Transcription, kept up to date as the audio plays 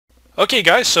Okay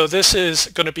guys, so this is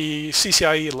going to be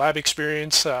CCIE lab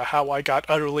experience, how I got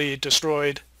utterly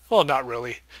destroyed. Well, not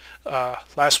really.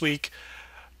 Last week.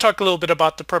 Talk a little bit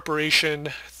about the preparation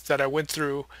that I went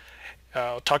through.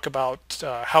 Talk about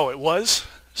how it was.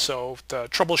 So the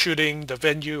troubleshooting, the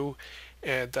venue,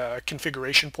 and the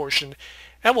configuration portion.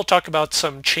 And we'll talk about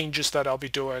some changes that I'll be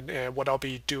doing and what I'll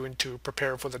be doing to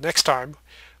prepare for the next time,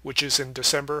 which is in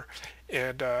December,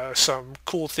 and some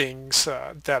cool things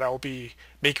that I'll be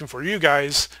making for you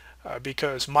guys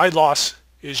because my loss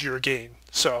is your gain.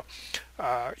 So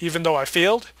even though I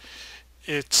failed,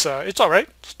 it's all right.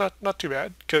 It's not too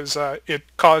bad because it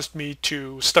caused me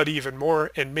to study even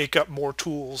more and make up more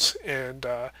tools and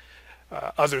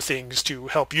other things to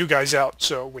help you guys out.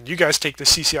 So when you guys take the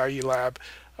CCIE lab,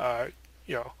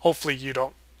 hopefully you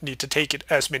don't need to take it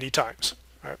as many times.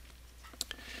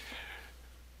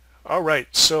 All right,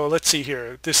 so let's see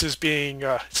here. This is being,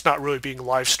 it's not really being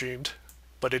live streamed,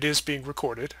 but it is being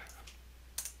recorded.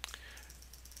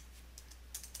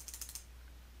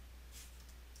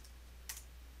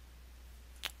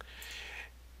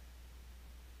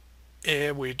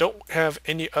 And we don't have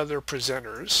any other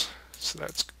presenters, so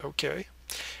that's okay.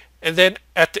 And then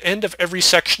at the end of every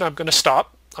section, I'm going to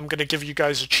stop. I'm going to give you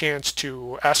guys a chance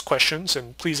to ask questions,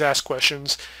 and please ask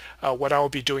questions. What I'll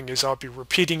be doing is I'll be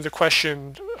repeating the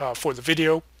question for the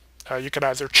video. You can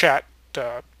either chat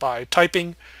by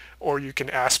typing, or you can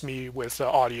ask me with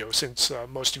audio, since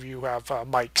most of you have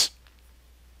mics.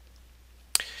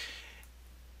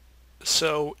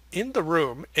 So in the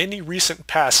room, any recent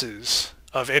passes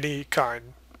of any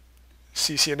kind,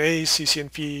 CCNA,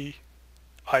 CCNP,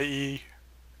 IE,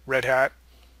 Red Hat?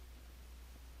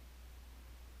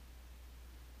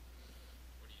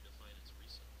 What do you define as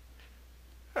recent?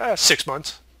 6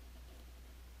 months. I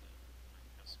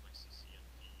passed my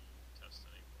CCNP test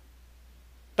in April.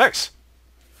 Nice.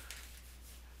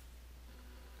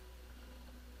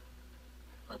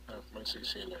 I passed my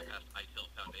CCNA. I had ITIL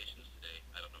Foundations today.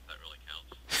 I don't know if that really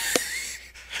counts.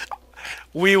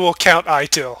 We will count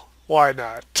ITIL. Why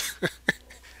not?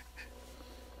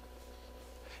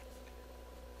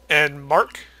 And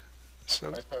Mark? So,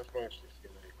 I passed my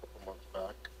CCNA a couple months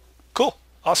back. cool.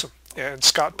 Awesome. And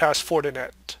Scott passed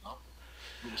Fortinet. A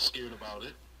little scared about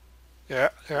it. Yeah,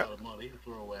 A yeah. lot of money to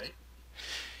throw away.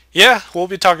 Yeah, we'll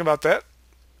be talking about that.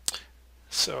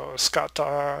 So Scott,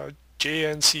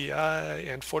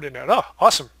 JNCI and Fortinet. Oh,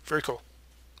 awesome. Very cool.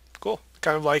 Cool.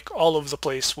 Kind of like all over the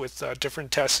place with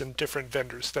different tests and different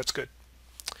vendors. That's good.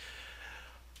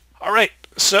 All right.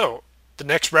 So the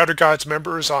next RouterGods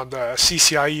members on the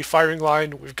CCIE firing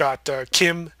line, we've got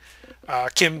Kim.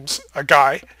 Kim's a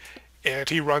guy, and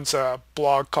he runs a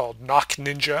blog called Knock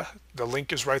Ninja. The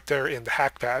link is right there in the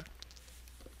hackpad.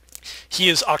 He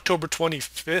is October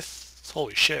 25th.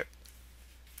 Holy shit.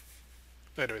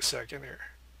 Wait a second here.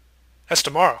 That's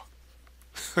tomorrow.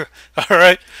 All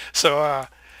right. So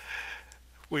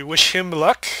we wish him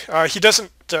luck. He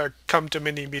doesn't come to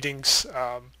many meetings.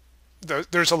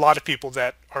 There's a lot of people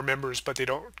that are members, but they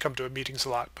don't come to meetings a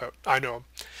lot, but I know him.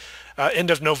 End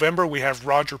of November, we have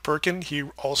Roger Perkin. He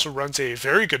also runs a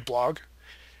very good blog.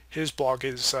 His blog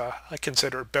is, I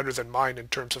consider, better than mine in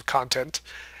terms of content.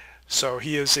 So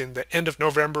he is in the end of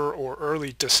November or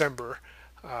early December.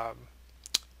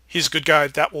 He's a good guy.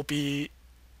 That will be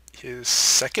his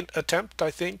second attempt,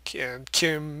 I think, and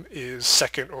Kim is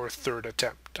second or third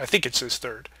attempt. I think it's his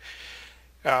third.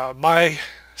 My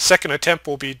second attempt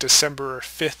will be December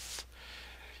 5th,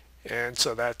 and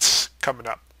so that's coming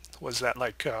up. Was that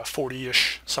like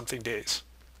 40-ish something days?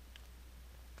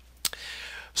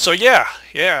 So yeah,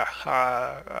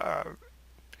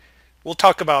 we'll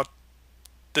talk about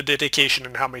the dedication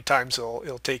and how many times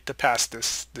it'll take to pass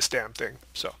this damn thing.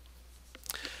 So,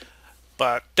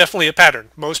 but definitely a pattern.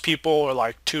 Most people are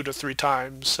like 2 to 3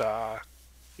 times.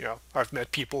 I've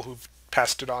met people who've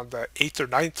passed it on the 8th or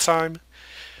 9th time.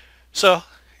 So,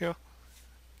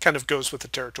 kind of goes with the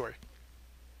territory.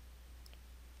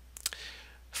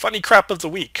 Funny crap of the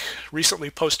week. Recently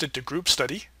posted to group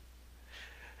study.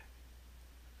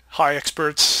 Hi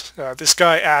experts. This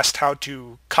guy asked how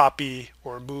to copy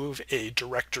or move a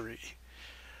directory.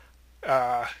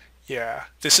 Yeah,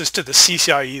 this is to the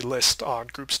CCIE list on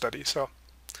group study, so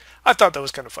I thought that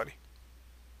was kind of funny.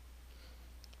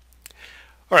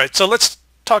 All right, so let's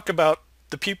talk about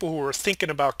the people who are thinking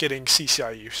about getting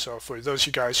CCIE. So for those of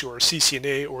you guys who are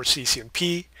CCNA or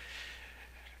CCNP,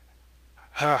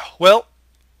 well,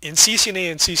 in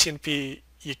CCNA and CCNP,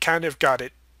 you kind of got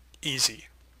it easy.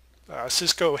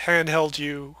 Cisco handheld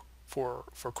you for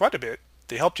quite a bit.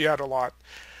 They helped you out a lot.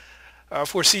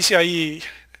 For CCIE,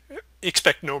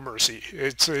 expect no mercy.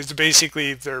 It's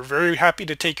basically they're very happy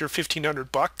to take your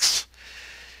 $1,500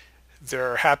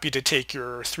 They're happy to take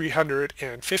your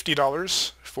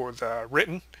 $350 for the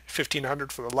written,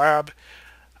 $1,500 for the lab.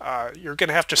 You're going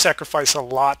to have to sacrifice a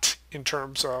lot in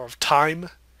terms of time,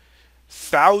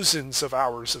 thousands of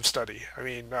hours of study. I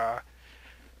mean,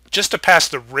 just to pass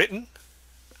the written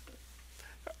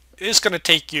is going to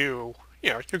take you,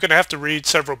 you're going to have to read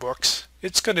several books.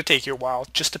 It's going to take you a while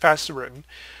just to pass the written.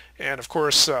 And of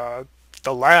course, the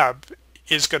lab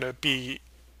is going to be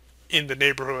in the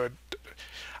neighborhood.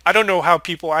 I don't know how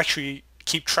people actually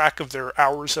keep track of their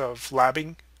hours of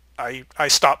labbing. I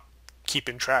stopped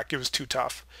keeping track. It was too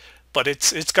tough. But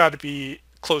it's got to be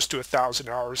close to 1,000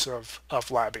 hours of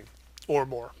labbing or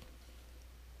more.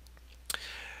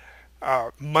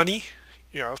 Money,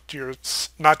 it's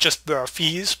not just the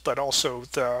fees, but also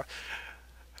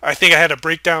I think I had a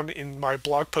breakdown in my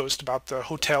blog post about the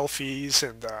hotel fees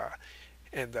and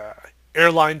the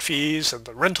airline fees and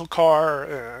the rental car,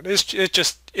 and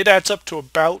it adds up to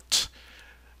about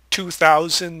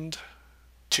 $2,000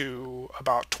 to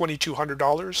about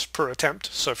 $2,200 per attempt.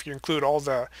 So if you include all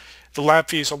the lab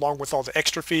fees along with all the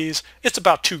extra fees, it's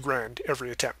about $2,000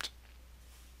 every attempt.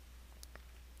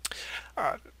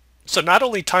 So not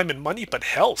only time and money, but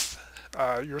health.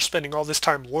 You're spending all this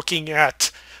time looking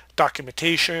at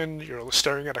documentation, you're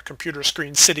staring at a computer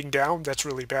screen sitting down. That's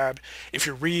really bad. If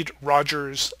you read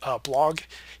Roger's blog,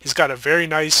 he's got a very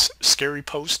nice scary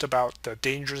post about the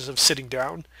dangers of sitting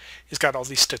down. He's got all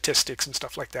these statistics and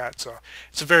stuff like that, so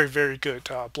it's a very, very good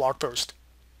blog post.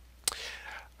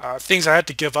 Things I had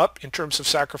to give up in terms of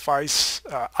sacrifice.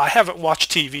 I haven't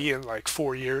watched TV in like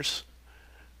 4 years.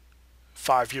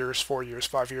 5 years, 4 years,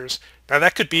 5 years. Now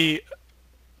that could be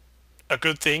a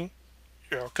good thing,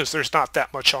 because there's not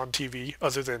that much on TV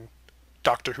other than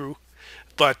Doctor Who.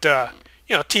 But,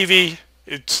 TV,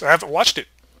 I haven't watched it,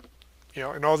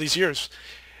 in all these years.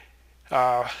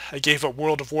 I gave up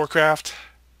World of Warcraft.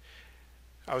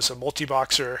 I was a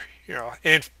multi-boxer,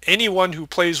 and anyone who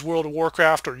plays World of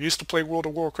Warcraft or used to play World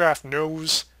of Warcraft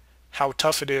knows how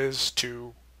tough it is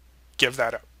to give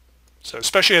that up. So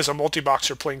especially as a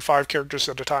multi-boxer playing 5 characters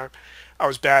at a time, I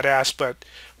was badass, but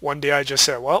one day I just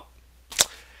said, well,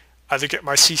 either get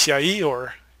my CCIE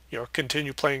or,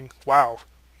 continue playing WoW,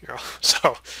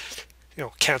 so,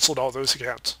 canceled all those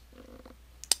accounts.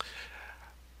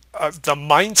 The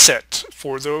mindset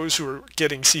for those who are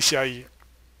getting CCIE,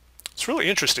 it's really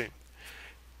interesting,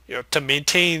 to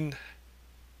maintain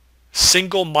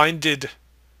single-minded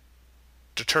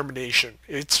determination.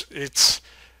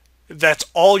 That's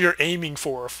all you're aiming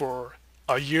for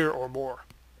a year or more.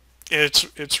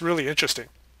 It's really interesting.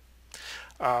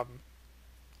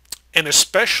 And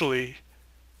especially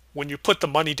when you put the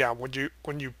money down, when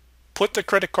you put the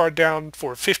credit card down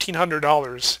for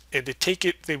 $1,500 and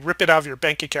they rip it out of your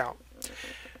bank account,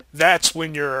 that's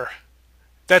when you're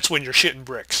shitting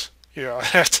bricks.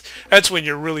 That's when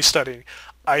you're really studying.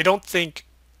 I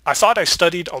thought I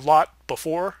studied a lot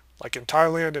before, like in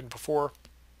Thailand, and before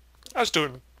I was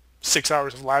doing 6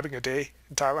 hours of labbing a day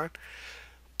in Thailand.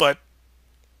 But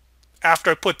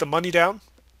after I put the money down,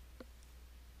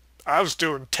 I was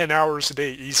doing 10 hours a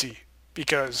day easy,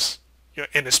 because,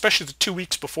 and especially the 2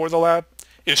 weeks before the lab,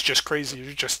 it's just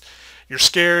crazy. You're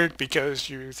scared because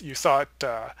you thought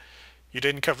you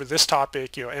didn't cover this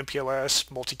topic, MPLS,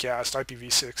 multicast,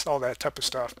 IPv6, all that type of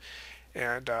stuff.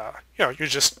 And, you're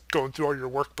just going through all your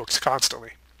workbooks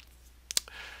constantly.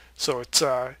 So it's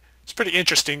pretty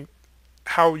interesting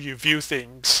how you view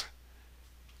things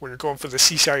when you're going for the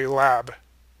CCIE lab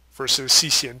versus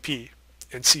CCNP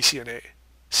and CCNA.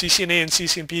 CCNA and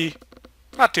CCNP,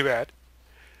 not too bad.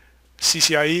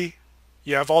 CCIE,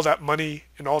 you have all that money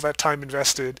and all that time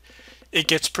invested. It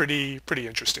gets pretty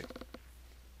interesting.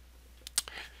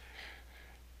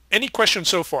 Any questions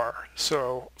so far?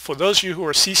 So for those of you who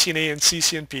are CCNA and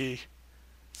CCNP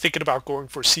thinking about going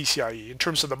for CCIE, in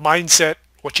terms of the mindset,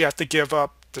 what you have to give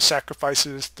up, the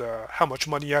sacrifices, how much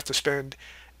money you have to spend,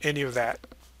 any of that.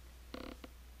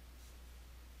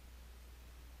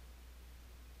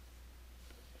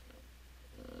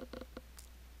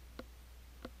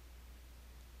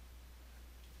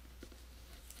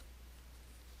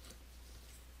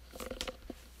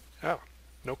 Oh,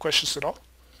 no questions at all?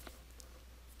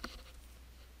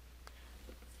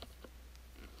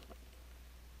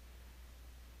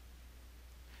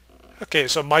 Okay,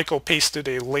 so Michael pasted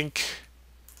a link.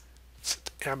 It's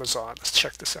at Amazon. Let's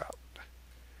check this out.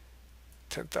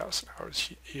 10,000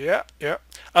 hours. Yeah.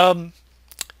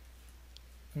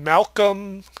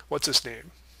 Malcolm, what's his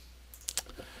name?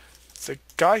 The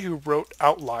guy who wrote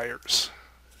Outliers.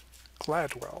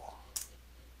 Gladwell.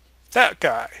 That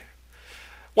guy.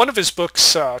 One of his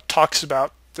books talks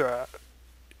about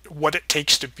what it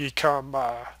takes to become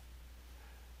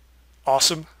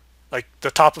awesome, like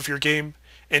the top of your game.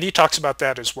 And he talks about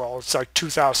that as well. It's like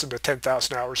 2,000 to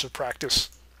 10,000 hours of practice.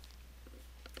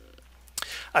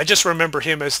 I just remember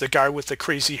him as the guy with the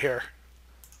crazy hair,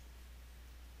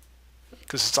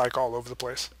 because it's like all over the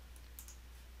place.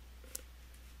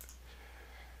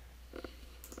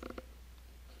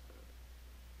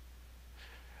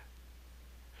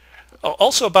 Oh,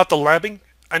 also about the labbing,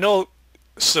 I know,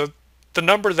 so the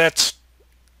number that's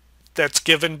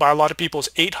given by a lot of people is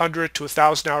 800 to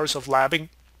 1,000 hours of labbing.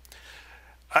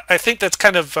 I think that's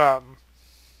kind of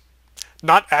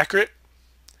not accurate,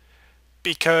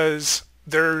 because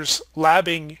there's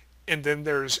labbing and then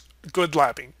there's good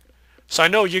labbing. So I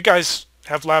know you guys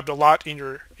have labbed a lot in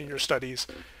your studies.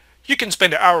 You can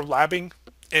spend an hour labbing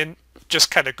and just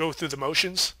kind of go through the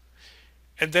motions.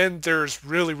 And then there's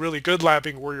really, really good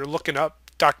labbing where you're looking up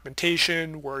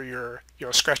documentation, where you're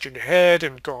scratching your head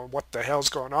and going, what the hell's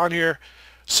going on here?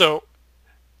 So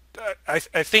I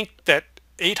think that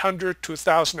 800 to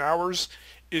 1,000 hours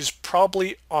is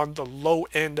probably on the low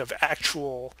end of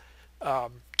actual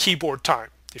keyboard time.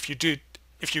 If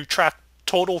you track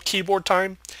total keyboard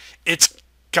time, it's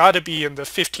got to be in the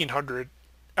 1,500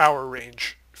 hour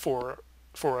range for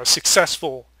a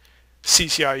successful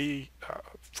CCIE,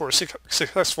 for a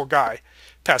successful guy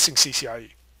passing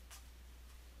CCIE.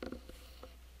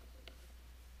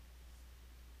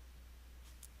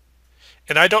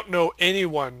 And I don't know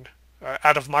anyone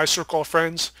out of my circle of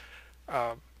friends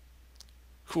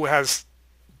who has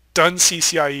done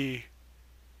CCIE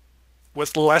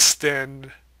with less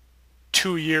than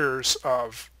 2 years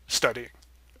of studying.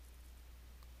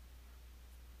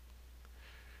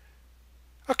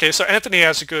 Okay, so Anthony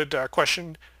has a good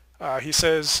question. He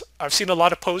says, I've seen a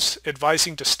lot of posts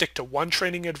advising to stick to one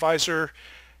training advisor.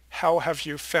 How have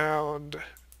you found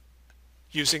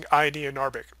using INE and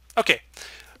NARBIC? Okay,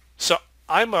 so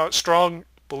I'm a strong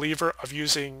believer of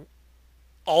using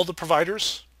all the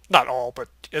providers. Not all, but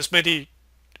as many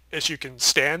as you can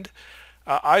stand.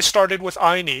 I started with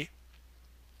INE.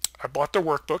 I bought their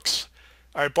workbooks.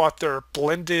 I bought their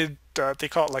blended, they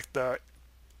call it like the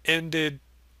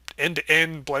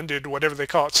end-to-end blended, whatever they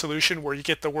call it, solution, where you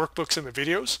get the workbooks and the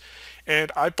videos.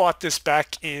 And I bought this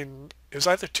back in, it was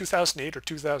either 2008 or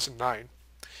 2009,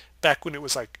 back when it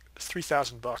was like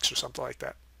 $3,000 or something like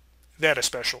that. They had a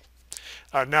special.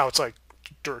 Now it's like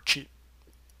dirt cheap.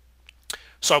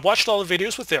 So I watched all the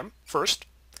videos with them first.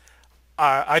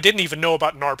 I didn't even know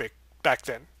about NARBIC back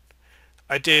then.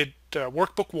 I did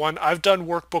workbook 1. I've done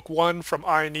workbook 1 from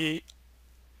INE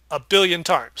a billion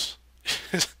times.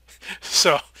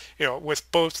 So,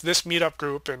 with both this meetup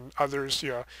group and others,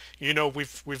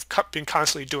 we've been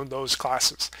constantly doing those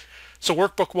classes. So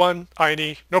workbook 1,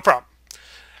 INE, no problem.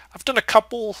 I've done a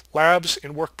couple labs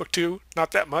in workbook 2,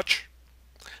 not that much.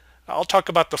 I'll talk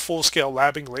about the full-scale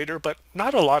labbing later, but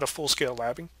not a lot of full-scale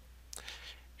labbing.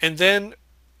 And then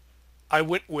I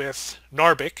went with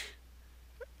NARBIC.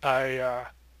 I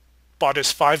bought his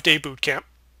 5-day boot camp.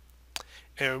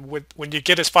 And when you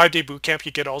get his 5-day boot camp,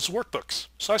 you get all his workbooks.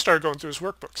 So I started going through his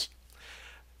workbooks.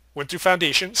 Went through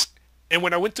foundations. And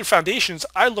when I went through foundations,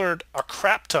 I learned a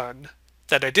crap ton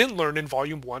that I didn't learn in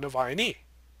volume 1 of INE.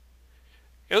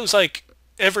 It was like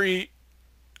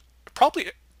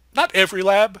probably not every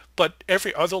lab, but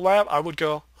every other lab, I would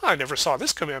go, I never saw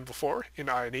this command before in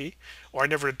INE, or I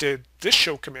never did this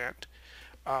show command.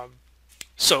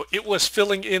 So it was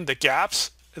filling in the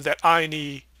gaps that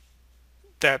INE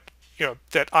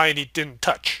didn't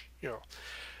touch.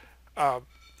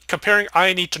 Comparing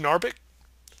INE to NARBIC,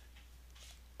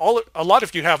 a lot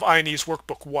of you have INE's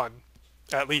workbook 1,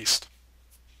 at least.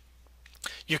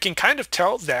 You can kind of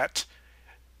tell that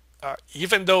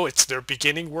even though it's their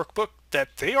beginning workbook,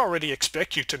 that they already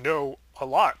expect you to know a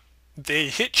lot. They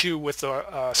hit you with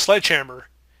a sledgehammer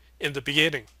in the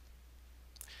beginning,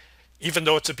 even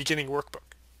though it's a beginning workbook.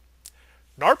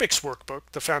 NARBIC's workbook,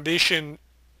 the foundation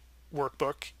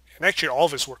workbook, and actually all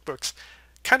of his workbooks,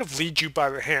 kind of lead you by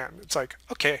the hand. It's like,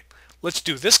 okay, let's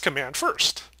do this command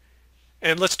first,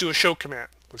 and let's do a show command.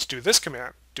 Let's do this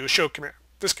command, do a show command,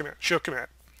 this command, show command.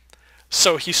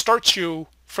 So he starts you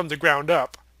from the ground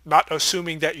up, not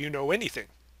assuming that you know anything.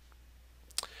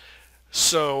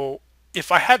 So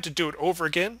if I had to do it over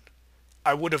again,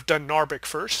 I would have done NARBIC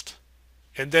first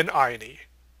and then INE,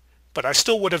 but I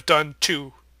still would have done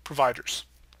 2 providers,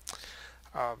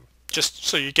 just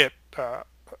so you get a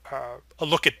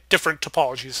look at different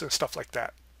topologies and stuff like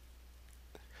that.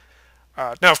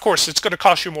 Now, of course, it's going to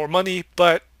cost you more money,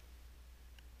 but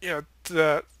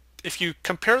if you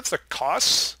compare the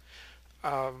costs,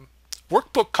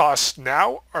 workbook costs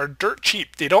now are dirt cheap.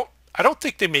 I don't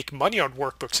think they make money on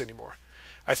workbooks anymore.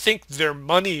 I think their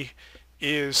money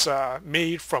is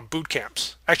made from boot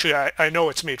camps. Actually, I know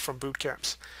it's made from boot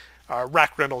camps.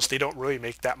 Rack rentals, they don't really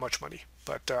make that much money,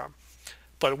 but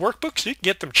workbooks, you can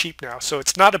get them cheap now, so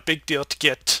it's not a big deal to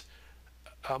get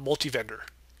multi-vendor.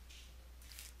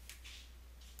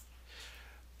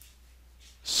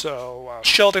 So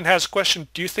Sheldon has a question.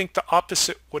 Do you think the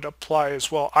opposite would apply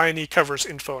as well? INE covers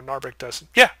info and Narbec doesn't.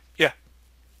 Yeah.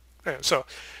 So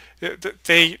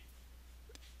they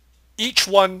each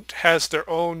one has their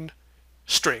own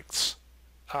strengths.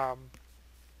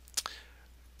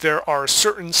 There are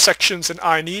certain sections in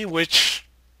INE which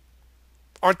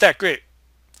aren't that great.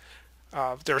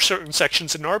 There are certain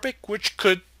sections in Narbec which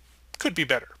could be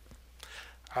better.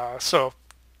 So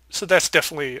that's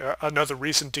definitely another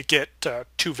reason to get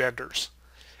two vendors.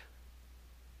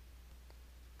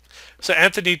 So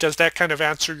Anthony, does that kind of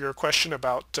answer your question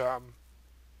about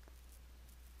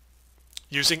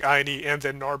using INE and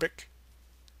then Narbec?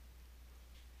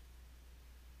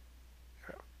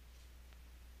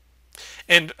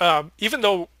 And even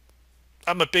though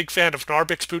I'm a big fan of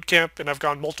Narbec's bootcamp and I've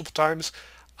gone multiple times,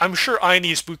 I'm sure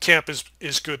INE's bootcamp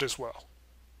is good as well.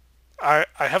 I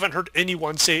haven't heard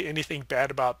anyone say anything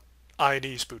bad about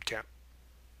INE's bootcamp.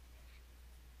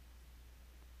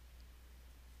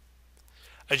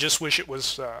 I just wish it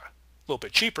was a little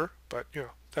bit cheaper, but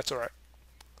that's all right.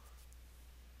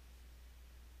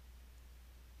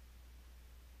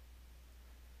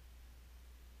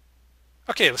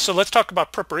 Okay, so let's talk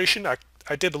about preparation.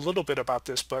 I did a little bit about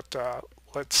this, but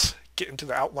let's get into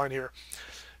the outline here.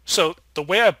 So the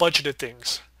way I budgeted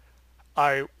things,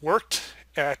 I worked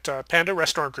at Panda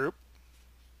Restaurant Group.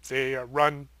 They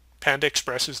run Panda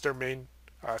Express is their main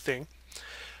thing.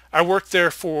 I worked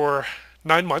there for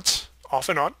 9 months, off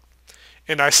and on,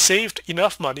 and I saved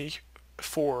enough money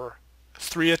for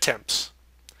 3 attempts.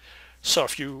 So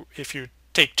if you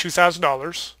take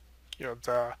 $2,000,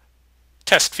 the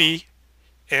test fee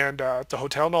and the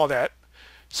hotel and all that,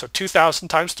 so 2,000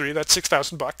 times 3, that's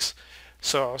 $6,000.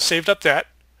 So saved up that,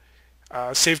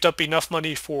 saved up enough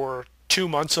money for 2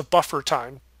 months of buffer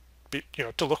time,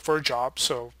 to look for a job.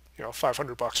 So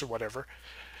 $500 or whatever.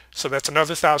 So that's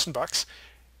another $1,000,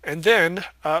 and then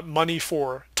money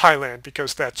for Thailand,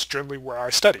 because that's generally where I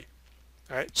study.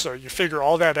 Right? So you figure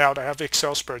all that out. I have the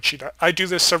Excel spreadsheet. I do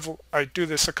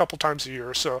this a couple times a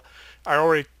year, so I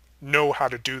already know how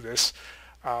to do this.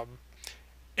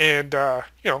 And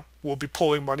we'll be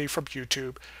pulling money from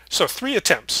YouTube. So 3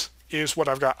 attempts is what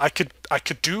I've got. I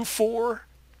could do 4,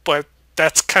 but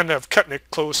that's kind of cutting it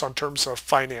close on terms of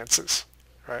finances,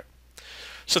 right?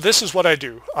 So this is what I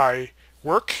do. I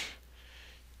work,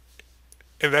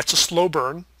 and that's a slow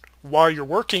burn. While you're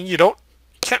working, you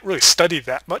can't really study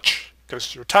that much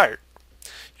because you're tired,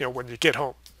 when you get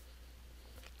home.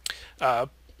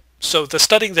 So the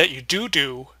studying that you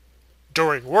do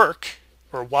during work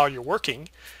or while you're working,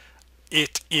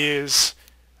 it is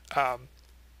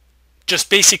just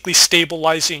basically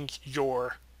stabilizing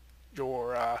your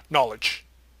knowledge.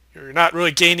 You're not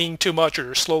really gaining too much, or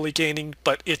you're slowly gaining,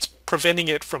 but it's preventing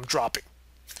it from dropping.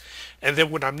 And then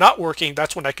when I'm not working,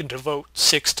 that's when I can devote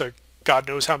 6 to God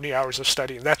knows how many hours of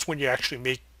studying. That's when you actually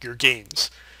make your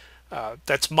gains.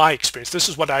 That's my experience. This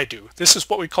is what I do. This is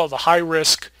what we call the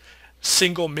high-risk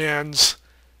single man's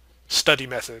study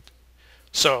method.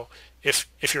 So if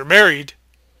you're married,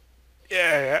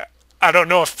 I don't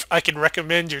know if I can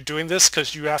recommend you doing this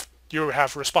because you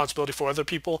have responsibility for other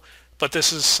people, but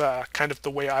this is kind of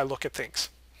the way I look at things.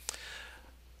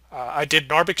 I did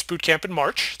Narbec's bootcamp in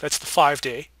March. That's the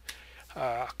 5-day.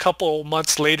 A couple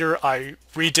months later, I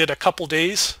redid a couple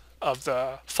days of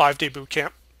the 5-day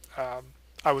bootcamp.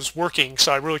 I was working,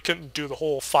 so I really couldn't do the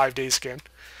whole 5 days again.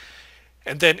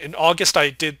 And then in August, I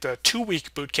did the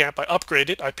 2-week bootcamp. I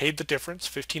upgraded. I paid the difference,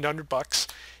 $1,500,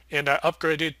 and I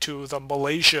upgraded to the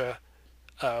Malaysia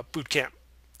bootcamp,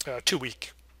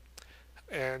 2-week.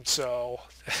 And so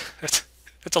it's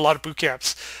a lot of boot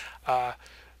camps.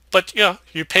 But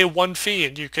you pay one fee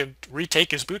and you can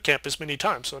retake his boot camp as many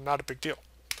times, so not a big deal.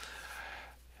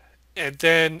 And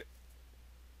then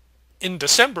in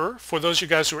December, for those of you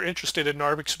guys who are interested in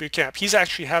Narbec's boot camp, he's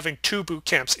actually having 2 boot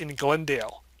camps in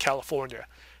Glendale, California,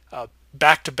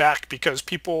 back to back, because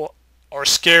people are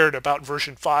scared about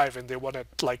version 5 and they want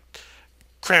to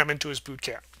cram into his boot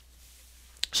camp.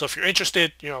 So if you're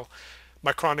interested,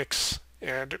 Micronics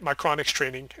and Micronics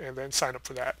training, and then sign up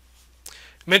for that.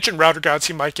 Mention RouterGods,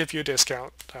 he might give you a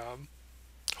discount.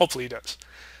 Hopefully he does.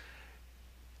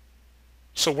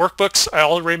 So workbooks, I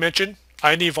already mentioned,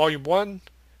 INE Volume 1,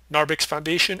 Narbec's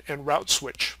Foundation, and Route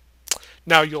Switch.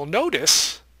 Now you'll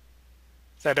notice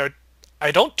that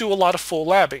I don't do a lot of full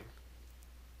labbing.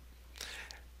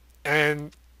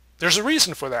 And there's a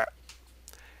reason for that.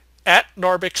 at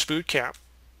Narbic's boot camp,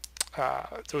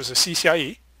 there was a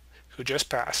CCIE who just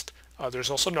passed. There's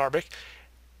also Narbic.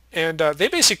 And they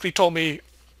basically told me,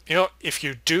 if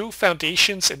you do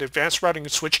foundations and advanced routing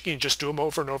and switching and just do them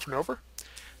over and over and over,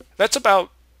 that's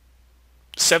about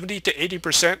 70 to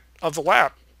 80% of the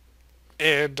lab.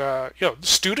 And,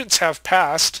 students have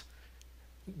passed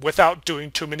without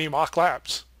doing too many mock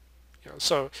labs.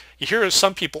 So you hear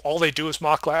some people, all they do is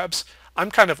mock labs.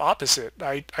 I'm kind of opposite.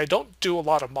 I don't do a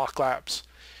lot of mock labs.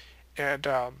 And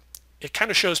it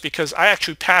kind of shows because I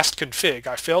actually passed config.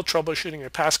 I failed troubleshooting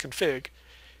and passed config.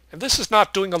 And this is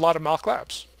not doing a lot of mock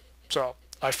labs. So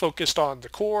I focused on the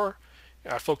core.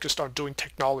 And I focused on doing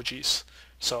technologies.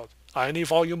 So INE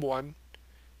Volume 1,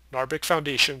 Narbic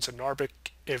Foundations, and Narbic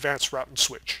Advanced Route and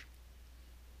Switch.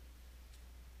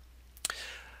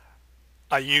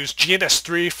 I use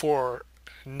GNS3 for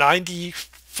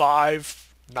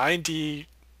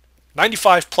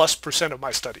 95+ % of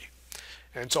my study.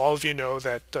 And so all of you know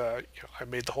that I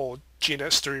made the whole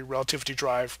GNS3 relativity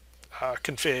drive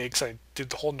configs. I did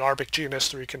the whole Narbic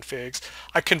GNS3 configs.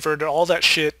 I converted all that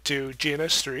shit to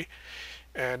GNS3,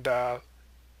 and I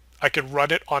could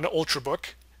run it on an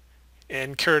Ultrabook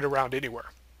and carry it around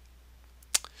anywhere.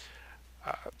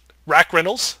 Rack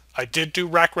rentals. I did do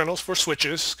rack rentals for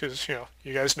switches because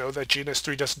you guys know that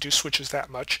GNS3 doesn't do switches that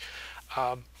much.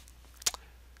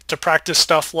 To practice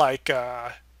stuff like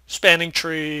spanning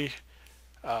tree,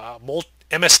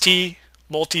 MST,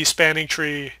 multi-spanning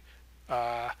tree,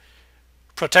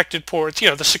 protected ports,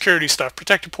 the security stuff,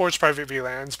 protected ports, private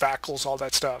VLANs, VACLs, all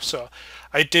that stuff. So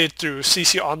I did through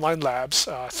CC Online Labs,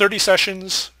 30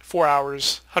 sessions, 4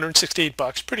 hours,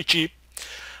 $168, pretty cheap.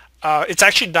 It's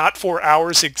actually not 4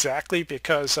 hours exactly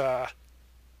because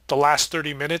the last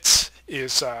 30 minutes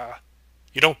is,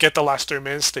 you don't get the last 30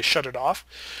 minutes, they shut it off.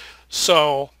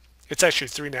 So it's actually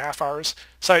 3.5 hours.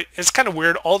 So it's kind of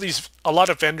weird. A lot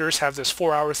of vendors have this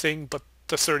 4-hour thing, but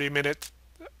the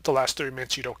last 30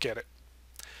 minutes, you don't get it.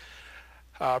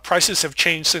 Prices have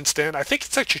changed since then. I think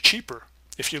it's actually cheaper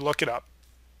if you look it up.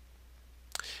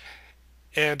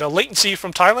 And latency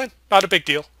from Thailand, not a big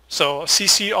deal. So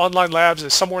CC Online Labs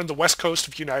is somewhere in the west coast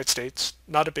of the United States.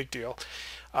 Not a big deal.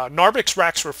 Narbic's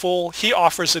racks were full. He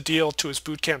offers a deal to his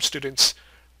bootcamp students,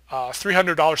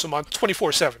 $300 a month,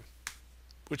 24/7,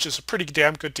 which is a pretty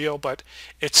damn good deal. But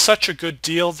it's such a good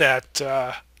deal that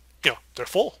they're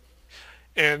full.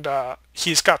 And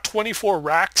he's got 24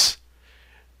 racks.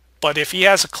 But if he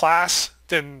has a class,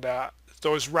 then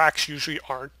those racks usually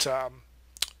aren't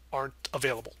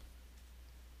available.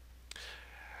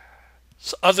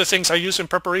 So other things I use in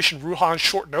preparation, Ruhan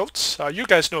short notes. You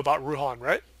guys know about Ruhan,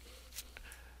 right?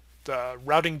 The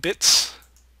routing bits,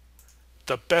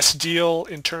 the best deal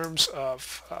in terms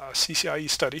of CCIE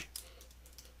study.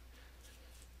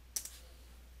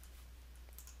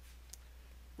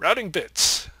 Routing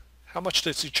bits. How much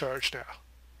does he charge now?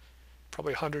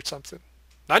 Probably 100 something.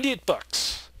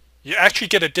 $98. You actually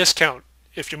get a discount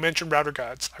if you mention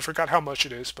RouterGods. I forgot how much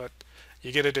it is, but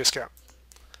you get a discount.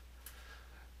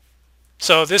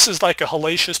 So this is like a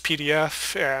hellacious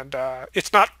PDF, and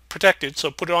it's not protected. So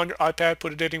put it on your iPad,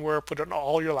 put it anywhere, put it on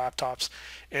all your laptops.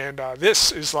 And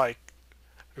this is like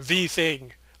the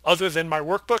thing. Other than my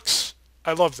workbooks,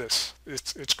 I love this.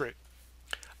 It's great.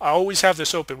 I always have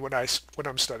this open when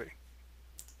I'm studying.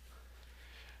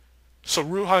 So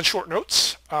Ruhan short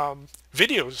notes,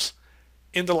 videos.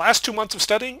 In the last 2 months of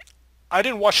studying, I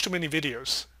didn't watch too many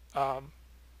videos.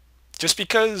 Just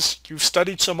because you've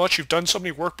studied so much, you've done so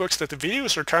many workbooks that the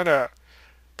videos are kind of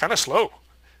slow.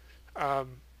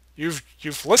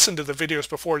 You've listened to the videos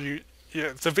before. The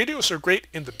videos are great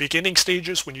in the beginning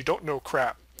stages when you don't know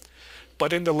crap,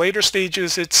 but in the later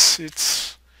stages,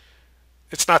 it's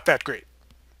not that great.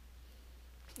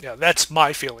 Yeah, that's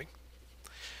my feeling.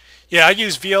 Yeah, I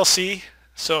use VLC.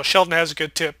 So Sheldon has a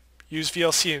good tip. Use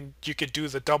VLC and you could do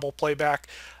the double playback.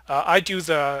 I do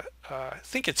the, I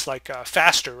think it's like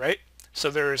faster, right? So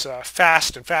there's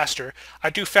fast and faster. I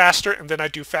do faster and then I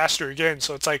do faster again.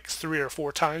 So it's like 3 or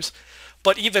 4 times.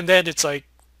 But even then it's like,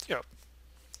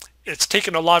 it's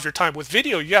taking a lot of your time. With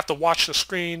video, you have to watch the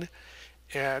screen.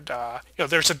 And,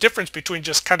 there's a difference between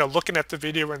just kind of looking at the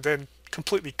video and then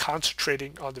completely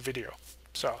concentrating on the video.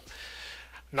 So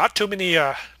not too many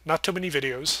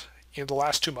videos in the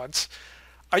last 2 months.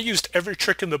 I used every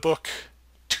trick in the book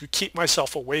to keep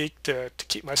myself awake, to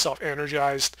keep myself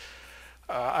energized.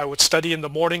 I would study in the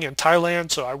morning in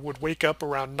Thailand, so I would wake up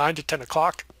around 9 to 10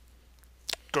 o'clock,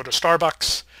 go to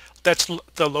Starbucks. That's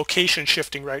the location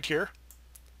shifting right here.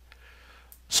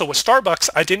 So with Starbucks,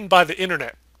 I didn't buy the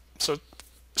internet. So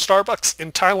Starbucks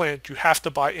in Thailand, you have to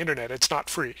buy internet. It's not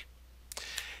free.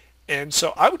 And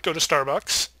so I would go to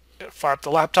Starbucks fire up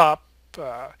the laptop,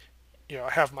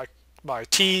 have my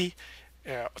tea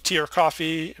or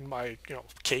coffee, and my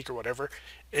cake or whatever,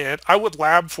 and I would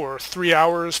lab for 3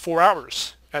 hours, 4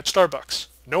 hours at Starbucks.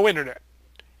 No internet,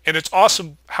 and it's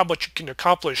awesome how much you can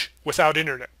accomplish without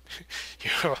internet. you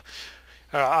know,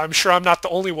 I'm sure I'm not the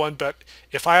only one, but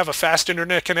if I have a fast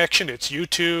internet connection, it's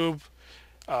YouTube,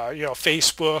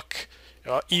 Facebook,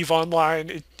 Eve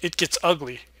Online. It gets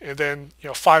ugly, and then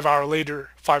 5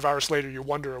 hours later, you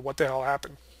wonder what the hell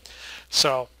happened.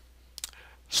 So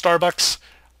Starbucks.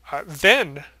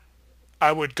 Then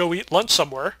I would go eat lunch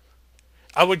somewhere.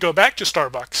 I would go back to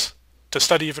Starbucks to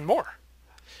study even more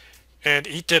and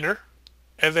eat dinner,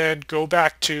 and then go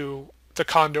back to the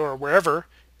condo or wherever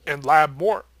and lab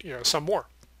more, some more.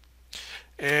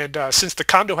 And since the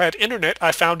condo had internet,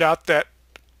 I found out that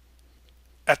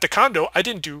at the condo I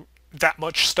didn't do that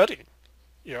much studying.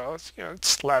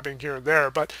 It's labbing here and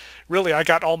there, but really I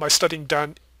got all my studying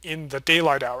done in the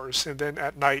daylight hours, and then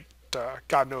at night,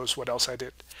 God knows what else I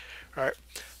did. Right?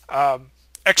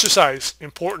 Exercise,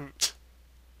 important.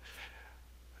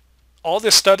 All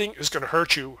this studying is going to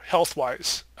hurt you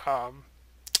health-wise.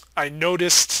 I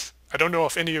noticed, I don't know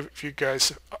if any of you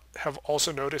guys have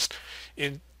also noticed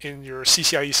in your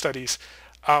CCIE studies,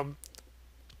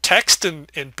 text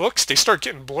and books, they start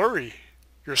getting blurry.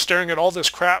 You're staring at all this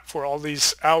crap for all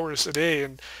these hours a day,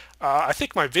 and I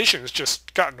think my vision has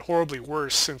just gotten horribly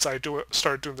worse since I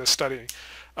started doing this studying.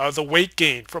 The weight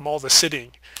gain from all the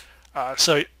sitting.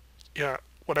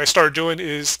 What I started doing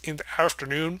is in the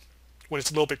afternoon, when it's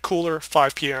a little bit cooler,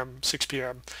 5 p.m., 6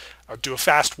 p.m., I'll do a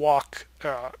fast walk.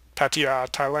 Pattaya,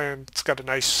 Thailand, it's got a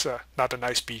nice, not a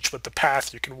nice beach, but the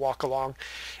path you can walk along.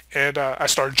 And I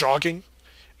started jogging,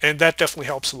 and that definitely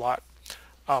helps a lot.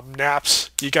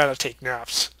 Naps, you gotta take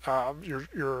naps.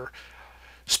 You're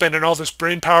spending all this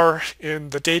brain power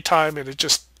in the daytime, and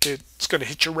it's gonna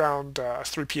hit you around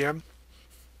 3 p.m.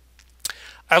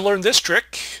 I learned this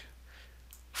trick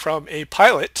from a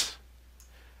pilot.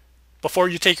 Before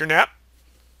you take your nap,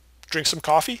 drink some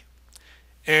coffee,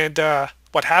 and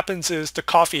what happens is the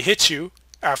coffee hits you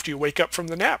after you wake up from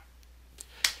the nap.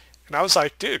 And I was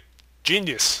like, dude,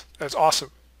 genius. That's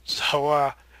awesome. So,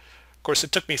 of course,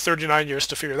 it took me 39 years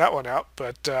to figure that one out,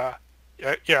 but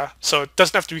yeah, so it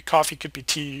doesn't have to be coffee. It could be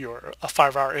tea or a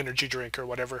 5-hour energy drink or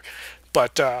whatever.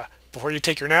 But before you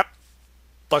take your nap,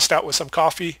 bust out with some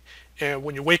coffee, and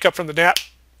when you wake up from the nap,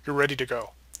 you're ready to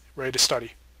go, ready to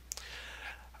study.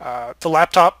 The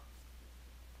laptop.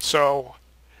 So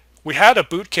we had a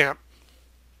boot camp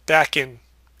back in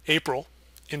April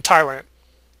in Thailand,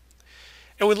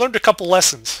 and we learned a couple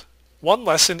lessons. One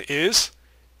lesson is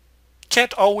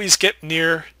can't always get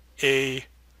near a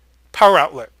power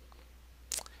outlet,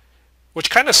 which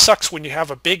kind of sucks when you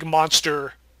have a big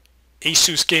monster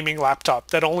Asus gaming laptop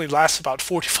that only lasts about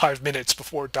 45 minutes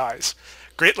before it dies.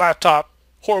 Great laptop,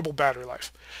 horrible battery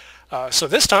life. So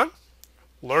this time,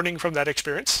 learning from that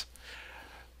experience,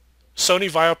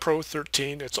 Sony Vaio Pro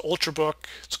 13, it's Ultrabook,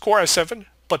 it's Core i7,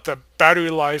 but the battery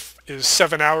life is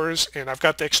 7 hours, and I've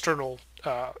got the external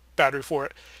battery for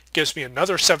it. It gives me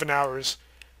another 7 hours,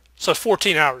 so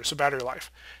 14 hours of battery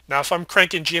life. Now if I'm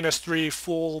cranking GNS3,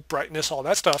 full brightness, all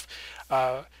that stuff,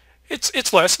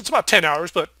 it's less, it's about 10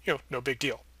 hours, but no big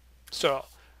deal. So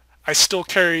I still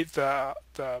carry the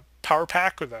power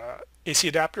pack or the AC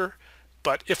adapter,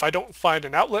 but if I don't find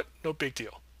an outlet, no big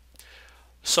deal.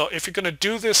 So if you're going to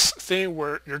do this thing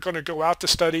where you're going to go out to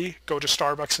study, go to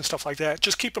Starbucks and stuff like that,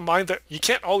 just keep in mind that you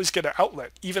can't always get an outlet,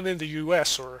 even in the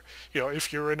US or,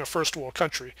 if you're in a first world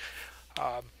country.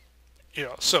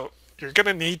 So you're going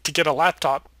to need to get a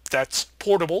laptop that's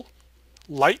portable,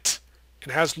 light,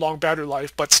 and has long battery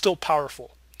life, but still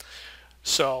powerful.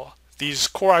 So these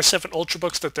Core i7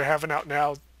 Ultrabooks that they're having out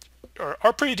now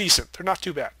are pretty decent. They're not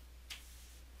too bad.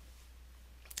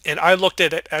 And I looked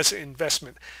at it as an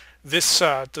investment. This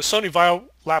the Sony Vaio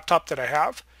laptop that I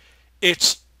have,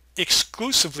 it's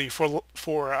exclusively for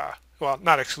well,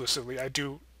 not exclusively. I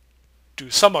do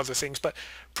some other things, but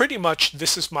pretty much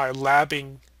this is my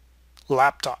labbing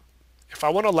laptop. If I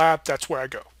want to lab, that's where I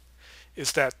go.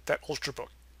 Is that Ultrabook.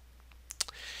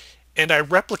 And I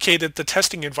replicated the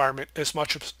testing environment as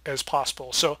much as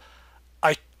possible. So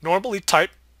I normally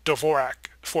type Dvorak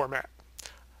format.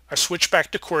 I switch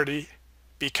back to QWERTY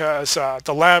because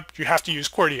the lab, you have to use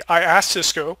QWERTY. I asked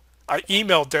Cisco, I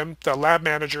emailed them, the lab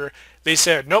manager. They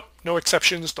said, nope, no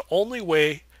exceptions. The only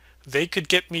way they could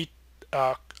get me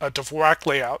a Dvorak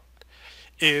layout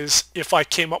is if I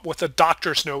came up with a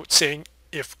doctor's note saying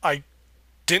if I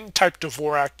didn't type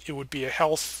Dvorak, it would be a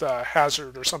health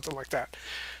hazard or something like that.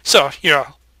 So,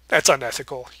 that's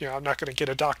unethical. I'm not going to get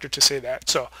a doctor to say that.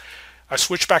 So I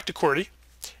switched back to QWERTY,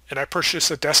 and I purchased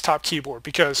a desktop keyboard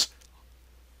because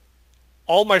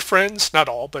all my friends, not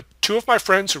all, but two of my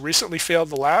friends who recently failed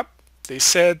the lab, they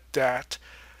said that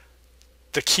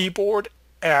the keyboard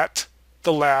at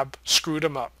the lab screwed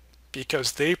them up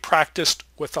because they practiced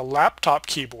with a laptop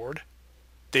keyboard.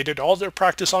 They did all their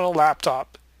practice on a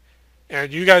laptop.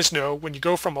 And you guys know when you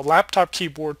go from a laptop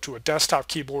keyboard to a desktop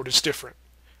keyboard, it's different.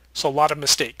 So a lot of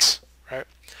mistakes, right?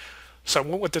 So I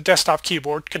went with the desktop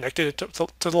keyboard, connected it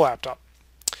to the laptop.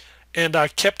 And I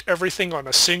kept everything on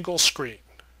a single screen.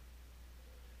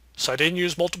 So I didn't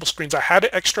use multiple screens. I had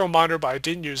an external monitor, but I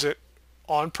didn't use it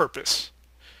on purpose.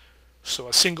 So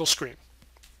a single screen.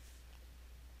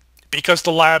 Because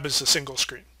the lab is a single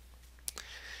screen.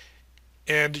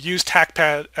 And used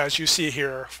hackpad, as you see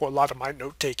here, for a lot of my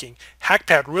note taking.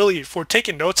 Hackpad really, for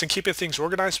taking notes and keeping things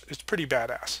organized, it's pretty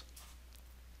badass.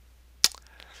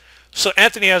 So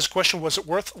Anthony has a question, was it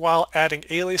worthwhile adding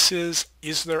aliases?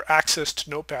 Is there access to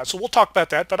Notepad? So we'll talk about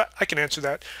that, but I can answer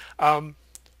that.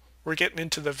 We're getting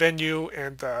into the venue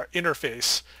and the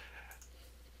interface.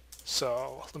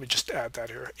 So let me just add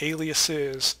that here.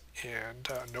 Aliases and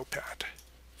Notepad.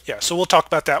 Yeah, so we'll talk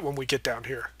about that when we get down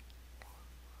here.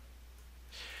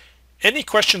 Any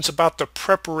questions about the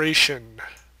preparation?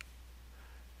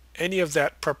 Any of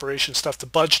that preparation stuff, the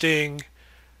budgeting,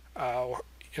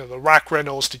 the rack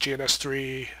rentals, the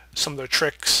GNS3, some of the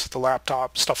tricks, the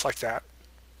laptop, stuff like that.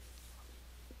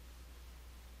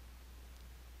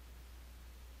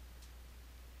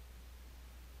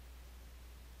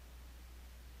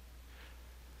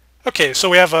 Okay, so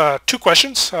we have two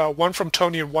questions, one from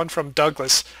Tony and one from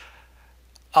Douglas.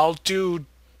 I'll do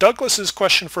Douglas's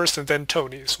question first and then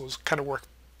Tony's. We'll kind of work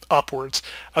upwards.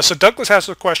 So Douglas has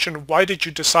a question, why did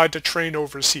you decide to train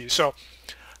overseas? So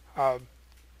I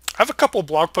have a couple of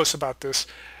blog posts about this.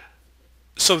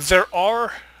 So there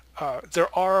are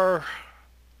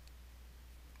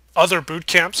other boot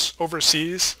camps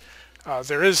overseas.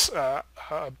 There is a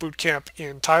boot camp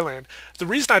in Thailand. The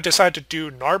reason I decided to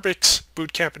do Narbik's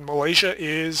boot camp in Malaysia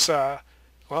is,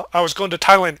 well, I was going to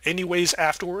Thailand anyways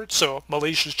afterwards, so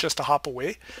Malaysia's just a hop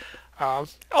away.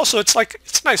 Also, it's a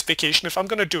nice vacation. If I'm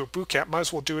going to do a boot camp, might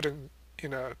as well do it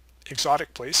in a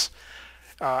exotic place.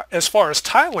 As far as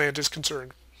Thailand is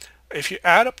concerned, if you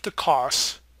add up the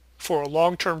costs for a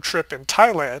long-term trip in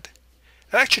Thailand,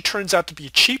 it actually turns out to be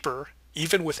cheaper,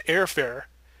 even with airfare,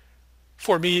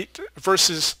 for me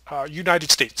versus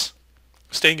United States,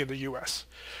 staying in the U.S.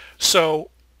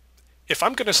 So if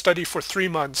I'm going to study for 3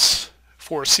 months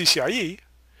for CCIE,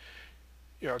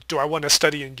 do I want to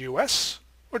study in U.S.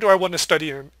 or do I want to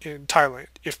study in Thailand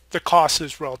if the cost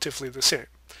is relatively the same?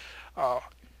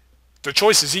 The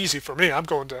choice is easy for me. I'm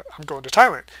going to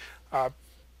Thailand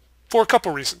for a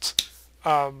couple reasons.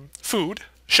 Food,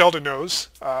 Sheldon knows,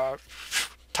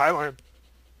 Thailand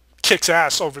kicks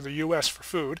ass over the U.S. for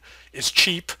food. It's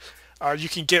cheap. You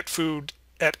can get food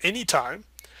at any time.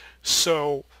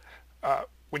 So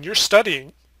when you're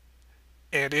studying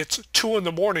and it's 2 in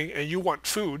the morning and you want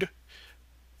food,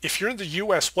 if you're in the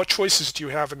U.S., what choices do you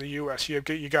have in the U.S.? You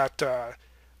got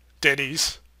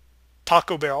Denny's,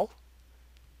 Taco Bell,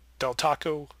 Del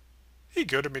Taco. You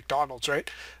go to McDonald's, right?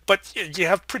 But you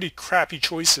have pretty crappy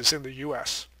choices in the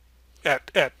U.S.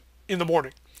 in the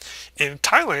morning. In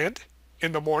Thailand,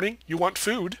 in the morning, you want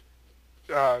food.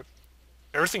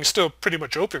 Everything's still pretty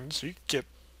much open, so you get,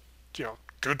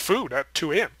 good food at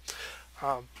 2 a.m.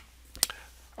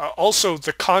 Also,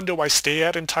 the condo I stay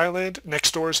at in Thailand,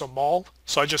 next door is a mall,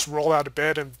 so I just roll out of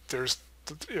bed and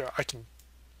I can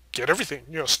get everything.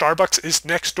 Starbucks is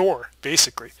next door,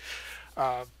 basically.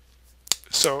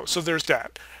 So there's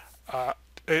that.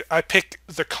 I pick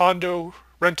the condo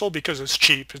rental because it's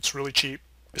cheap. It's really cheap,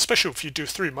 especially if you do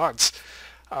 3 months.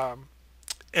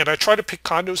 And I try to pick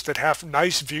condos that have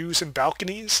nice views and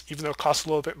balconies, even though it costs a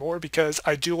little bit more, because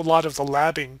I do a lot of the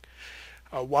labbing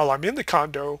while I'm in the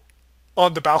condo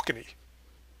on the balcony.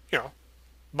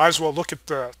 Might as well look at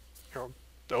the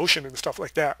ocean and stuff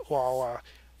like that while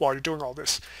you're doing all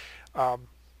this.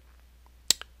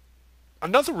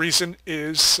 Another reason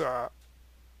is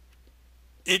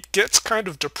it gets kind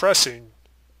of depressing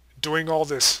doing all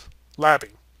this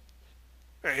labbing.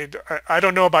 And I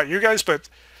don't know about you guys, but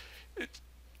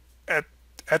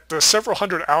at the several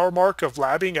hundred hour mark of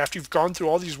labbing, after you've gone through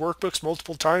all these workbooks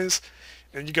multiple times,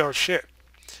 and you go, shit,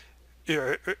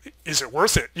 is it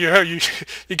worth it? You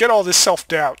get all this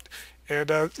self-doubt, and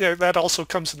that also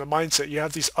comes in the mindset. You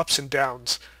have these ups and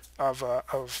downs of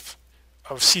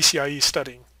CCIE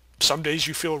studying. Some days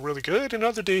you feel really good, and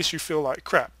other days you feel like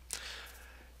crap.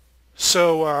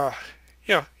 So,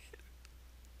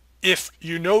 if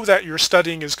you know that your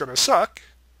studying is going to suck,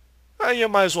 you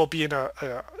might as well be in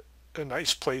a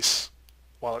nice place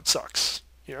while it sucks.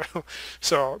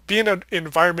 So be in an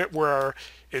environment where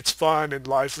it's fun and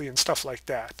lively and stuff like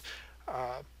that.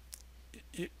 Uh,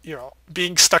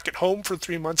 Being stuck at home for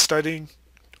 3 months studying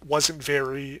wasn't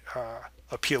very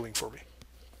appealing for me.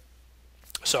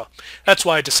 So that's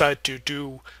why I decided to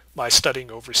do my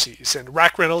studying overseas. And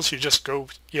rack rentals, you just go,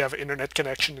 you have an internet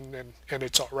connection, and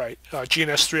it's all right.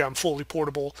 GNS3, I'm fully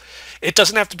portable. It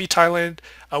doesn't have to be Thailand.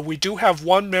 We do have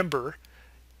one member.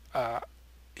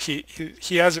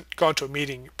 He hasn't gone to a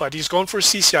meeting, but he's going for a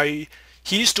CCIE.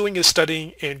 He's doing his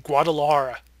studying in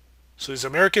Guadalajara. So he's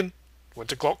American, went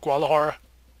to Guadalajara.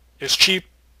 It's cheap,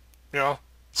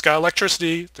 it's got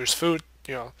electricity, there's food,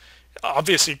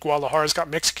 Obviously Guadalajara's got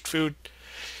Mexican food,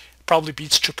 probably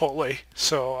beats Chipotle.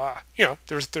 So,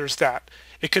 there's that.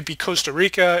 It could be Costa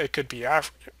Rica, it could be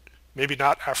Africa, maybe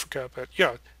not Africa, but,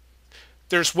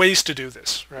 there's ways to do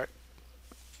this, right?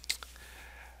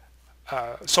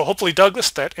 So hopefully, Douglas,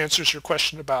 that answers your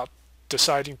question about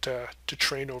deciding to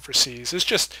train overseas. It's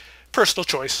just personal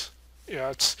choice.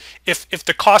 It's if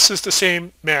the cost is the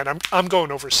same, man, I'm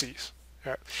going overseas.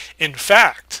 Yeah. In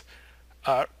fact,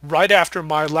 right after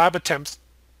my lab attempt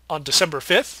on December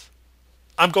 5th,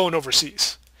 I'm going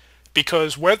overseas,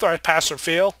 because whether I pass or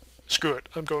fail, screw it,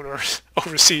 I'm going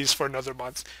overseas for another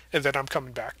month, and then I'm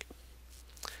coming back.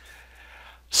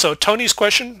 So Tony's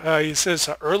question, he says,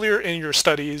 earlier in your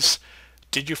studies,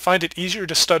 did you find it easier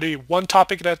to study one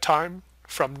topic at a time,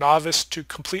 from novice to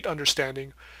complete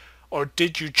understanding, or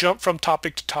did you jump from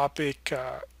topic to topic,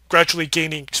 gradually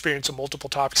gaining experience in multiple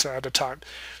topics at a time?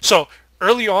 So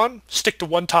early on, stick to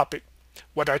one topic.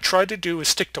 What I try to do is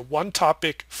stick to one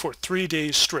topic for 3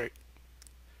 days straight.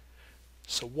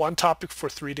 So one topic for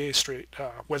 3 days straight,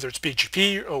 whether it's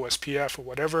BGP, OSPF, or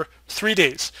whatever, 3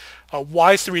 days.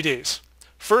 Why 3 days?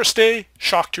 First day,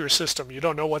 shock to your system. You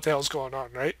don't know what the hell's going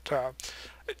on, right?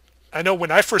 I know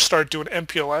when I first started doing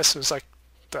MPLS, it was like,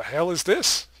 the hell is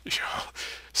this?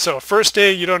 So first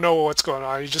day, you don't know what's going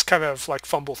on. You just kind of like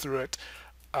fumble through it.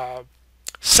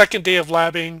 Second day of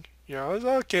labbing, it's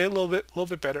okay, a little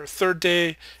bit better. Third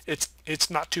day, it's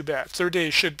not too bad. Third day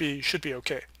should be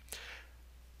okay.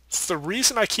 The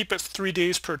reason I keep it 3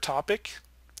 days per topic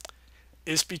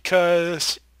is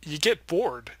because you get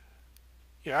bored.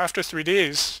 After 3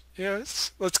 days,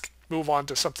 let's move on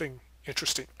to something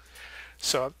interesting.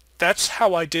 So that's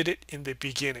how I did it in the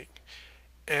beginning.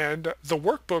 And the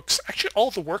workbooks, actually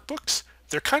all the workbooks,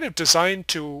 they're kind of designed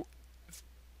to,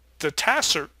 the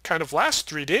tasks are kind of last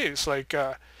 3 days. Like,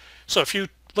 so if you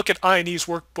look at I&E's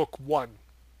workbook 1,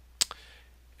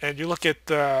 and you look at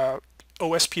the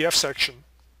OSPF section,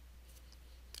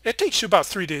 it takes you about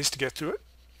 3 days to get through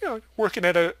it. Working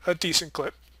at a decent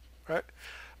clip, right?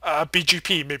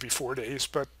 BGP maybe 4 days,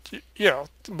 but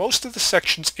most of the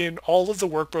sections in all of the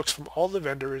workbooks from all the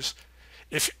vendors,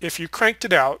 if you cranked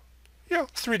it out,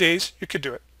 3 days you could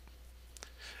do it.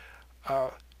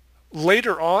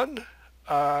 Later on,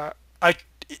 I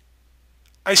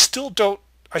still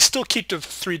keep to the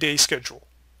 3 day schedule.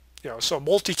 So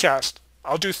multicast,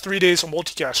 I'll do 3 days of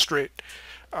multicast straight.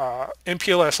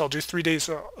 MPLS, I'll do 3 days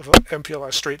of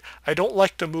MPLS straight. I don't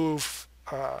like to move,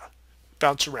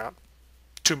 bounce around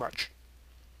too much.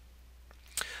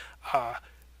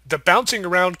 The bouncing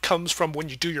around comes from when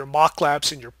you do your mock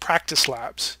labs and your practice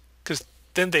labs, because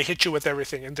then they hit you with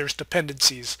everything, and there's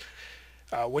dependencies,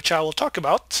 which I will talk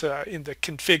about in the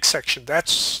config section.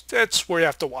 That's where you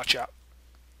have to watch out.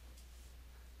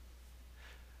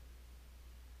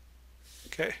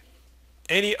 Okay.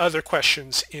 Any other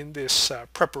questions in this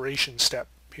preparation step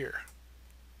here?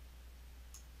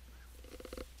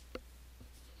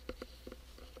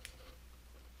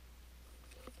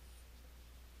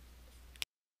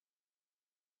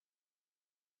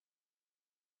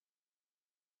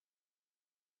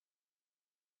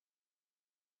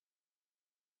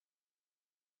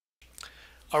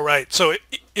 All right, so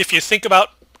if you think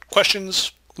about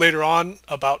questions later on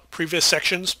about previous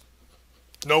sections,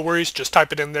 no worries, just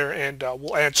type it in there, and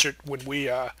we'll answer it when we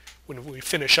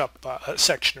finish up a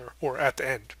section or at the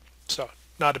end. So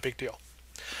not a big deal.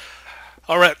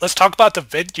 All right, let's talk about the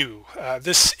venue.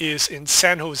 This is in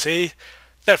San Jose.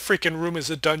 That freaking room is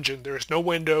a dungeon. There's no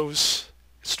windows.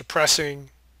 It's depressing.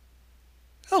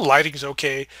 The lighting's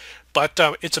okay, but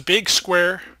it's a big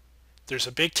square. There's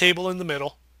a big table in the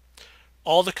middle.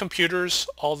 All the computers,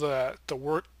 all the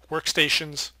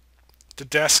workstations, the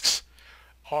desks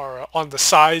are on the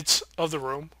sides of the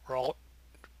room, or all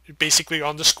basically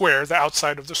on the square, the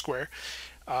outside of the square.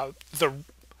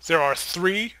 There are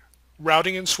 3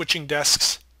 routing and switching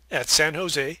desks at San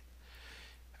Jose.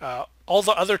 All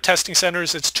the other testing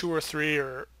centers, it's 2 or 3,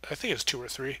 or I think it's 2 or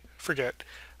 3, forget.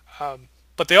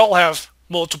 But but they all have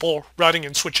multiple routing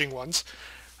and switching ones.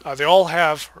 They all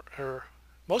have, or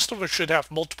most of them should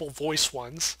have multiple voice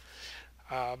ones.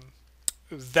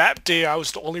 That day I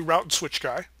was the only route and switch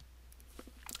guy.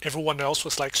 Everyone else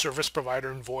was like service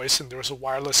provider and voice, and there was a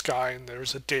wireless guy and there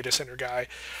was a data center guy.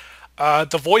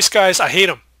 The voice guys, I hate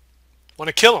them. Want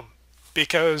to kill them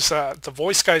because the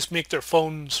voice guys make their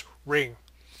phones ring.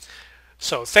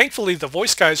 So thankfully the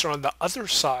voice guys are on the other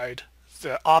side,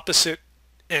 the opposite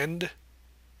end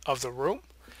of the room.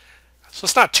 So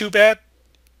it's not too bad.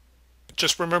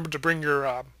 Just remember to bring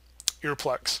your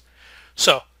earplugs.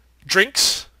 So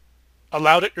drinks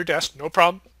allowed at your desk, no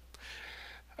problem.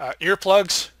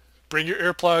 Earplugs, bring your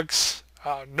earplugs.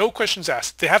 No questions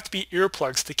asked. They have to be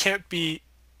earplugs. They can't be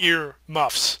ear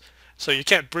muffs. So you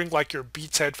can't bring like your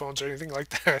Beats headphones or anything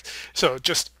like that. So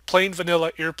just plain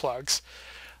vanilla earplugs.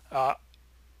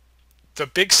 The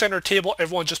big center table,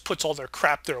 everyone just puts all their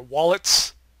crap, their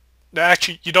wallets. Now,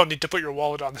 actually, you don't need to put your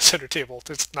wallet on the center table.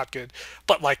 It's not good.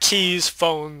 But like keys,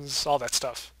 phones, all that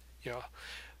stuff. You know.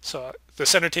 So the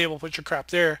center table, put your crap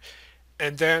there.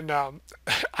 And then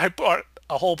I bought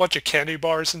a whole bunch of candy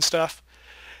bars and stuff.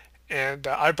 And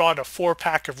I bought a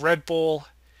 4-pack of Red Bull.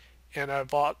 And I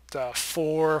bought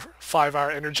 4 5-hour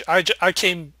energy. I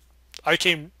came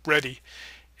ready.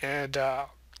 And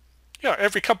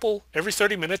every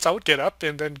 30 minutes I would get up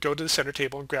and then go to the center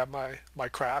table and grab my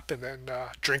crap and then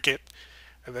drink it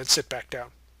and then sit back down.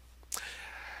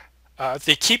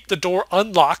 They keep the door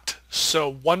unlocked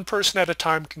so one person at a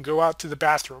time can go out to the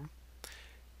bathroom,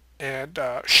 and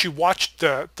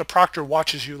the proctor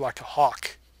watches you like a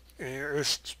hawk.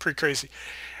 It's pretty crazy.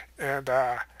 And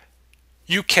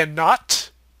you cannot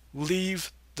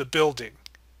leave the building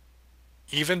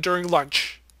even during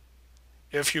lunch.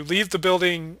 If you leave the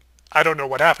building, I don't know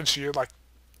what happens to you, like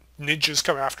ninjas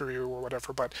come after you or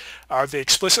whatever, but they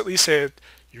explicitly said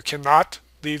you cannot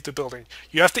leave the building.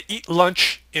 You have to eat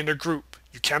lunch in a group.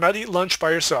 You cannot eat lunch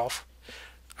by yourself.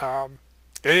 It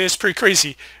is pretty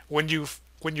crazy. When you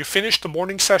finish the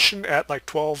morning session at like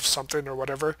 12 something or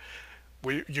whatever,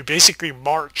 you basically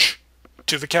march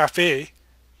to the cafe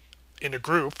in a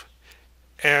group,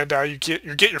 and you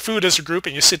get your food as a group,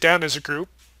 and you sit down as a group,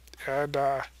 and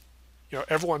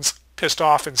everyone's pissed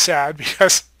off and sad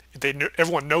because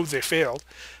everyone knows they failed.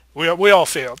 We all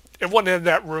failed. Everyone in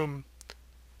that room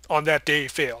on that day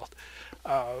failed.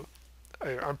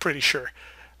 I'm pretty sure,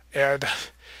 and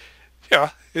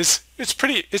it's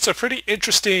a pretty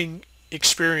interesting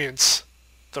experience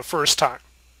the first time.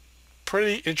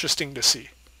 Pretty interesting to see.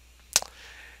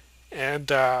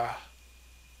 And I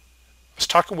was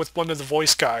talking with one of the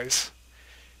voice guys,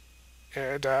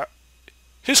 and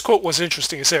his quote was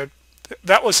interesting. He said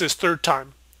that was his 3rd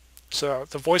time. So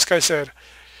the voice guy said,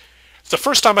 the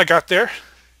first time I got there,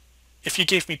 if you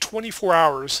gave me 24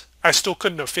 hours, I still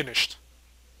couldn't have finished.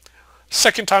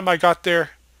 Second time I got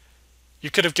there, you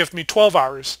could have given me 12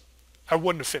 hours, I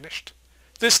wouldn't have finished.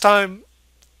 This time,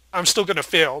 I'm still going to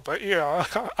fail, but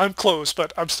I'm close,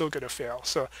 but I'm still going to fail.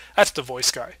 So that's the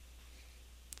voice guy.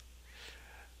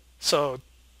 So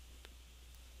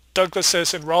Douglas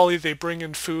says in Raleigh they bring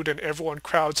in food and everyone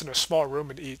crowds in a small room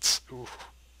and eats. Ooh.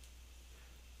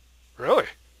 Really?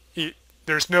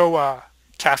 There's no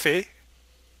cafe?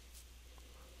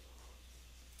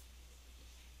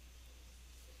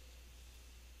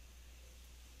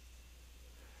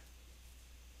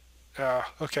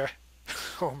 Okay.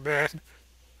 Oh man,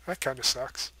 that kind of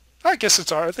sucks. I guess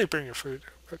it's alright. They bring you food.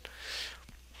 But...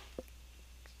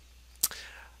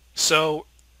 So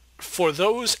for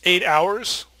those 8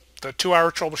 hours, the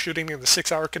 2-hour troubleshooting and the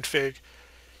 6-hour config,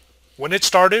 when it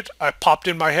started, I popped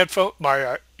in my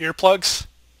earplugs,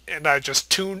 and I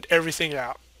just tuned everything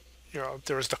out.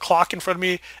 There was the clock in front of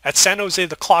me. At San Jose,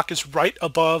 the clock is right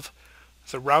above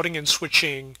the routing and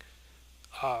switching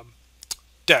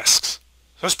desks.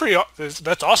 So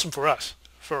that's awesome for us,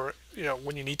 for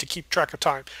when you need to keep track of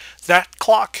time. That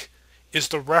clock is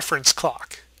the reference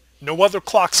clock. No other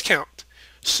clocks count.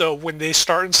 So when they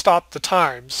start and stop the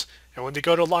times, and when they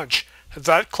go to lunch,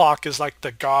 that clock is like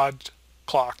the God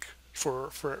clock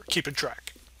for keeping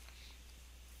track.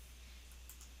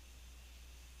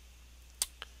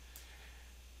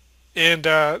 And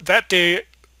that day,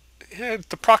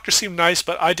 the proctor seemed nice,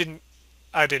 but I didn't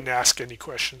ask any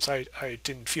questions. I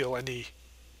didn't feel any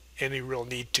real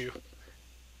need to.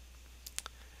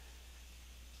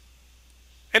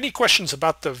 Any questions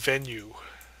about the venue?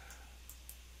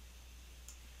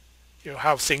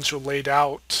 How things are laid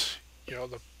out,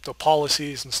 the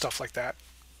policies and stuff like that.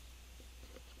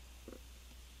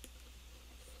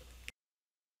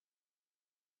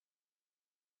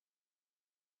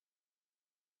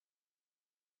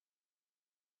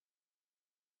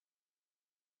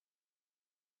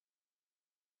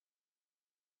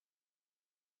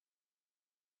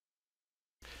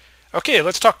 Okay,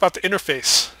 let's talk about the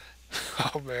interface.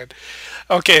 Oh man.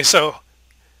 Okay, so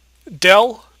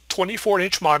Dell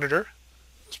 24-inch monitor.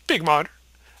 It's a big monitor.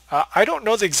 I don't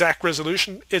know the exact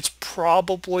resolution. It's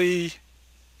probably,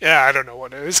 yeah, I don't know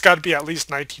what it is. It's got to be at least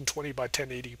 1920 by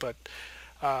 1080, but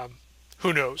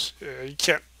who knows? You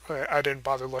can't, I didn't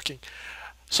bother looking.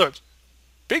 So it's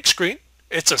big screen.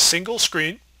 It's a single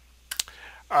screen.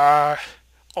 All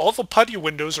the PuTTY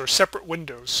windows are separate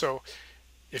windows. So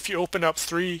if you open up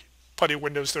 3 PuTTY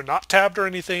windows, they're not tabbed or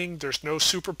anything. There's no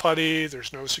super PuTTY.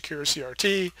 There's no secure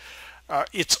CRT.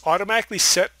 It's automatically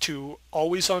set to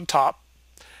always on top.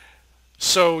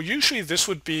 So usually this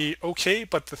would be okay,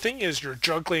 but the thing is you're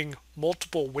juggling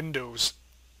multiple windows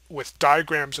with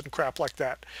diagrams and crap like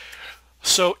that.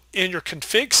 So in your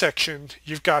config section,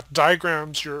 you've got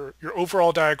diagrams, your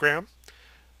overall diagram.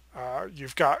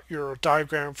 You've got your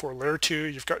diagram for layer 2.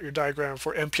 You've got your diagram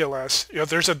for MPLS. You know,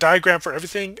 there's a diagram for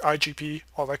everything, IGP,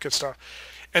 all that good stuff.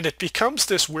 And it becomes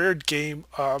this weird game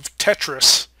of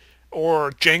Tetris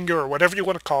or Jenga or whatever you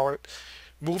want to call it,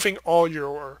 moving all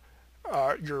your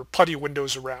PuTTY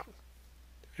windows around,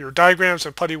 your diagrams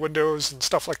and PuTTY windows and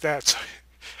stuff like that.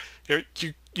 So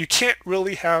you can't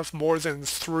really have more than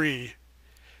 3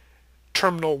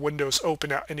 terminal windows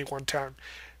open at any one time.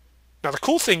 Now the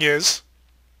cool thing is,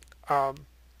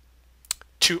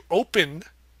 to open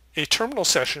a terminal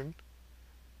session,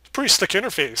 it's a pretty slick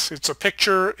interface. It's a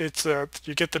picture. It's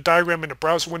you get the diagram in a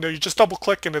browser window. You just double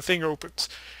click and the thing opens.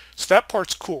 So that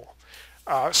part's cool.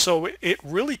 So it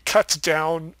really cuts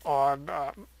down on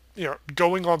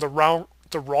going on the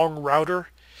wrong router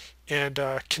and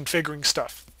configuring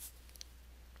stuff.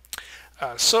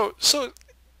 So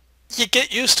you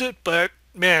get used to it, but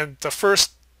man, the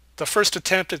first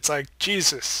attempt, it's like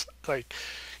Jesus. Like,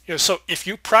 so if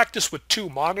you practice with 2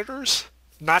 monitors,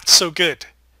 not so good.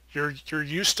 You're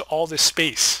used to all this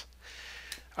space.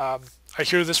 I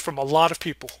hear this from a lot of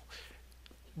people.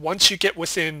 Once you get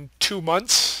within 2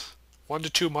 months, 1 to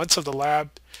 2 months of the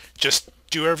lab, just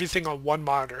do everything on 1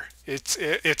 monitor.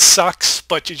 It sucks,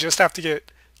 but you just have to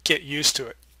get used to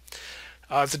it.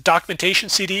 The documentation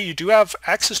CD, you do have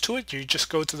access to it. You just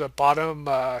go to the bottom,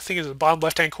 I think it's the bottom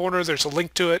left-hand corner. There's a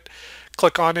link to it.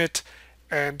 Click on it,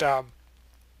 and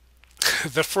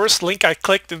the first link I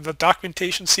clicked in the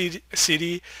documentation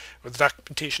CD or the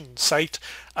documentation site,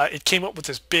 it came up with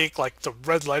this big, like, the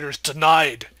red letters,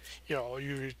 denied.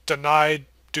 You denied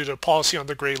due to policy on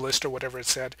the gray list or whatever it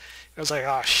said. I was like,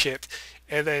 ah, shit.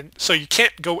 And then, so you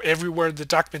can't go everywhere in the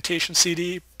documentation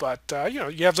CD, but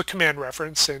you have the command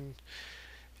reference, and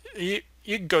you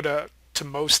can go to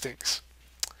most things.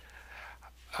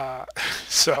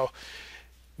 So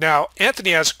now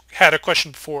Anthony had a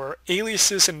question for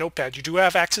aliases and Notepad. You do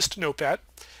have access to Notepad.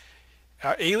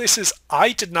 Aliases,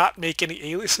 I did not make any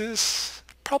aliases.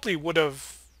 Probably could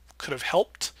have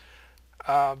helped,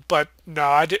 but no,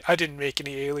 I didn't make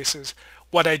any aliases.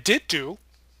 What I did do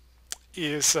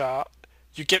is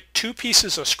you get 2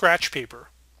 pieces of scratch paper.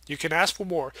 You can ask for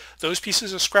more. Those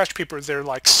pieces of scratch paper, they're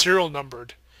like serial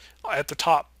numbered at the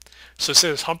top. So it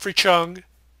says Humphrey Chung,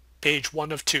 page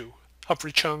 1 of 2.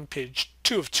 Humphrey Chung, page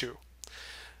 2 of 2.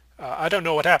 I don't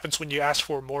know what happens when you ask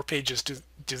for more pages. Do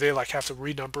they like have to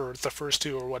renumber the first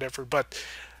 2 or whatever? But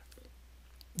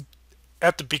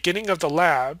at the beginning of the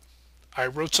lab, I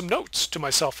wrote some notes to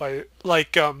myself. I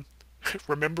like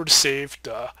remember to save,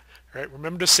 right?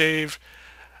 Remember to save.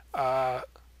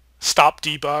 Stop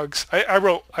debugs. I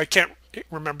wrote. I can't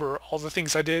remember all the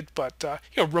things I did, but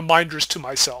reminders to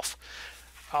myself.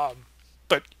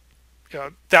 But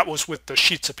that was with the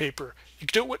sheets of paper. You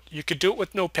could do it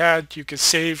with Notepad. You could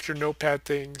save your Notepad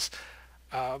things.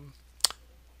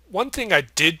 One thing I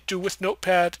did do with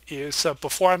Notepad is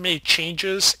before I made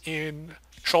changes in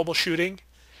troubleshooting,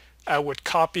 I would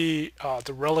copy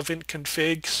the relevant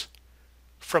configs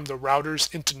from the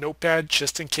routers into Notepad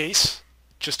just in case,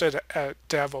 just to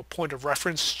have a point of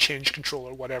reference, change control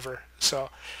or whatever. So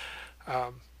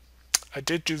I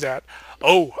did do that.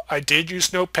 Oh, I did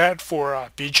use Notepad for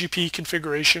BGP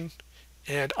configuration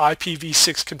and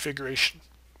IPv6 configuration.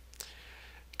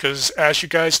 Because as you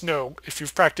guys know, if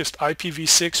you've practiced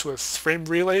IPv6 with frame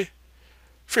relay,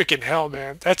 freaking hell,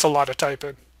 man, that's a lot of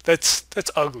typing. That's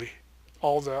ugly.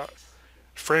 All the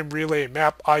frame relay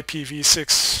map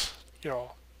IPv6,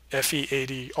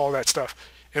 FE80, all that stuff.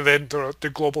 And then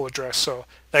the global address. So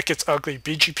that gets ugly.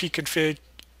 BGP config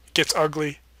gets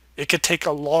ugly. It could take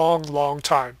a long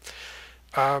time.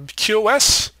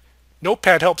 QoS,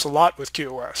 Notepad helps a lot with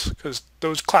QoS because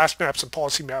those class maps and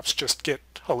policy maps just get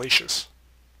hellacious.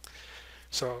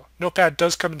 So Notepad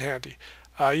does come in handy.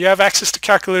 You have access to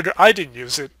Calculator. I didn't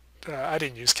use it. I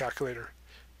didn't use Calculator.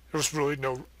 There was really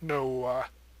no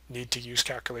need to use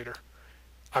calculator.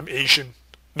 I'm Asian.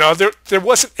 No, there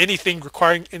wasn't anything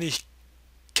requiring any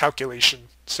calculation.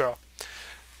 So,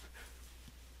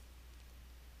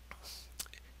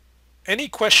 any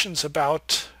questions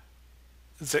about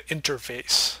the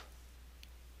interface?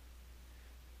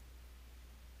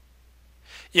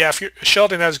 Yeah, if you're,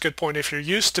 Sheldon has a good point. If you're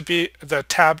used to be the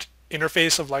tabbed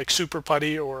interface of like Super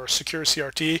Putty or Secure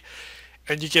CRT,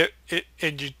 and you get it,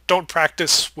 and you don't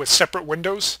practice with separate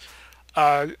windows,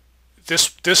 uh,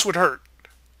 this would hurt.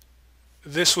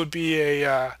 This would be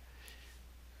a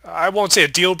I won't say a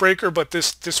deal breaker, but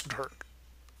this would hurt.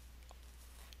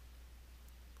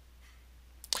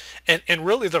 And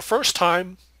really the first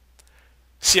time,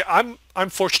 see, I'm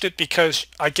fortunate because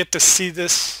I get to see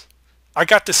this. I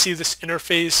got to see this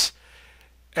interface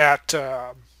at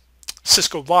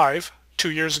Cisco Live 2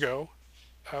 years ago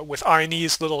with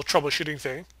INE's little troubleshooting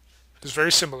thing. It was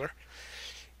very similar.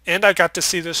 And I got to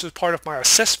see this as part of my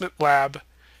assessment lab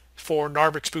for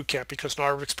Narvik's bootcamp because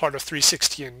Narvik's part of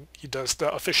 360 and he does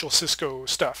the official Cisco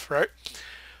stuff, right?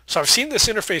 So I've seen this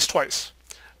interface twice.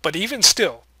 But even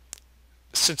still,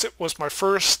 since it was my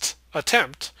first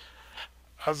attempt,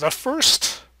 I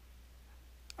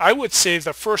would say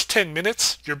the first 10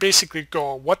 minutes, you're basically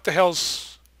going, what the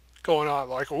hell's going on?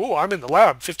 Like, oh, I'm in the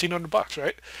lab, $1,500,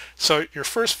 right? So your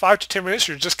first 5 to 10 minutes,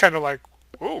 you're just kind of like,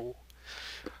 oh,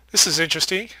 this is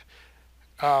interesting.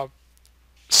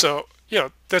 So,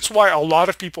 that's why a lot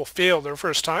of people fail their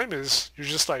first time is you're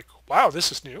just like, wow,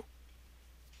 this is new.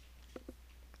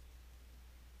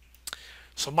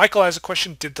 So Michael has a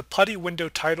question. Did the putty window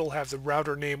title have the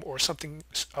router name or something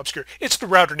obscure? It's the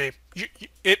router name.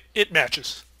 It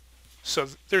matches. So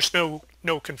there's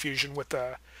no confusion with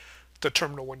the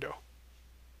terminal window.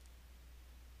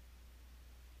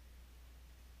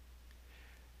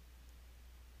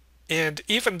 And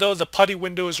even though the putty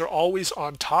windows are always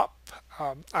on top,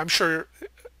 I'm sure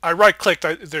I right-clicked.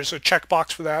 There's a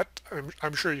checkbox for that.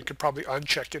 I'm sure you could probably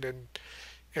uncheck it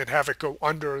and have it go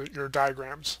under your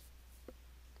diagrams.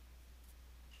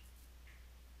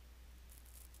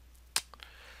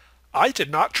 I did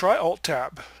not try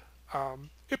Alt-Tab.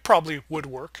 It probably would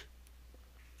work.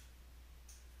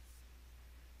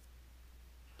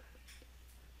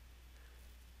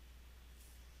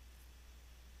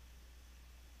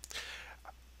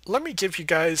 Let me give you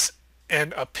guys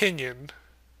an opinion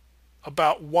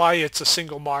about why it's a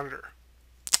single monitor.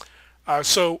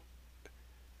 So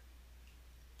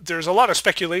there's a lot of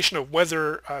speculation of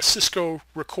whether Cisco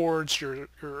records your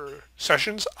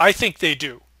sessions. I think they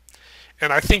do.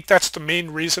 And I think that's the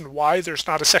main reason why there's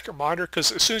not a second monitor,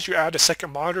 because as soon as you add a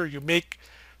second monitor, you make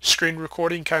screen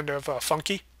recording kind of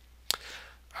funky.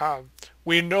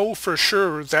 We know for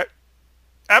sure that,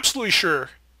 absolutely sure,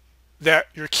 that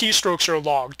your keystrokes are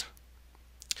logged.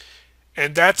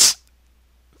 And that's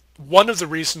one of the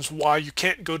reasons why you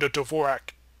can't go to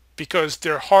Dvorak, because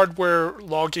they're hardware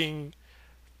logging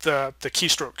the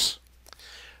keystrokes.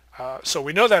 So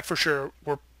we know that for sure.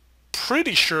 We're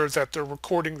pretty sure that they're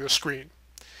recording the screen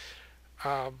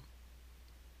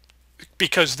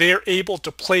because they're able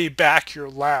to play back your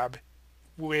lab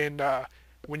when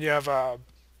you have a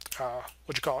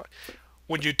what you call it,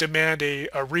 when you demand a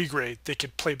regrade, they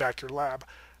can play back your lab.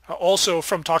 Also,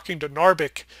 from talking to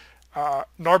Narvik,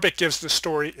 Narvik gives the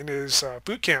story in his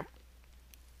boot camp.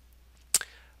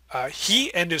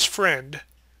 He and his friend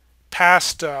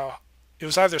passed, it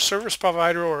was either service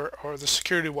provider or the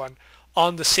security one,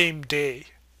 on the same day.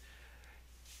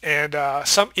 And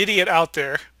some idiot out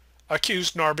there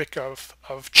accused Narvik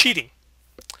of cheating.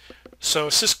 So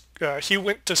he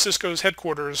went to Cisco's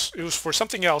headquarters. It was for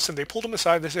something else, and they pulled him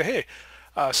aside. They said, hey,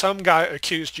 some guy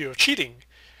accused you of cheating.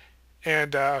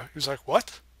 And he was like,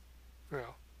 what?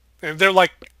 Well, and they're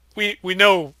like, we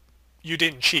know you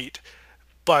didn't cheat,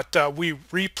 but we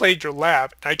replayed your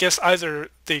lab. I guess either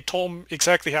they told him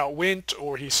exactly how it went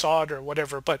or he saw it or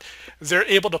whatever, but they're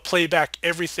able to play back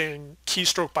everything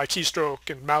keystroke by keystroke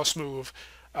and mouse move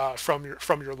from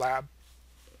your lab.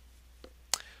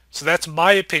 So that's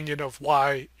my opinion of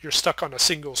why you're stuck on a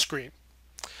single screen.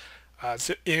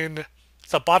 In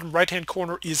the bottom right hand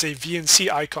corner is a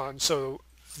VNC icon, so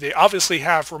they obviously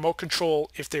have remote control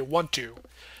if they want to.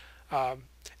 And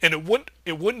it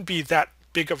wouldn't be that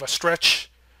big of a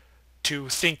stretch to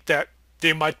think that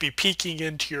they might be peeking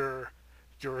into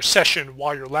your session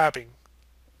while you're labbing,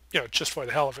 just for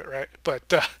the hell of it, right?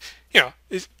 But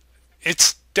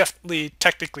it's definitely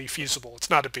technically feasible. It's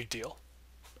not a big deal.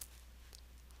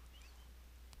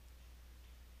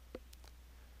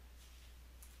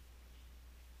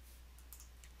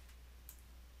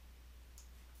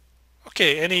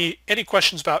 Okay, any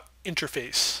questions about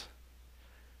interface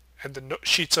and the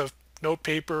sheets of note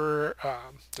paper,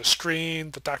 the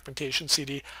screen, the documentation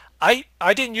CD. I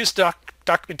didn't use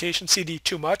documentation CD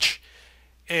too much,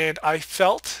 and I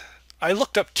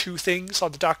looked up two things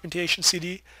on the documentation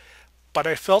CD, but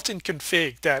I felt in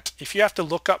config that if you have to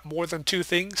look up more than two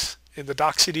things in the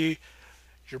doc CD,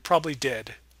 you're probably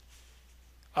dead.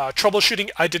 Troubleshooting,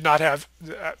 I did not have.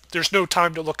 There's no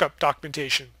time to look up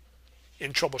documentation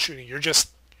in troubleshooting. You're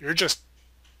just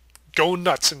going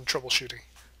nuts in troubleshooting.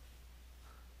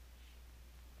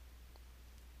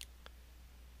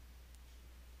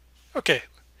 Okay,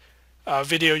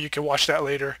 video, you can watch that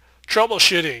later.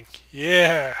 Troubleshooting,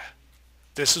 yeah,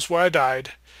 this is where I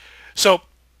died. So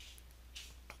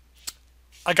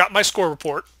I got my score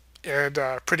report, and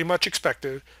pretty much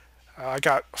expected. I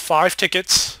got 5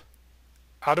 tickets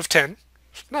out of 10.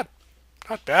 Not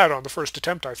bad on the first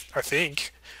attempt, I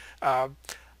think. 10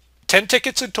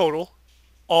 tickets in total.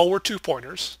 All were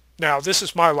 2-pointers. Now, this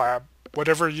is my lab.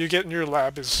 Whatever you get in your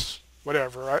lab is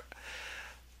whatever, right?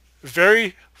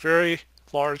 Very, very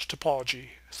large topology.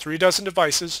 3 dozen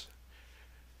devices.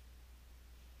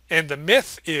 And the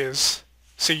myth is,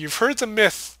 so you've heard the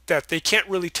myth that they can't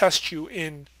really test you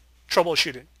in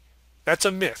troubleshooting. That's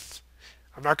a myth.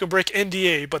 I'm not going to break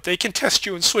NDA, but they can test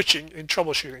you in switching in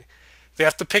troubleshooting. They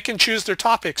have to pick and choose their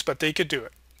topics, but they could do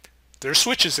it. There's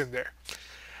switches in there.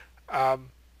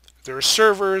 There are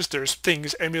servers, there's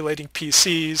things emulating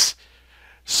PCs.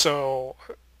 So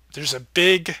there's a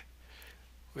big,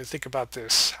 let me think about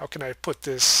this. How can I put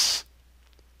this?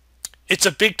 It's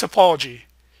a big topology,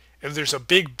 and there's a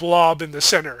big blob in the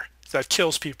center that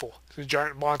kills people. It's a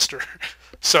giant monster.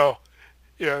 So,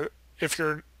 you know, if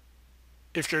you're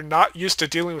not used to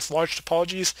dealing with large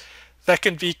topologies, that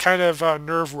can be kind of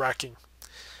nerve-wracking.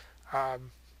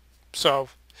 So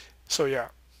yeah.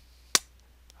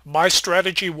 My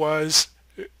strategy was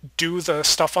do the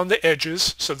stuff on the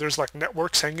edges. So there's like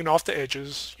networks hanging off the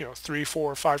edges, 3,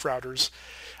 4, 5 routers.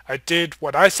 I did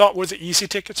what I thought were the easy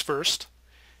tickets first.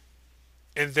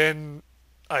 And then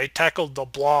I tackled the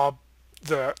blob,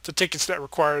 the tickets that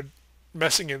required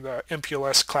messing in the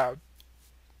MPLS cloud.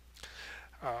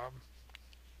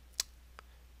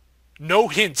 No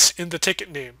hints in the ticket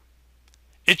name.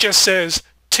 It just says,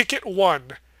 ticket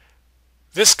 1.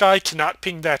 This guy cannot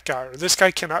ping that guy, or this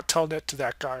guy cannot telnet to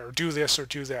that guy, or do this or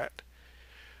do that.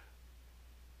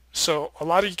 So a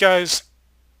lot of you guys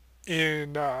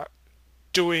in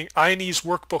doing INE's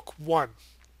Workbook 1,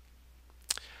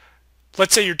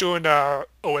 let's say you're doing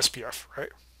OSPF, right?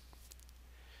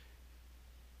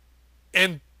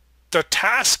 And the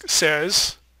task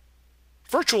says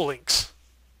virtual links.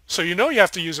 So you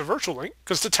have to use a virtual link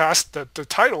because the task, the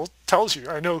title tells you.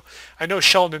 I know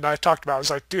Sheldon and I talked about it. I was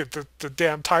like, dude, the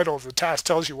damn title of the task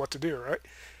tells you what to do,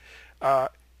 right?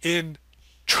 In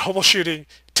troubleshooting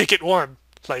ticket 1,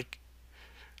 like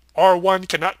R1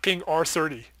 cannot ping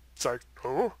R30. It's like,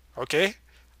 oh, okay.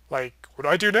 Like, what do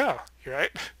I do now?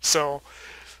 Right? So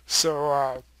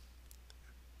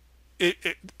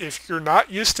if you're not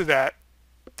used to that,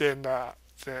 then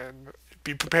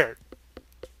be prepared.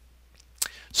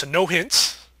 So no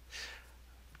hints,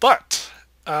 but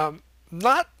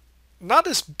not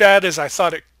as bad as I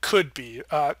thought it could be.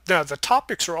 Now the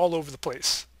topics are all over the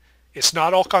place. It's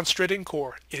not all concentrated in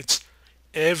core. It's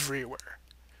everywhere.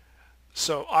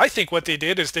 So I think what they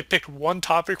did is they picked one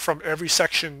topic from every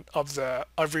section of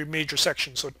every major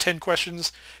section. So 10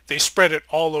 questions. They spread it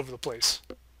all over the place.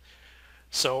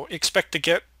 So expect to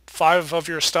get 5 of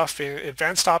your stuff in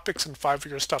advanced topics and 5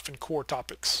 of your stuff in core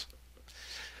topics.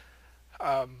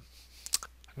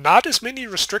 Not as many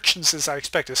restrictions as I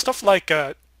expected. Stuff like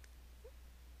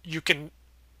you can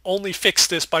only fix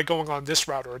this by going on this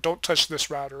router, or don't touch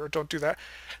this router, or don't do that.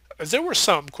 There were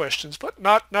some questions, but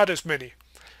not as many.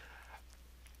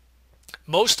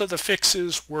 Most of the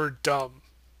fixes were dumb.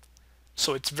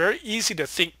 So it's very easy to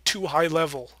think too high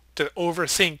level, to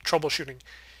overthink troubleshooting.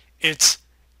 It's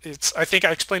I think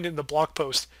I explained it in the blog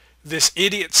post. This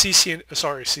idiot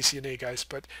CCNA guys,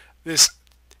 but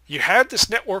you had this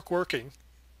network working,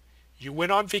 you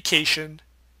went on vacation,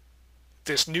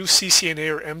 this new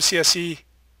CCNA or MCSE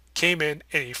came in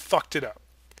and he fucked it up.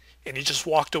 And he just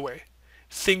walked away.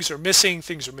 Things are missing,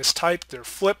 things are mistyped, they're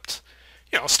flipped,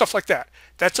 stuff like that.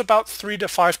 That's about 3 to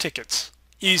 5 tickets.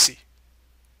 Easy.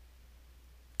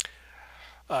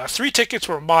 3 tickets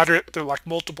were moderate, they're like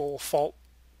multiple fault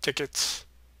tickets.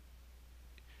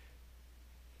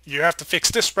 You have to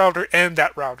fix this router and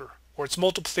that router, or it's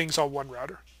multiple things on one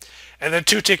router. And then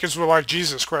 2 tickets were like,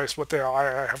 Jesus Christ, what the hell?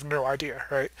 I have no idea,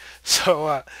 right?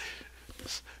 So,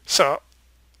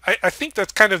 I think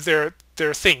that's kind of their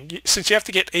thing. Since you have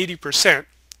to get 80%,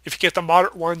 if you get the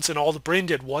moderate ones and all the brain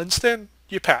dead ones, then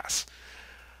you pass.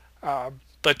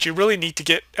 But you really need to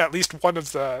get at least one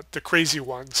of the crazy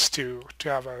ones to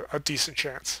have a decent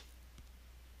chance.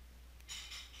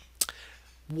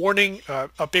 Warning,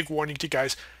 a big warning to you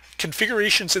guys.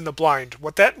 Configurations in the blind.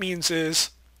 What that means is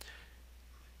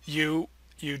you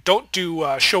don't do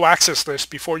show access list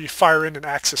before you fire in an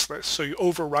access list, so you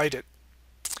override it.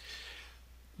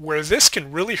 Where this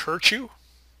can really hurt you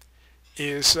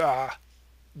is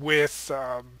with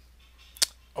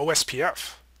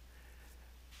OSPF.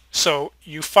 So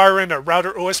you fire in a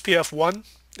router OSPF 1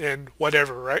 and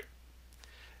whatever, right?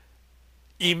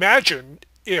 Imagine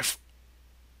if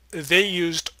they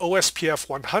used OSPF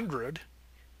 100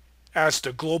 as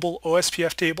the global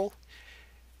OSPF table,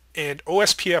 and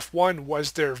OSPF 1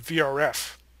 was their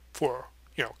VRF for,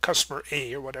 customer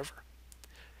A or whatever.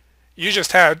 You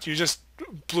just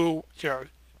blew,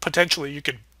 potentially you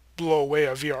could blow away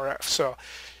a VRF. So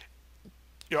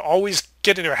always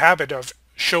get in a habit of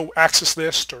show access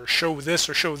list or show this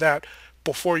or show that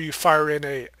before you fire in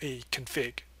a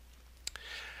config.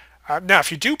 Now,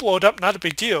 if you do blow it up, not a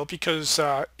big deal, because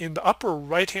in the upper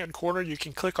right-hand corner, you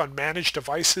can click on Manage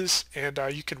Devices, and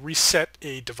you can reset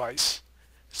a device.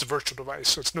 It's a virtual device,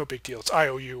 so it's no big deal. It's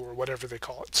IOU or whatever they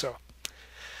call it. So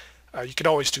you can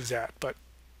always do that. But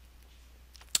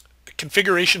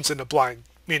configurations in the blind,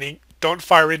 meaning don't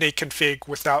fire in a config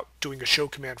without doing a show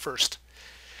command first.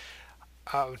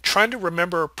 Trying to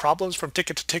remember problems from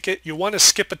ticket to ticket. You want to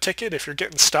skip a ticket if you're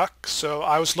getting stuck. So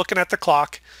I was looking at the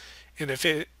clock, and if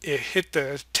it hit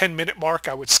the 10-minute mark,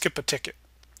 I would skip a ticket.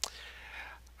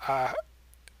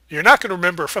 You're not going to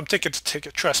remember from ticket to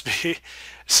ticket, trust me.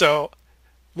 So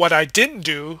what I didn't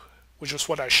do, which was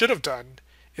what I should have done,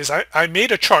 is I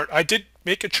made a chart. I did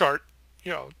make a chart,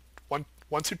 1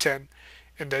 through 10,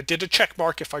 and I did a check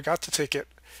mark if I got the ticket,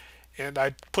 and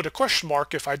I put a question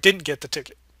mark if I didn't get the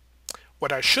ticket.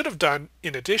 What I should have done,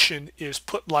 in addition, is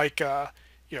put like,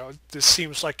 this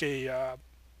seems like a,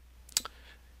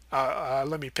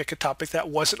 let me pick a topic that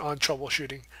wasn't on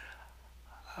troubleshooting.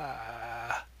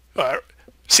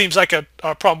 Seems like a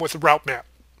problem with the route map.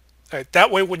 Right?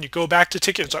 That way, when you go back to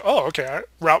ticket, it's like, oh, okay,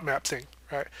 route map thing,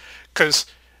 right? Because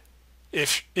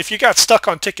if you got stuck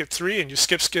on ticket 3 and you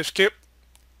skip, ticket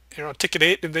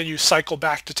 8, and then you cycle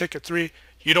back to ticket 3,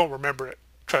 you don't remember it.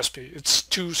 Trust me, it's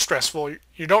too stressful.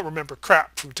 You don't remember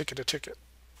crap from ticket to ticket.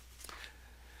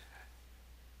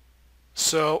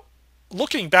 So,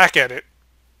 looking back at it,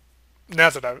 now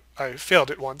that I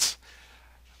failed it once,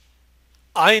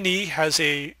 INE has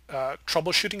a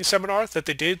troubleshooting seminar that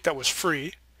they did that was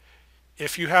free.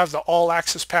 If you have the All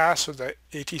Access Pass or the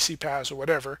ATC Pass or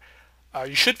whatever,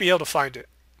 you should be able to find it.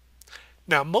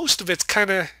 Now, most of it's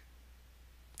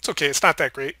it's okay, it's not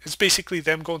that great. It's basically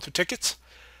them going through tickets.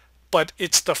 But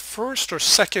it's the first or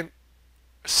second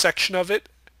section of it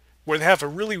where they have a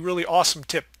really, really awesome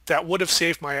tip that would have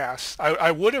saved my ass. I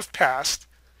would have passed.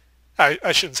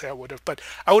 I shouldn't say I would have, but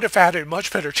I would have had a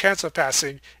much better chance of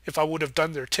passing if I would have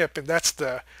done their tip, and that's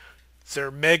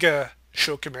their mega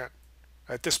show command.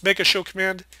 Right? This mega show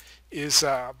command is,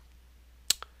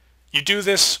 you do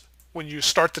this when you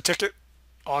start the ticket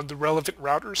on the relevant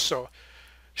routers. So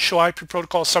show IP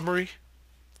protocol summary,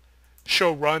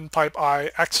 show run, pipe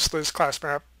I, access list, class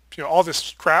map, all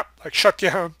this crap, like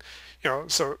shutdown,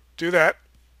 so do that.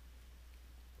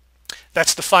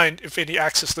 That's to find if any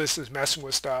access list is messing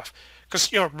with stuff.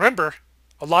 Because, remember,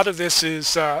 a lot of this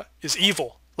is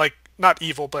evil. Like, not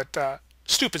evil, but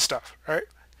stupid stuff, right?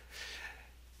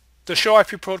 The show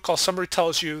IP protocol summary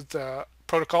tells you the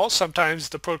protocol. Sometimes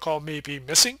the protocol may be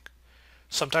missing.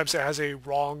 Sometimes it has a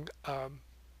wrong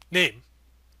name.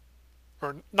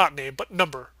 Or not name, but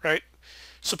number, right?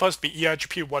 It's supposed to be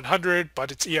EIGRP 100,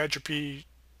 but it's EIGRP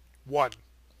 1,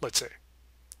 let's say.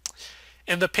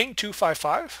 And the ping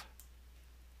 255,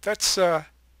 that's, if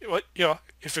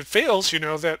it fails, you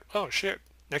know that, oh shit,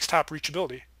 next hop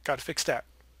reachability, got to fix that.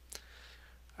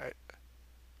 All right.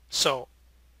 So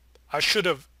I should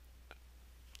have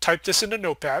typed this in a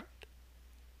notepad,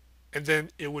 and then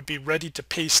it would be ready to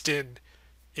paste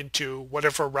into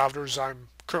whatever routers I'm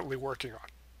currently working on.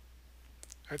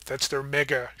 That's their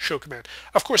mega show command.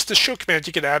 Of course, the show command,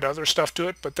 you can add other stuff to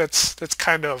it, but that's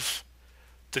kind of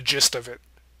the gist of it,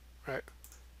 right?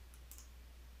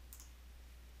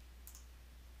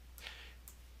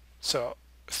 So,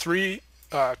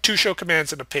 two show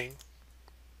commands and a ping.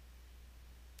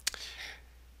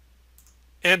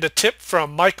 And a tip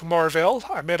from Mike Marvell.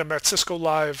 I met him at Cisco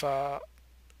Live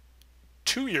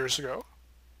 2 years ago.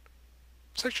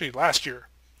 It's actually last year.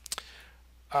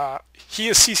 He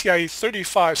is CCIE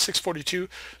 35642.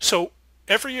 So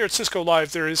every year at Cisco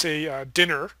Live there is a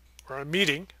dinner or a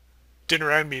meeting,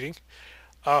 dinner and meeting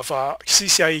of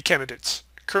CCIE candidates.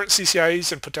 current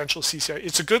CCIEs and potential CCIE.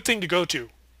 It's a good thing to go to.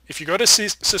 If you go to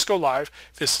Cisco Live,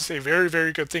 this is a very,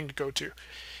 very good thing to go to.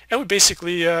 And we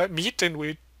basically meet and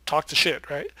we talk to shit,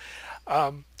 right?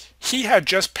 He had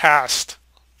just passed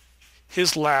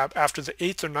his lab after the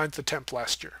 8th or 9th attempt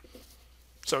last year.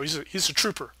 So he's a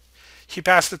trooper. He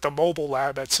passed at the mobile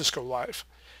lab at Cisco Live.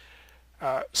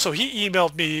 So he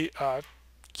emailed me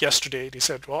yesterday and he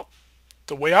said, well,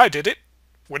 the way I did it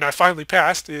when I finally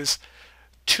passed is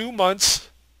 2 months,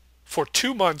 for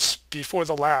 2 months before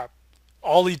the lab,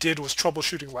 all he did was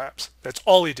troubleshooting labs. That's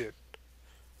all he did.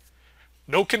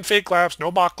 No config labs,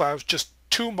 no mock labs, just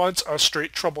 2 months of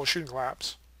straight troubleshooting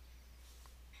labs.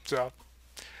 So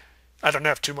I don't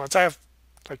have 2 months. I have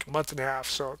like a month and a half.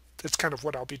 So that's kind of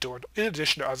what I'll be doing in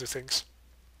addition to other things.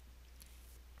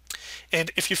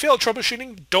 And if you fail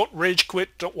troubleshooting, don't rage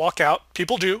quit, don't walk out.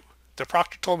 People do. The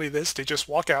proctor told me this. They just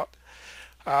walk out.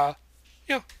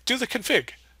 Do the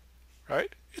config,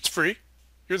 right? It's free.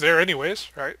 You're there anyways,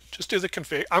 right? Just do the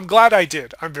config. I'm glad I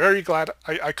did. I'm very glad.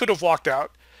 I could have walked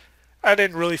out. I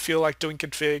didn't really feel like doing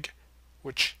config,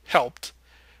 which helped.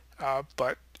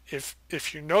 But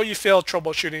if you know you failed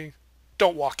troubleshooting,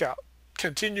 don't walk out.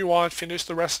 Continue on, finish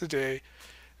the rest of the day.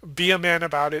 Be a man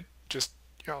about it. Just,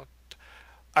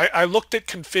 I looked at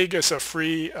config as a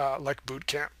free, like boot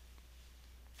camp.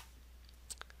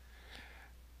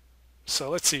 So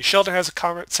let's see. Sheldon has a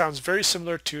comment. Sounds very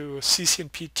similar to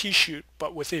CCNP T-shoot,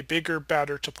 but with a bigger,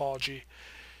 badder topology.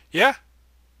 Yeah,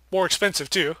 more expensive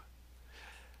too.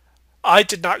 I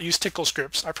did not use tickle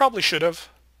scripts. I probably should have.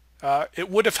 It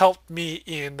would have helped me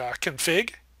in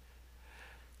config.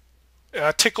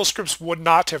 Tickle scripts would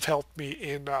not have helped me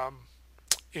in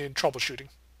troubleshooting.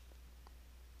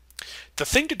 The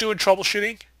thing to do in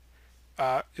troubleshooting,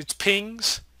 it's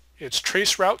pings, it's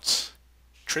trace routes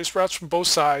from both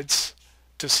sides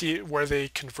to see where they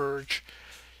converge.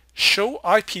 Show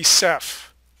IPsef.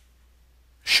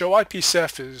 Show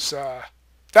IPsef is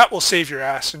that will save your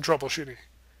ass in troubleshooting.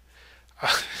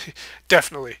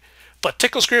 Definitely. But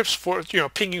tickle scripts for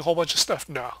pinging a whole bunch of stuff,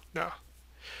 no.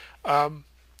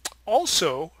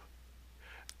 Also,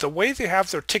 the way they have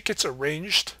their tickets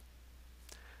arranged,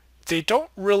 they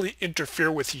don't really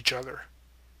interfere with each other.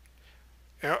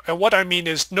 And what I mean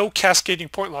is no cascading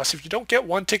point loss. If you don't get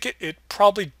one ticket, it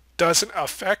probably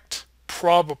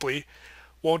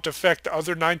won't affect the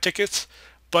other 9 tickets.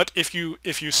 But if you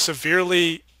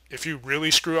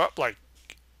really screw up, like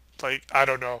I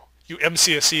don't know, you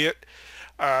MCSE it,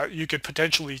 you could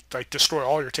potentially destroy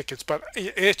all your tickets. But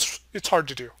it's hard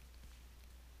to do.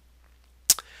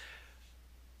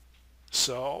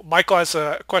 So Michael has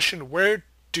a question: where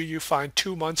do you find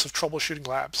 2 months of troubleshooting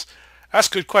labs? That's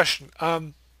a good question.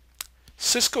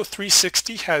 Cisco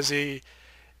 360 has a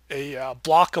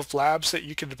block of labs that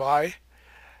you can buy.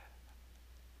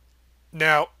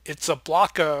 Now, it's a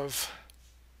block of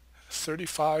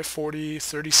 35, 40,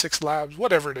 36 labs,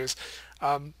 whatever it is.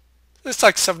 It's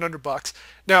like $700.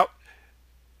 Now,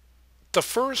 the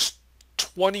first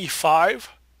 25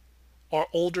 are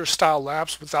older style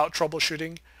labs without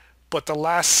troubleshooting, but the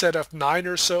last set of 9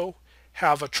 or so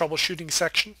have a troubleshooting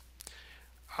section.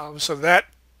 So that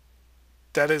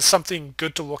is something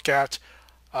good to look at.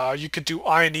 You could do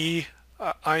INE's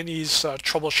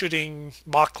troubleshooting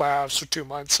mock labs for 2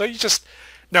 months. So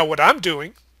now what I'm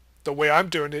doing, the way I'm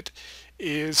doing it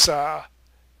is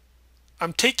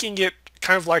I'm taking it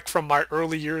kind of like from my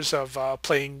early years of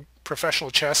playing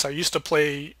professional chess. I used to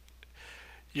play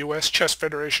U.S. Chess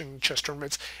Federation chess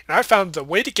tournaments, and I found the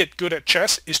way to get good at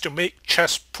chess is to make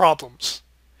chess problems.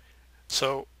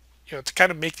 So, to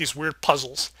kind of make these weird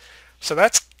puzzles. So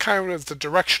that's kind of the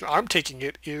direction I'm taking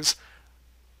it is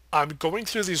I'm going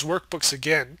through these workbooks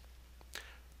again.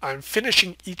 I'm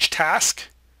finishing each task.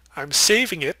 I'm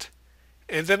saving it.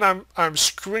 And then I'm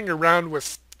screwing around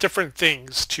with different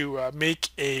things to make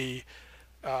a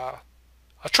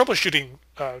troubleshooting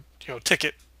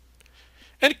ticket.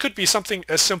 And it could be something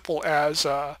as simple as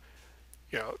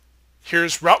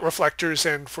here's route reflectors,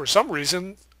 and for some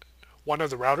reason one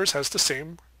of the routers has the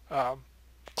same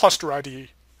cluster ID,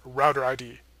 router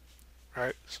ID,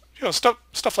 right?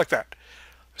 Stuff like that.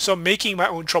 So I'm making my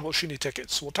own troubleshooting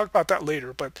tickets. We'll talk about that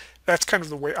later, but that's kind of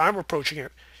the way I'm approaching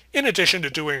it, in addition to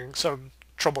doing some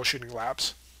troubleshooting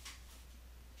labs.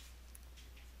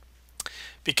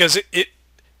 Because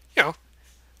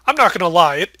I'm not going to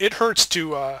lie, it hurts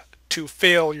to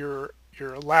fail your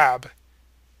lab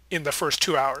in the first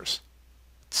 2 hours.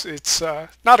 It's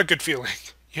not a good feeling.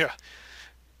 Yeah.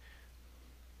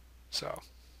 So,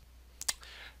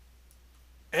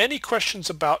 any questions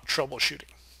about troubleshooting?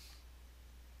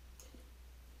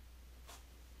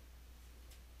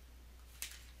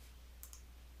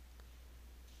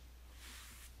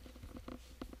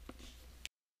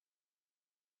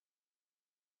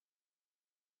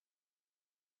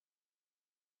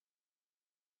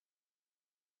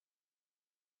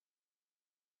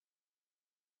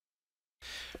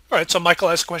 All right, so Michael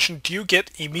asked a question, do you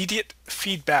get immediate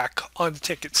feedback on the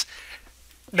tickets?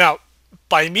 Now,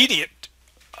 by immediate,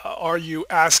 are you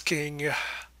asking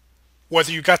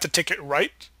whether you got the ticket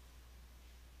right?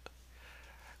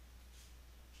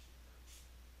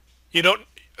 You don't,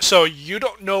 so you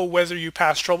don't know whether you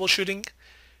passed troubleshooting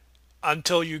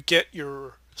until you get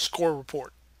your score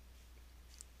report.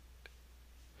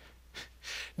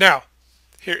 Now,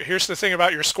 here's the thing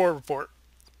about your score report.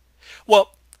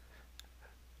 Well,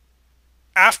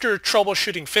 after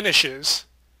troubleshooting finishes,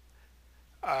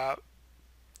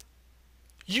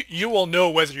 you will know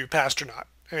whether you passed or not.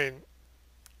 I mean,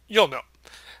 you'll know.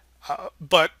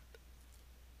 But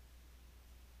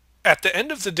at the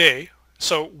end of the day,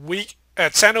 so we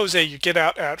at San Jose, you get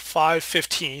out at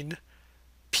 5:15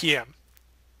 p.m.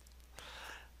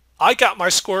 I got my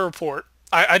score report.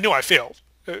 I knew I failed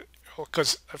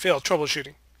because I failed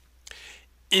troubleshooting.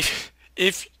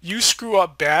 If you screw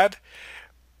up bad,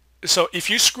 so if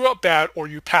you screw up bad or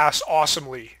you pass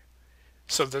awesomely,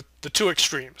 so the two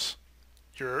extremes,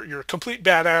 you're a complete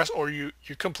badass or you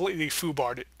completely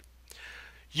foobarred it,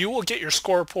 you will get your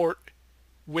score report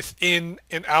within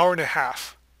an hour and a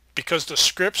half because the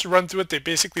scripts run through it. They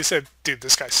basically said, dude,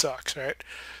 this guy sucks, right?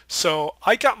 So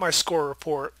I got my score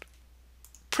report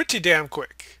pretty damn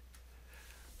quick.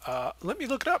 Let me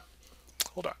look it up.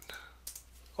 Hold on.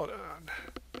 Hold on.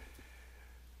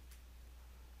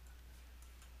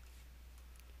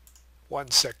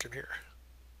 1 second here.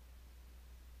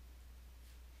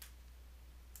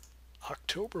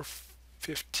 October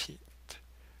 15th.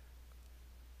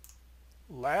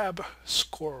 Lab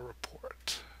score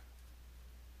report.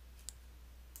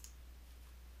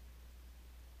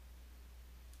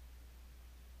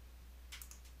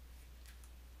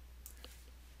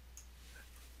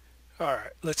 All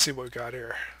right, let's see what we got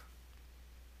here.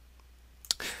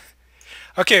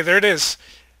 Okay, there it is.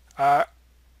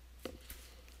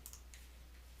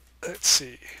 Let's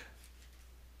see.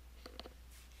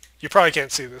 You probably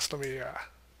can't see this. Let me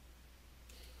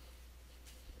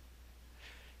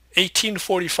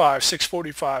 1845,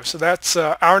 645. So that's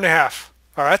hour and a half.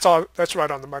 All right, that's all. That's right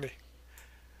on the money.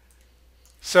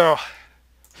 So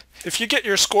if you get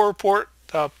your score report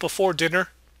before dinner,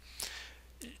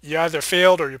 you either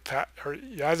failed or you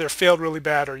either failed really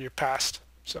bad or you passed.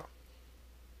 So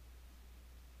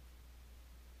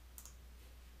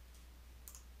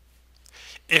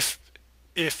if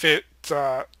it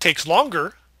takes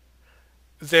longer,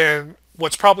 then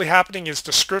what's probably happening is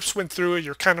the scripts went through it,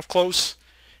 you're kind of close,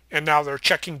 and now they're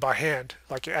checking by hand,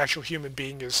 like an actual human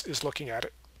being is looking at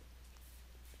it.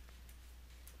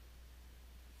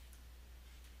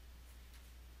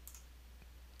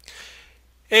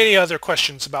 Any other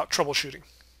questions about troubleshooting?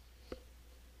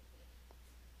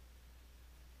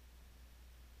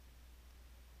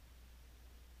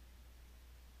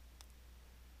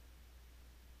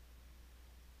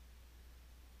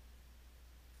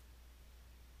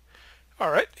 All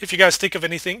right, if you guys think of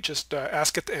anything, just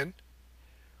ask at the end.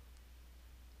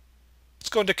 Let's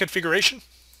go into configuration.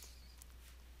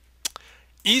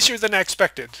 Easier than I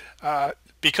expected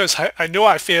because I know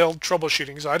I failed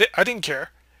troubleshooting, so I didn't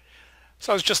care.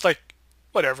 So I was just like,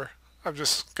 whatever, I'm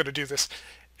just going to do this.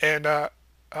 And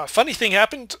funny thing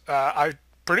happened. I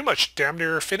pretty much damn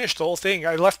near finished the whole thing.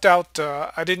 I left out,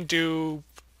 I didn't do,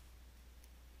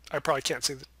 I probably can't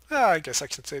say that. I guess I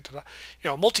can say it.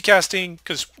 Multicasting,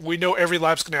 because we know every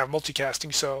lab's going to have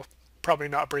multicasting, so probably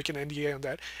not breaking NDA on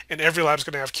that. And every lab's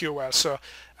going to have QoS. So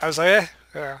I was like,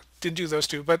 didn't do those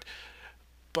two. But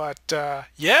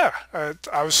yeah,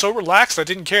 I was so relaxed I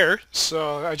didn't care.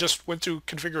 So I just went through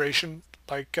configuration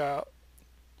like I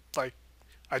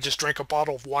just drank a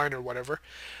bottle of wine or whatever.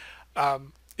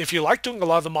 If you like doing a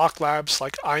lot of the mock labs,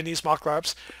 like INE's mock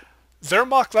labs, their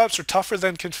mock labs are tougher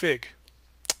than config.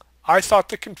 I thought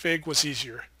the config was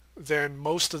easier than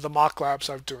most of the mock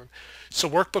labs I've done. So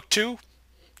workbook 2,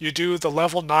 you do the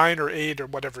level 9 or 8 or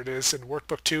whatever it is in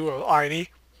workbook 2 of INE.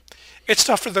 It's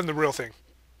tougher than the real thing.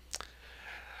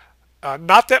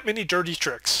 Not that many dirty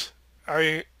tricks.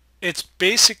 It's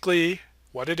basically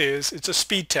what it is. It's a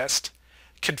speed test.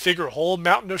 Configure a whole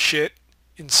mountain of shit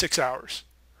in 6 hours.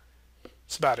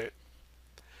 That's about it.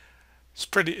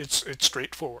 It's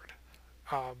straightforward.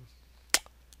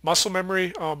 Muscle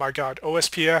memory, oh my god,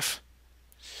 OSPF.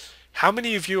 How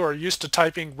many of you are used to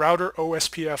typing router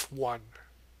OSPF 1?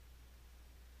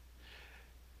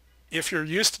 If you're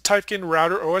used to typing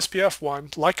router OSPF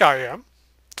 1, like I am,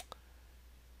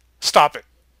 stop it.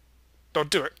 Don't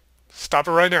do it. Stop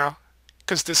it right now,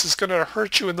 because this is going to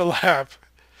hurt you in the lab.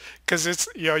 Because it's,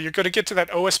 you're going to get to that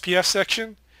OSPF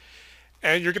section,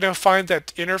 and you're going to find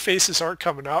that interfaces aren't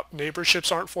coming up,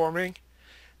 neighborships aren't forming.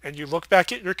 and you look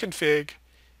back at your config,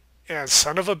 and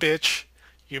son of a bitch,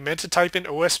 you meant to type in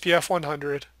OSPF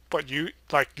 100, but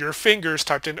your fingers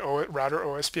typed in router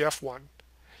OSPF 1.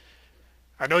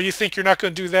 I know you think you're not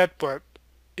going to do that, but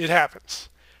it happens.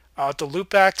 The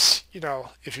loopbacks,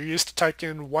 if you're used to typing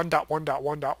in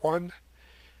 1.1.1.1,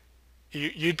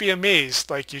 you'd be amazed.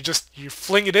 Like you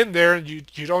fling it in there and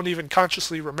you don't even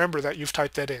consciously remember that you've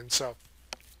typed that in. So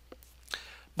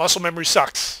muscle memory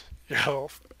sucks.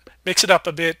 Mix it up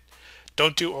a bit.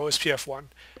 Don't do OSPF 1.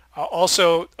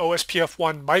 Also, OSPF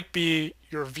 1 might be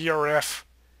your VRF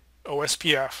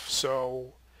OSPF.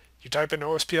 So you type in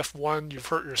OSPF 1, you've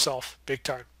hurt yourself big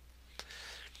time.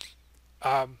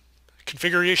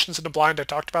 Configurations in the blind, I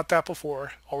talked about that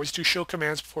before. Always do show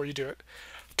commands before you do it.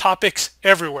 Topics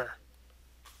everywhere.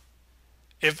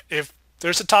 If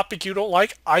there's a topic you don't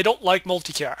like, I don't like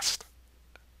multicast.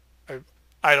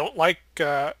 I don't like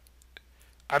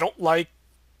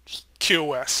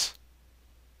QoS.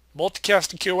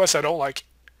 Multicast and QoS I don't like.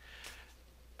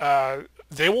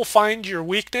 They will find your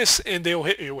weakness and they will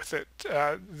hit you with it.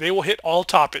 They will hit all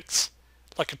topics.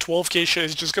 Like a 12K show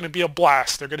is just going to be a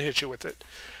blast. They're going to hit you with it.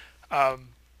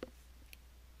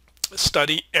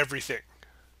 Study everything.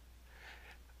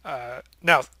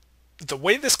 Now, the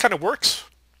way this kind of works,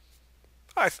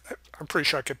 I'm pretty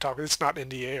sure I could talk. It's not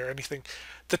NDA or anything.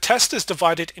 The test is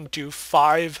divided into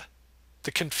 5.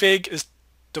 The config is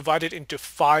divided into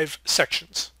 5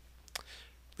 sections.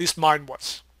 At least mine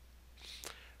was.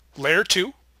 Layer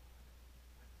 2,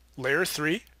 Layer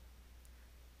 3,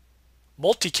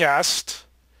 multicast,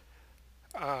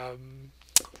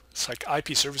 it's like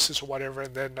IP services or whatever,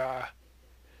 and then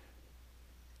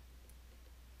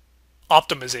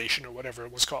optimization or whatever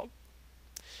it was called.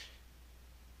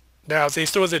 Now they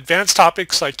throw the advanced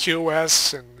topics like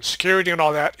QoS and security and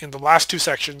all that in the last 2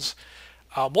 sections.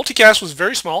 Multicast was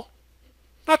very small,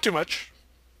 not too much.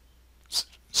 It's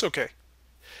okay.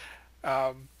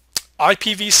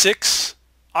 IPv6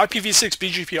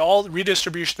 BGP, all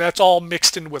redistribution, that's all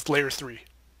mixed in with layer 3,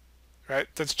 right?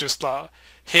 That's just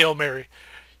Hail Mary.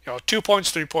 2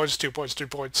 points, 3 points, 2 points, 3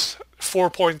 points, 4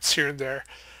 points here and there.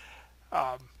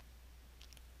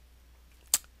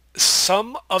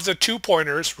 Some of the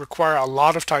 2-pointers require a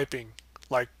lot of typing,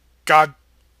 like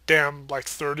goddamn, like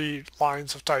 30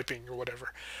 lines of typing or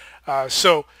whatever.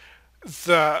 So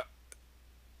the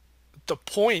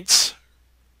points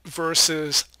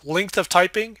versus length of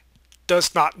typing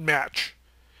does not match.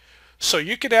 So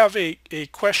you could have a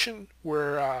question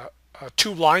where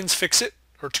 2 lines fix it,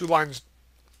 or 2 lines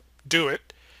do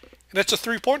it, and it's a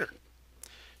 3-pointer.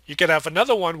 You could have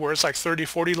another one where it's like 30,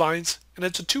 40 lines, and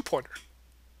it's a 2-pointer.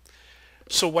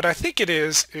 So what I think it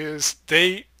is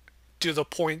they do the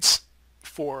points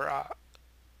for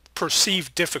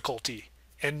perceived difficulty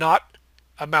and not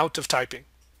amount of typing.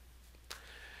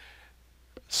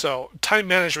 So time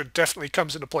management definitely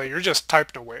comes into play. You're just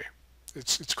typing away.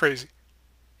 It's crazy.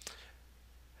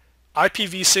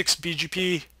 IPv6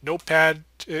 BGP, Notepad,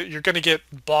 you're going to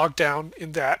get bogged down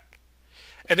in that.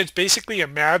 And it's basically a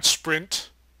mad sprint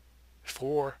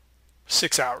for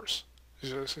 6 hours.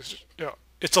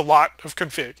 It's a lot of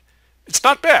config. It's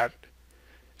not bad.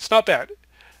 It's not bad.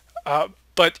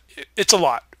 But it's a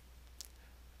lot.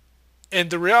 And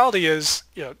the reality is,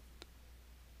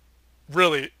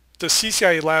 really, the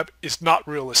CCIE lab is not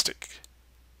realistic.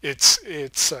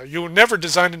 You will never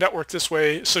design a network this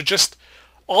way. So just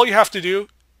all you have to do,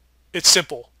 it's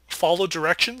simple. Follow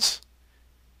directions,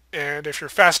 and if you're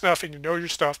fast enough and you know your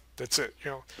stuff, that's it.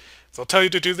 They'll tell you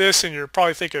to do this, and you're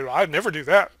probably thinking, I'd never do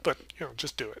that, but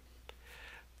just do it.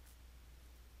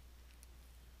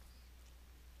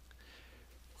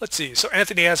 Let's see. So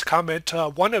Anthony has a comment.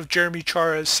 One of Jeremy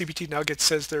Chara's CBT nuggets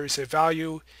says there is a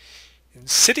value in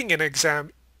sitting an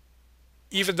exam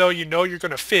even though you know you're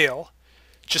going to fail,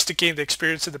 just to gain the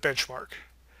experience of the benchmark.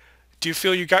 Do you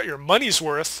feel you got your money's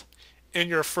worth in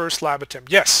your first lab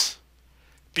attempt? Yes,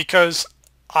 because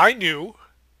I knew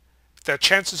that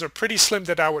chances are pretty slim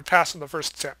that I would pass on the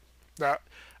first attempt. Now,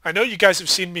 I know you guys have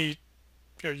seen me,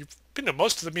 you've been to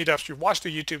most of the meetups, you've watched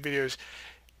the YouTube videos,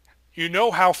 you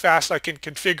know how fast I can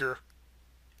configure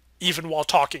even while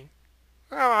talking.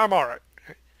 I'm all right.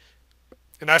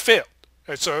 And I failed.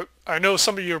 And so I know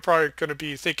some of you are probably going to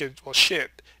be thinking, well,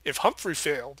 shit, if Humphrey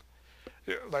failed,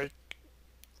 like,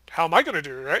 how am I going to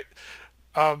do it, right?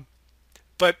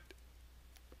 But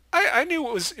I knew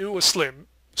it was slim,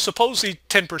 supposedly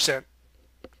 10%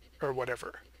 or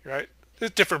whatever, right?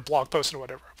 There's different blog posts and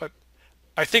whatever, but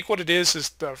I think what it is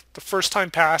the first time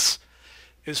pass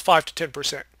is 5 to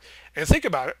 10%. And think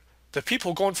about it, the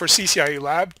people going for CCIE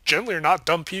lab generally are not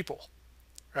dumb people,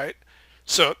 right?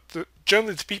 So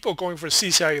generally the people going for a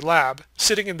CCIE lab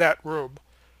sitting in that room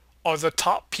are the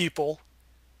top people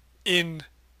in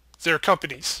their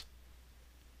companies,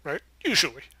 right?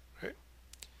 Usually, right?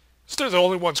 So they're the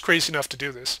only ones crazy enough to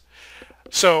do this.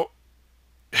 So,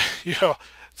 you know,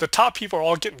 the top people are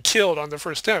all getting killed on their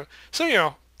first attempt.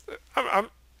 So,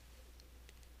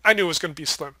 I knew it was going to be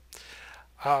slim.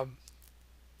 Um,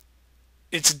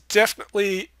 it's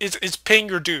definitely, it's paying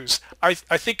your dues. I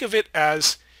think of it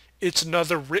as it's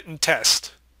another written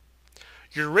test.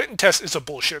 Your written test is a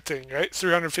bullshit thing, right?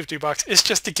 $350. It's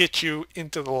just to get you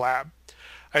into the lab.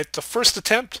 Right? The first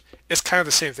attempt is kind of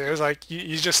the same thing. It's like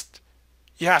you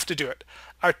have to do it.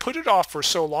 I put it off for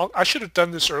so long. I should have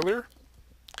done this earlier.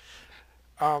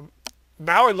 Now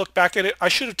I look back at it, I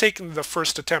should have taken the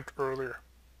first attempt earlier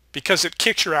because it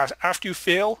kicks your ass. After you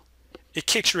fail, it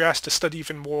kicks your ass to study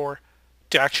even more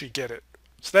to actually get it.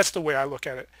 So that's the way I look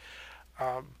at it.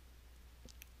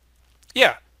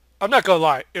 Yeah, I'm not gonna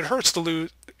lie. It hurts to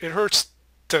lose. It hurts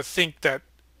to think that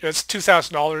it's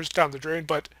 $2,000 down the drain.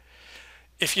 But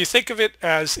if you think of it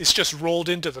as it's just rolled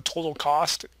into the total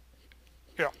cost,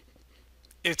 you know,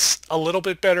 it's a little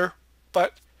bit better.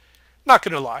 But not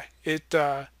gonna lie, you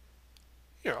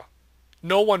know,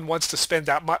 no one wants to spend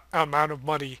that amount of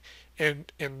money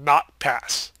and not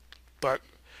pass. But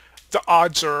the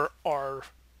odds are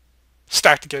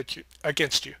stacked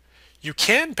against you. You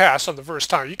can pass on the first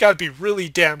time. You got to be really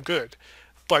damn good.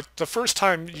 But the first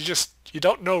time, you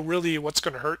don't know really what's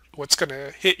going to hurt, what's going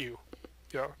to hit you.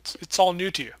 You know, it's all new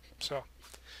to you. So,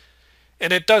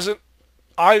 and it doesn't.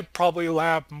 I probably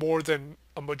lab more than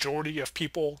a majority of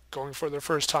people going for their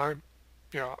first time.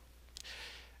 You know,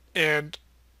 and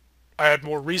I had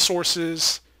more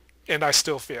resources, and I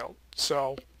still failed.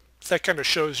 So that kind of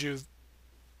shows you,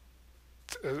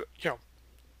 you know,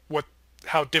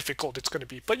 how difficult it's going to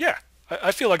be. But yeah,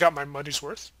 I feel I got my money's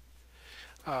worth.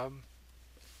 Um,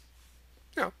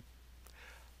 you know,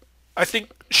 I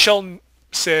think Sheldon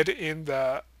said in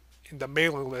the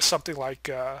mailing list something like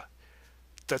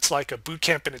that's like a boot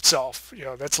camp in itself. You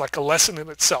know, that's like a lesson in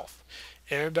itself.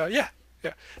 And yeah,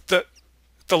 the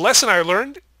lesson I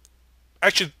learned,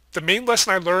 actually, the main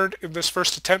lesson I learned in this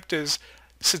first attempt is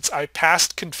since I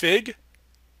passed config,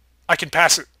 I can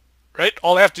pass it, right?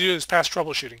 All I have to do is pass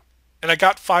troubleshooting. And I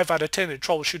got 5 out of 10 in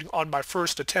troubleshooting on my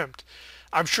first attempt.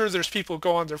 I'm sure there's people who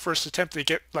go on their first attempt, they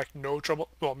get like no trouble.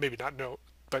 Well, maybe not no,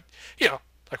 but you know,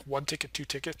 like 1 ticket, 2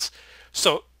 tickets.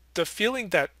 So the feeling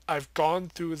that I've gone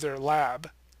through their lab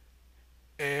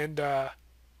and,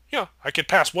 you know, I could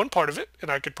pass one part of it and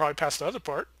I could probably pass the other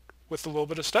part with a little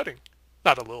bit of studying.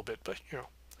 Not a little bit, but, you know,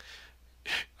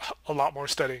 a lot more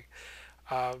studying.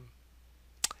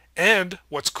 And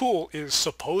what's cool is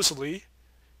supposedly,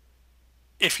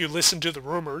 if you listen to the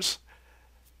rumors,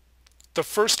 the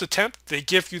first attempt, they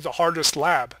give you the hardest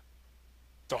lab,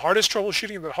 the hardest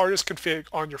troubleshooting, and the hardest config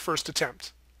on your first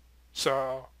attempt.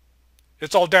 So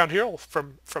it's all downhill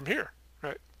from here,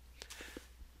 right?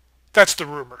 That's the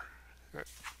rumor. Right?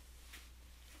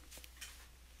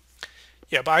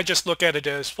 Yeah, but I just look at it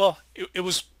as, well, it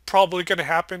was probably going to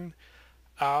happen.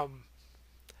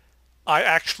 I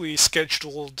actually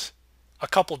scheduled a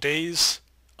couple days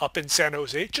up in San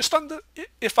Jose, just on the,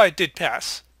 if I did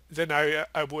pass, then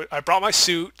I brought my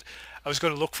suit. I was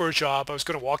going to look for a job. I was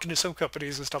going to walk into some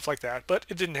companies and stuff like that, but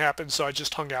it didn't happen. So I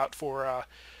just hung out for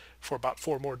about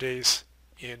 4 more days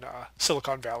in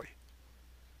Silicon Valley.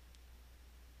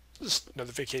 Just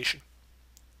another vacation.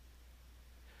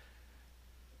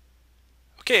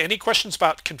 Okay, any questions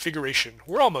about configuration?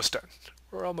 We're almost done.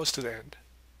 We're almost to the end.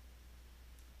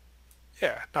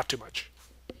 Yeah, not too much.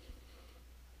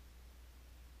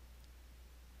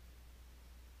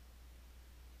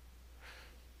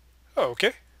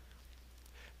 Okay.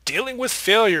 Dealing with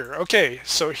failure. Okay,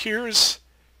 so here's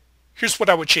what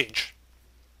I would change.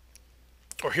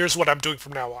 Or here's what I'm doing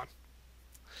from now on.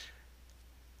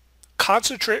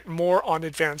 Concentrate more on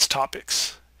advanced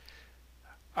topics.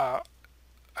 I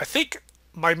think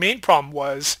my main problem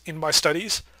was in my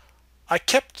studies, I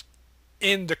kept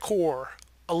in the core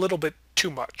a little bit too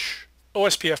much.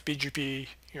 OSPF, BGP,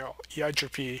 you know,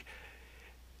 EIGRP.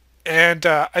 And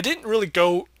I didn't really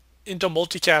go into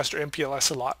multicast or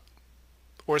MPLS a lot,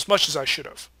 or as much as I should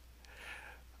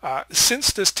have.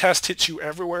 Since this test hits you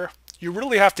everywhere, you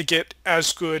really have to get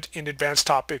as good in advanced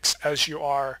topics as you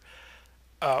are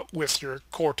with your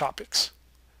core topics.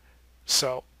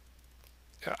 So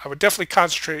yeah, I would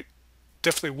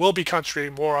definitely will be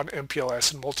concentrating more on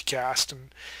MPLS and multicast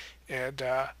and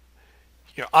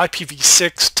you know,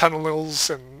 IPv6 tunnels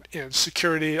and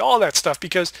security, all that stuff,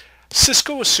 because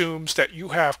Cisco assumes that you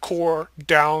have core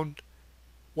down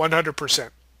 100%.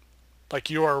 like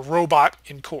you are a robot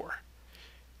in core.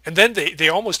 And then they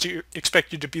almost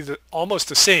expect you to be almost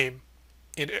the same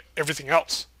in everything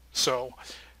else. So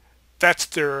that's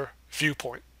their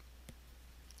viewpoint.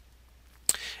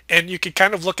 And you can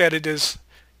kind of look at it as,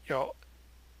 you know,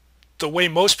 the way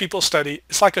most people study,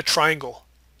 it's like a triangle.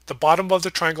 The bottom of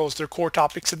the triangle is their core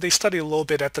topics, and they study a little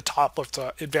bit at the top of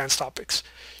the advanced topics.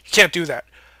 You can't do that.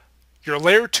 Your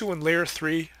layer 2 and layer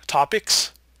 3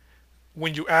 topics,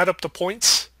 when you add up the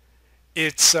points,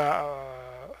 it's,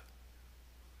 let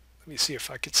me see if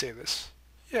I could say this.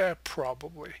 Yeah,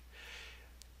 probably.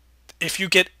 If you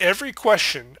get every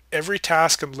question, every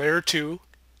task in layer 2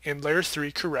 and layer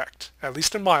 3 correct, at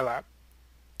least in my lab,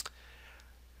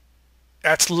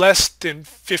 that's less than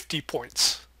 50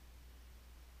 points.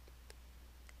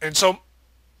 And so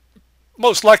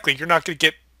most likely you're not going to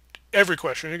get every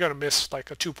question. You're going to miss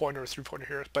like a 2-pointer or 3-pointer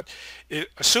here. But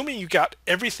assuming you got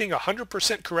everything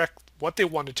 100% correct, what they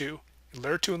want to do in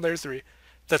layer 2 and layer 3,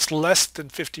 that's less than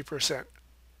 50%.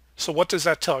 So what does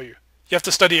that tell you? You have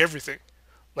to study everything.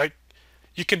 Like,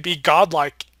 you can be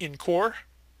godlike in core,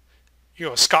 you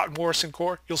know, Scott Morris in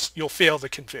core, you'll fail the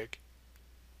config.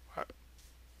 Right.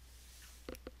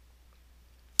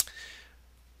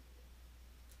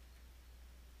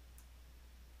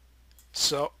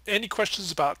 So any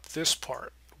questions about this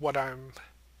part? What I'm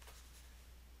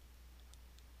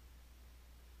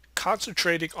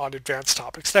concentrating on advanced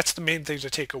topics. That's the main thing to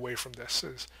take away from this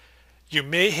is you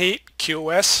may hate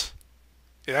QoS.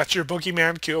 That's your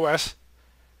boogeyman, QoS.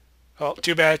 Oh,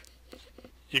 too bad.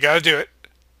 You got to do it.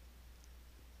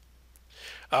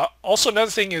 Also, another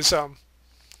thing is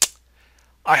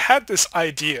I had this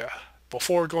idea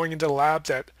before going into the lab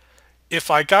that if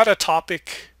I got a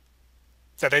topic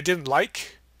that I didn't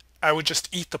like, I would just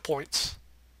eat the points.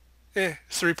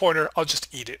 3-pointer, I'll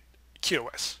just eat it.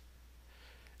 QoS.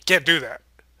 Can't do that.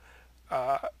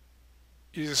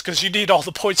 Because you need all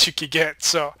the points you can get.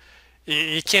 So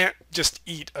you can't just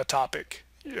eat a topic.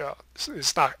 Yeah,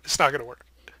 it's not going to work.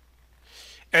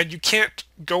 And you can't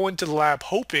go into the lab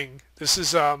hoping. This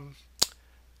is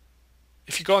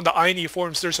if you go on the INE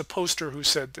forums, there's a poster who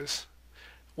said this.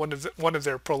 One of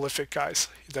their prolific guys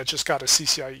that just got a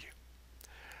CCIE.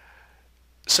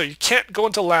 So you can't go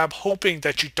into lab hoping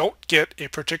that you don't get a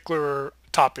particular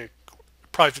topic,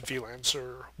 private VLANs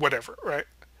or whatever, right?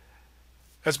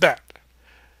 That's bad.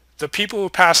 The people who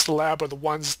pass the lab are the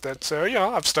ones that say,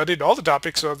 I've studied all the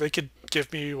topics, so they could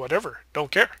give me whatever.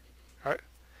 Don't care, right?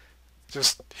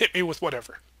 Just hit me with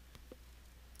whatever.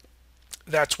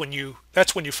 That's when you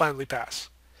finally pass.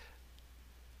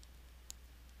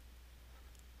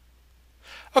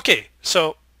 Okay,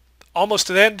 so almost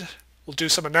to the end. We'll do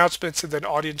some announcements and then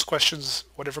audience questions,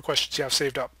 whatever questions you have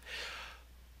saved up.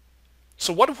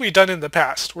 So what have we done in the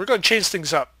past? We're going to change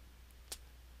things up.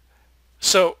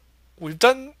 So we've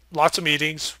done lots of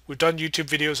meetings. We've done YouTube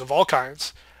videos of all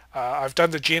kinds. I've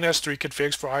done the GNS3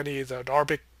 configs for INE, the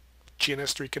NARBIC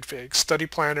GNS3 config, study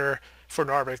planner for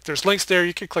NARBIC. There's links there.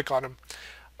 You can click on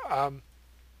them.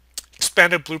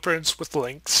 Expanded blueprints with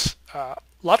links.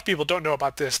 A lot of people don't know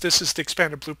about this. This is the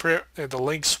expanded blueprint, and the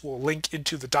links will link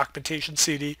into the documentation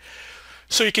CD,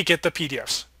 so you can get the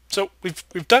PDFs. So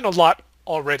we've done a lot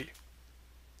already.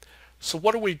 So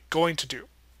what are we going to do?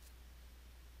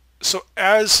 So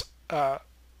as was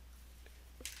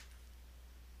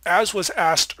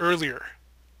asked earlier,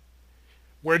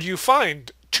 where do you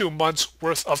find 2 months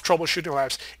worth of troubleshooting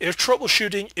labs? If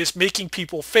troubleshooting is making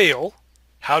people fail,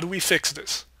 how do we fix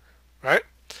this? Right?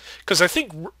 Because I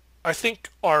think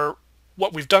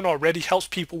what we've done already helps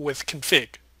people with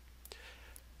config.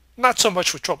 Not so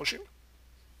much with troubleshooting.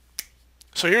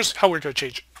 So here's how we're going to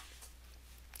change it.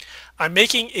 I'm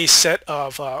making a set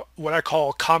of what I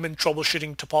call common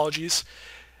troubleshooting topologies.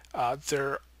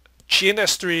 They're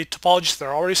GNS3 topologies that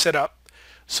are already set up.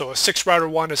 So a 6 router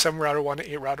 1, a 7 router 1, an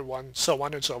 8 router 1, so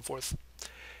on and so forth.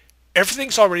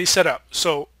 Everything's already set up.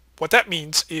 So what that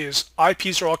means is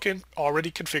IPs are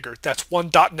already configured. That's one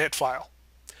 .NET file.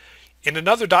 In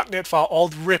another .NET file, all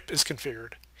the RIP is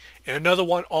configured. In another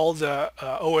one, all the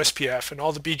OSPF and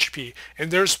all the BGP.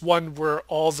 And there's one where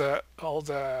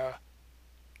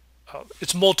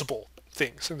it's multiple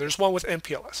things. And there's one with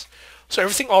MPLS. So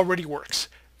everything already works.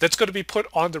 That's going to be put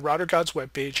on the RouterGods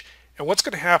webpage. And what's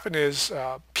going to happen is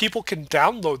people can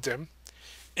download them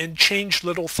and change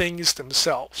little things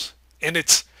themselves. And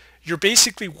you're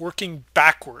basically working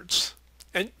backwards.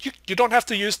 And you don't have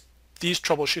to use these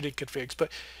troubleshooting configs, but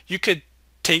you could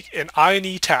take an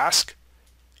INE task,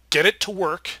 get it to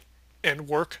work, and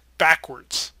work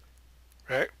backwards,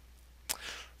 right?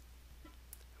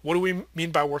 What do we mean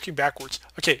by working backwards?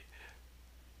 Okay,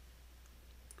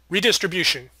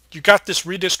 redistribution. you got this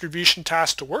redistribution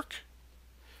task to work.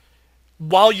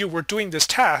 While you were doing this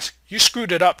task, you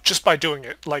screwed it up just by doing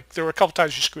it. Like there were a couple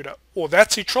times you screwed up. Well,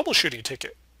 that's a troubleshooting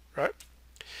ticket, right?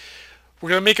 We're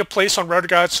going to make a place on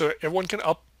RouterGods so everyone can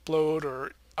upload,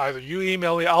 or either you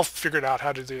email me, I'll figure it out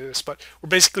how to do this, but we're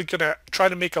basically going to try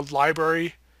to make a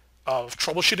library of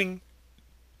troubleshooting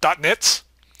 .nets.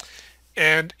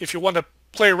 And if you want to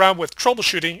play around with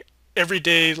troubleshooting every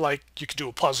day, like you could do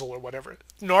a puzzle or whatever,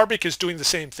 Narvik is doing the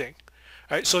same thing.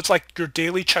 Right? So it's like your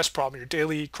daily chess problem, your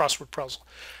daily crossword puzzle.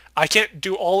 I can't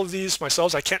do all of these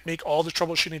myself. I can't make all the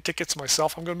troubleshooting tickets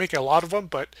myself. I'm going to make a lot of them,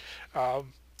 but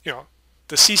you know,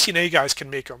 the CCNA guys can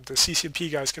make them. The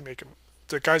CCNP guys can make them.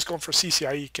 The guys going for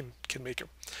CCIE can make them.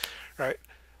 Right?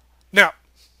 Now,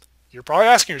 you're probably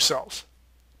asking yourselves,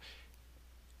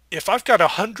 if I've got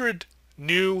 100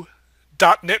 new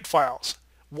 .NET files,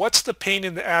 what's the pain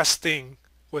in the ass thing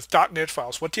with .NET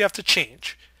files? What do you have to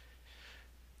change?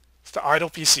 It's the idle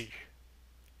PC,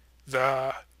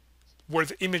 where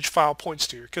the image file points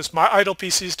to, because my idle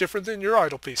PC is different than your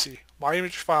idle PC. My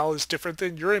image file is different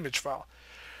than your image file.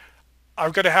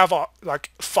 I'm going to have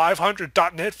like 500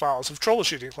 .NET files of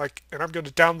troubleshooting, and I'm going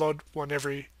to download one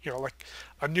every, like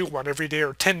a new one every day,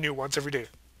 or 10 new ones every day.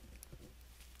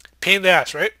 Pain in the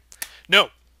ass, right? No.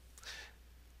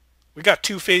 We got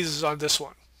 2 phases on this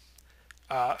one.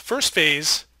 First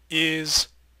phase is,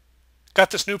 got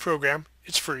this new program.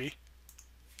 It's free.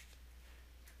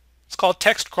 It's called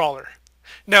Text Crawler.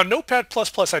 Now, Notepad++,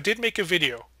 I did make a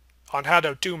video on how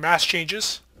to do mass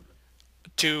changes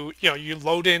to, you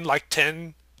load in like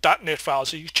 10 .NET files,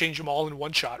 so you change them all in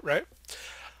one shot, right?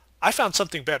 I found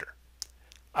something better.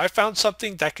 I found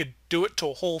something that could do it to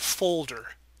a whole folder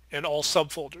and all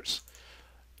subfolders.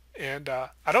 And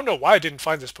I don't know why I didn't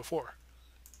find this before.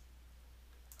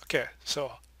 Okay,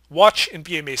 so watch and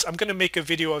be amazed. I'm going to make a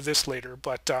video of this later,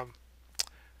 but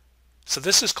so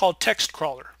this is called Text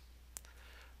Crawler.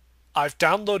 I've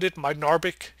downloaded my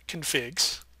Narvik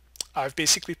configs. I've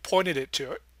basically pointed it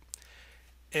to it.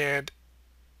 And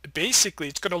basically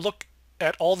it's going to look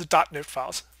at all the .NET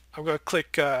files. I'm going to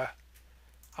click, I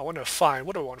want to find,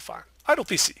 what do I want to find? Idle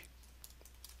PC.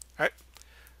 Right?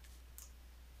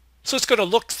 So it's going to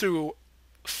look through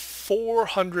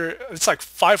 400, it's like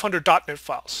 500 .NET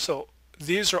files. So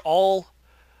these are all,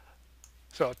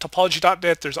 so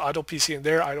topology.net, there's idle PC in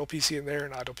there, idle PC in there,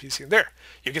 and idle PC in there.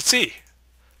 You can see,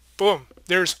 boom,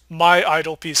 there's my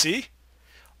idle PC.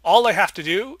 All I have to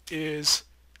do is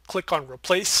click on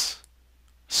replace.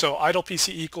 So idle PC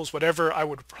equals whatever, I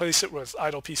would replace it with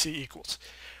idle PC equals.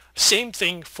 Same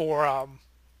thing for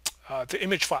the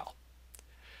image file.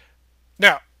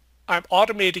 Now, I'm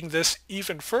automating this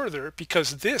even further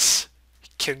because this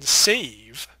can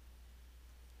save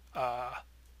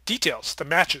details, the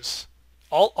matches.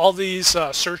 All these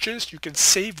searches, you can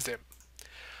save them.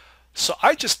 So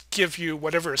I just give you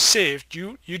whatever is saved.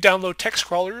 You download Text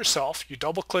Crawler yourself. You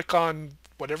double click on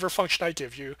whatever function I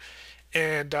give you,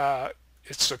 and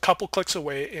it's a couple clicks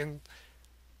away, and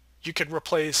you can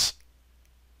replace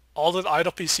all the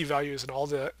idle PC values and all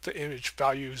the image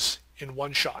values in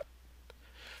one shot.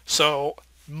 So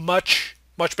much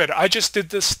better. I just did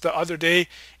this the other day.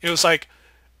 It was like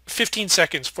 15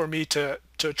 seconds for me to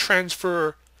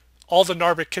transfer all the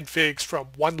Narvik configs from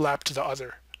one laptop to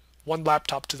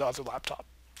the other laptop.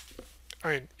 I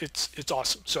mean, it's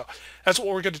awesome. So that's what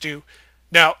we're going to do.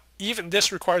 Now, even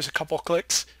this requires a couple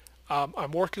clicks.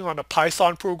 I'm working on a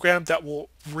Python program that will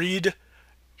read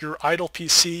your idle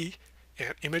PC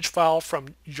and image file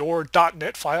from your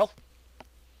 .NET file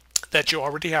that you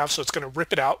already have. So it's going to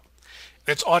rip it out.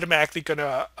 It's automatically going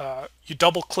to, you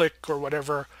double click or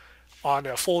whatever on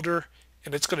a folder,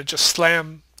 and it's going to just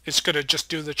slam, it's going to just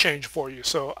do the change for you.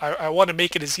 So I want to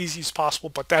make it as easy as possible,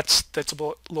 but that's a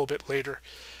little bit later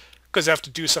because I have to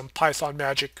do some Python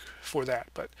magic for that.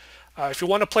 But if you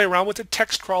want to play around with it,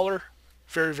 Text Crawler,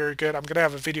 very, very good. I'm going to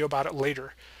have a video about it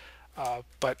later.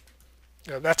 But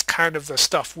that's kind of the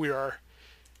stuff we are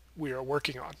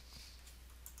working on.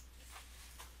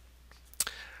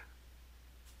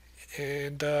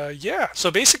 And yeah, so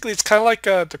basically it's kind of like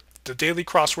the daily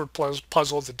crossword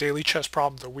puzzle, the daily chess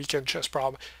problem, the weekend chess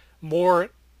problem. More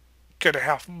going to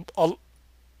have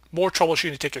more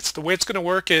troubleshooting tickets. The way it's going to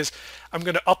work is I'm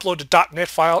going to upload a .NET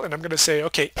file, and I'm going to say,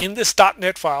 okay, in this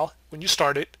 .NET file, when you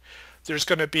start it, there's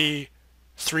going to be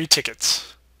 3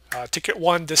 tickets. Ticket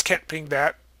 1, this can't ping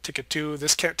that. Ticket 2,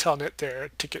 this can't telnet there.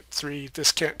 Ticket 3,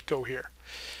 this can't go here.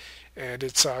 And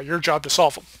it's your job to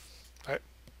solve them. Right?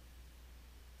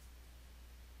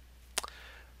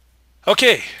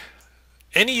 Okay,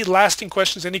 any lasting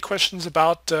questions, any questions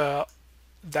about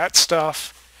that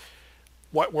stuff,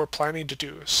 what we're planning to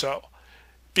do? So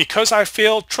because I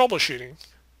failed troubleshooting,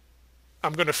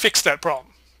 I'm going to fix that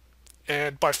problem.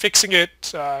 And by fixing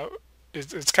it,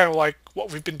 it's kind of like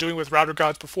what we've been doing with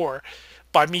RouterGods before.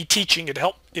 By me teaching, it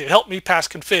helped me pass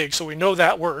config, so we know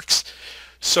that works.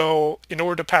 So in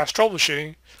order to pass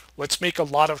troubleshooting, let's make a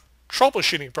lot of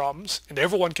troubleshooting problems, and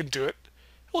everyone can do it.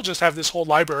 We'll just have this whole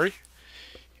library,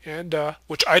 and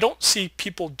which I don't see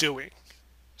people doing.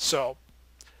 So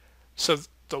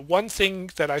the one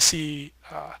thing that I see,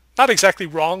 not exactly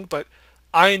wrong, but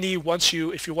INE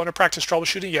if you want to practice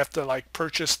troubleshooting, you have to like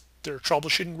purchase their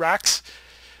troubleshooting racks.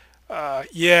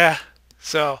 Yeah,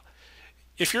 so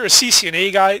if you're a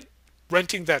CCNA guy,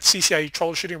 renting that CCIE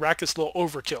troubleshooting rack is a little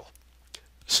overkill.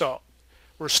 So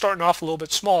we're starting off a little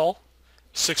bit small,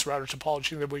 6 router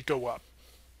topology, and then we go up.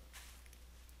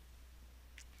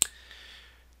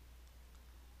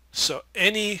 So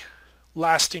any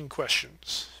lasting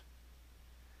questions?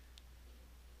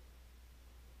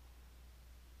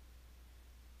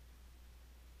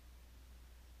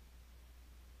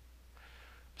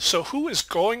 So who is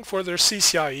going for their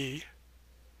CCIE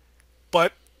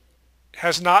but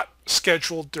has not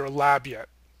scheduled their lab yet?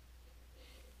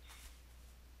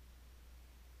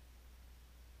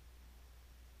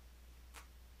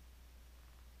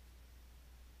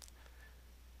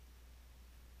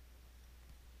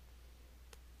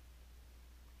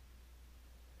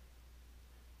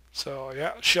 So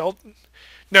yeah, Sheldon.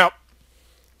 Now,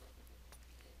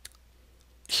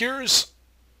 here's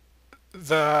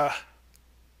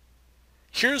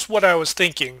what I was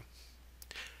thinking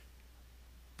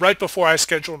right before I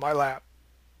scheduled my lab.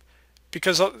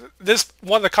 Because this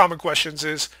one of the common questions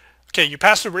is, okay, you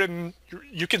passed the written,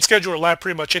 you can schedule a lab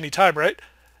pretty much any time, right?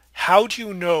 How do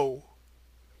you know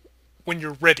when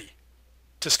you're ready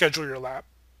to schedule your lab?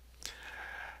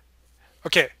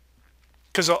 Okay,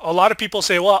 because a lot of people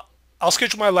say, well, I'll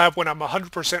schedule my lab when I'm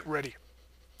 100% ready.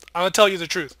 I'm going to tell you the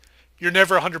truth. You're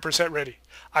never 100% ready.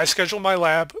 I scheduled my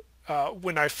lab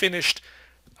when I finished,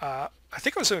 I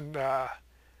think I was in,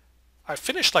 I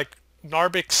finished like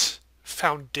Narbic's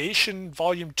Foundation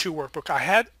Volume 2 workbook. I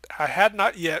had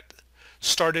not yet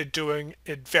started doing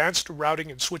advanced routing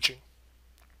and switching.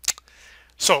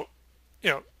 So,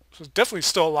 there's definitely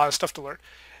still a lot of stuff to learn.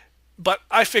 But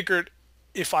I figured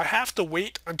if I have to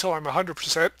wait until I'm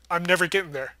 100%, I'm never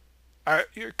getting there.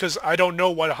 Because I don't know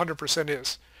what 100%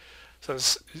 is. So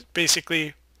it's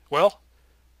basically, well,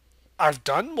 I've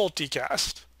done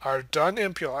multicast. I've done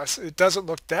MPLS. It doesn't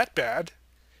look that bad.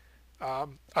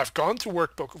 I've gone through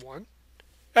workbook 1.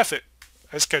 F it.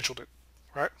 I scheduled it,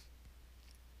 right?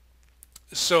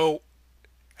 So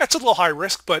that's a little high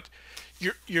risk, but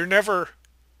you're never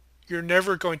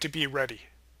going to be ready,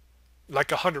 like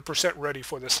 100% ready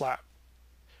for this lab.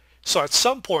 So at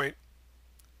some point,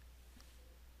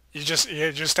 you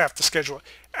just have to schedule it.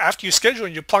 After you schedule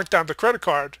and you plunk down the credit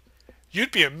card,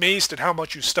 you'd be amazed at how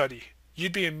much you study.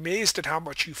 You'd be amazed at how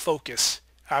much you focus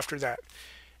after that.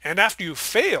 And after you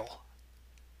fail,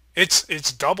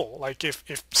 it's double. Like if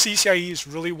CCIE is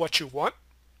really what you want,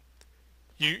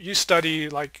 you study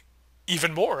like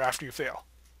even more after you fail,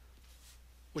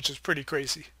 which is pretty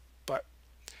crazy. But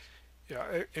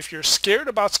yeah, if you're scared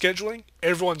about scheduling,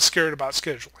 everyone's scared about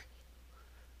scheduling.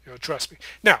 Trust me.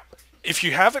 Now, if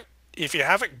you haven't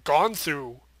gone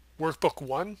through workbook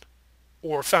 1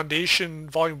 or Foundation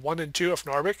Volume 1 and 2 of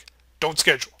Narvik, don't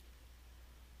schedule.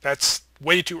 That's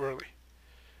way too early.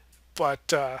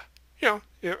 But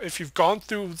if you've gone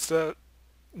through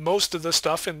most of the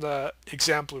stuff in the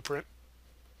exam blueprint,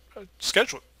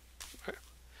 schedule it. Right?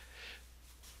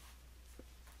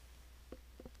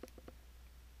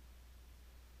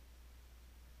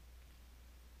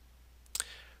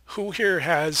 Who here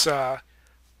has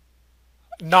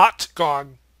not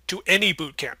gone to any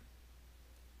boot camp?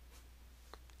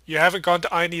 You haven't gone to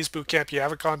INE's boot camp. You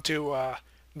haven't gone to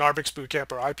Narvik's boot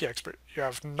camp or IP Expert. You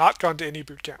have not gone to any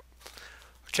boot camp.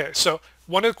 Okay, so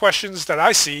one of the questions that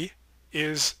I see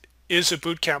is a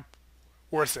boot camp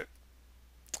worth it?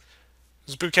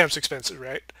 Because boot camp's expensive,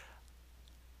 right?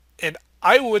 And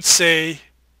I would say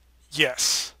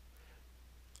yes.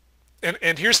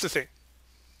 And here's the thing.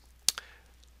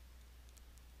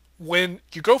 When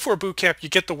you go for a boot camp, you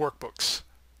get the workbooks,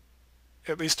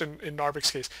 at least in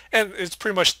Narvik's case. And it's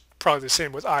pretty much probably the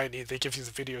same with INE. They give you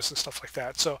the videos and stuff like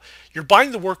that. So you're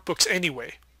buying the workbooks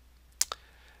anyway,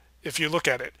 if you look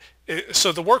at it.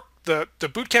 So the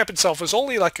boot camp itself is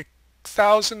only like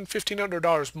 $1,000,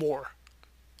 $1,500 more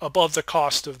above the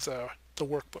cost of the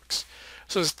workbooks.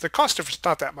 So the cost difference is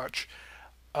not that much.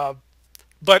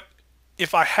 But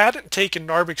if I hadn't taken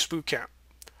Narvik's boot camp,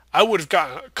 I would have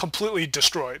gotten completely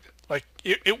destroyed. Like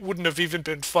it wouldn't have even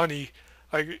been funny.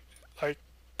 Like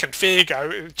config.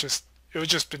 It was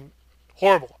just been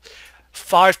horrible.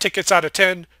 5 tickets out of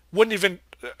 10 wouldn't even.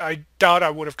 I doubt I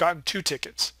would have gotten 2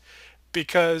 tickets,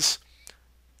 because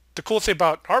the cool thing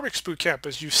about Arbix Bootcamp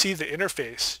is you see the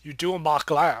interface. You do a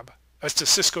mock lab. That's the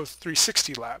Cisco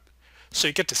 360 lab, so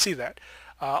you get to see that.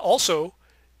 Also,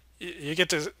 you get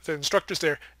to the instructors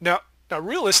there. Now,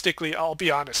 realistically, I'll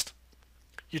be honest.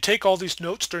 You take all these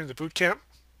notes during the boot camp.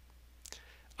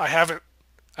 I haven't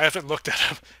looked at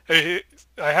them.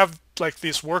 I have like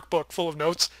this workbook full of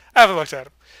notes. I haven't looked at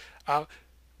them.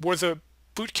 Where the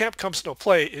boot camp comes into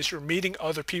play is you're meeting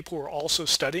other people who are also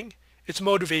studying. It's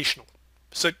motivational.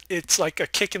 So it's like a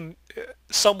kicking,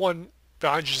 someone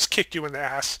behind you just kicked you in the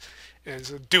ass and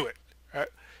said, do it. Right?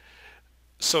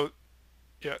 So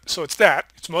yeah, so it's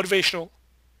that. It's motivational.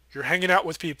 You're hanging out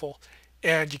with people,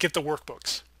 and you get the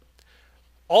workbooks.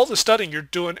 All the studying you're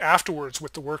doing afterwards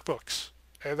with the workbooks.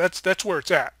 And that's where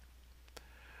it's at.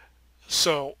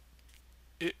 So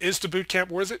is the boot camp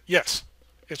worth it? Yes,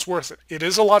 it's worth it. It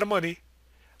is a lot of money,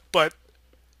 but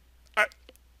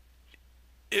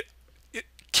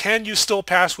can you still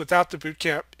pass without the boot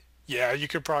camp? Yeah, you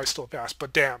could probably still pass,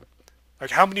 but damn.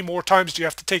 Like, how many more times do you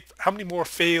have to take? How many more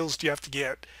fails do you have to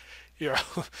get? You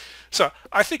know, so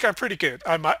I think I'm pretty good.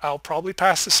 I'll probably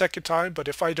pass the second time, but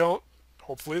if I don't,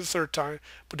 hopefully the third time.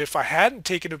 But if I hadn't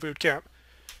taken a boot camp,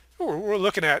 we're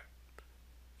looking at,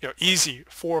 easy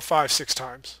 4, 5, 6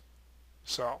 times.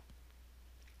 So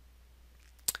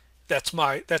that's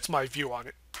my view on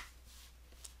it.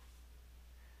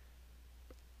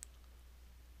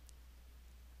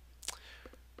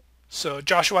 So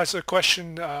Joshua has a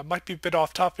question, might be a bit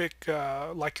off topic,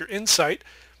 like your insight,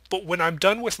 but when I'm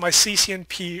done with my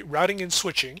CCNP routing and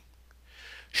switching,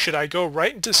 should I go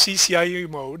right into CCIE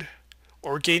mode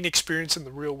or gain experience in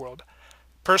the real world?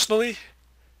 Personally,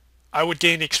 I would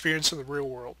gain experience in the real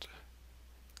world.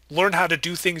 Learn how to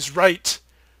do things right,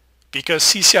 because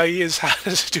CCIE is how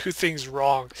to do things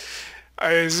wrong.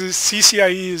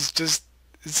 CCIE is just,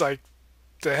 it's like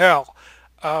the hell.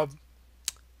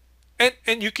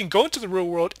 And you can go into the real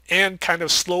world and kind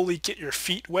of slowly get your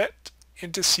feet wet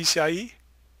into CCIE.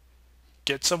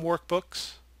 Get some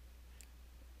workbooks.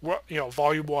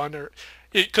 Volume 1, or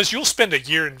because you'll spend a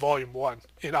year in Volume 1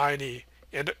 in INE,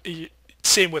 and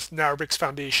same with Arbix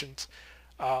Foundations,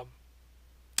 and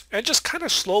just kind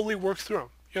of slowly work through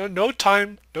them. No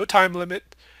time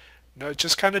limit. No,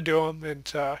 just kind of do them, and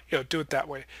do it that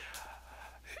way.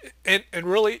 And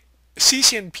really,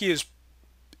 CCNP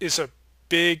is a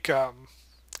big.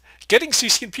 Getting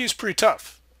CCNP is pretty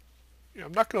tough.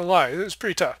 I'm not going to lie, it's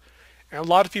pretty tough, and a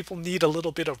lot of people need a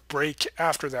little bit of break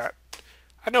after that.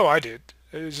 I know I did.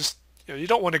 It was just, you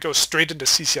don't want to go straight into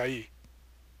CCIE.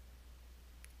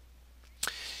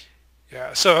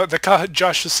 Yeah. So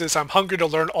Joshua says, I'm hungry to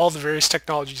learn all the various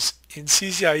technologies in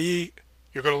CCIE.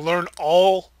 You're going to learn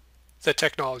all the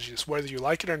technologies, whether you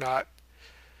like it or not.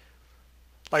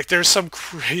 Like, there's some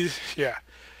crazy, yeah.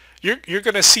 You're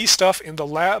going to see stuff in the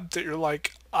lab that you're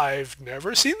like, I've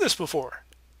never seen this before.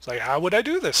 It's like, how would I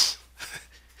do this?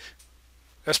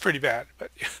 That's pretty bad. But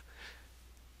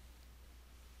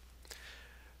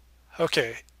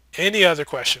okay, any other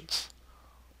questions?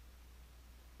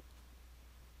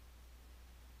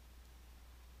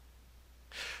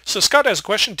 So Scott has a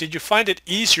question. Did you find it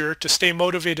easier to stay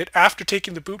motivated after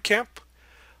taking the boot camp?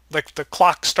 Like, the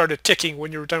clock started ticking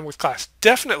when you were done with class?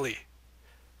 Definitely.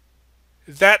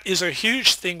 That is a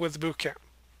huge thing with the boot camp.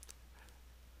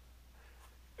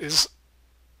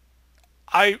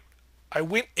 I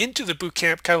went into the boot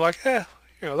camp kind of like,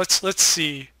 let's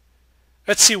see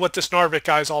what this Narvik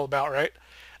guy is all about, right?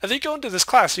 And then you go into this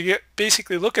class, you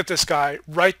basically look at this guy,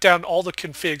 write down all the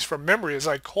configs from memory. It's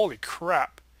like, holy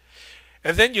crap.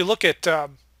 And then you look at,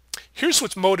 here's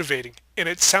what's motivating, and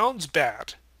it sounds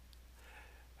bad.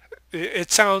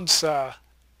 It sounds, I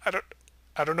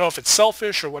don't know if it's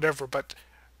selfish or whatever, but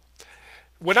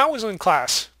when I was in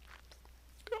class,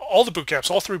 all the boot camps,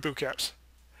 all 3 boot camps,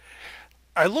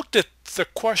 I looked at the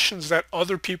questions that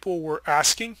other people were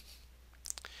asking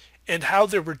and how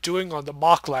they were doing on the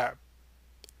mock lab.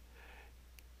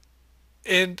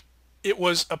 And it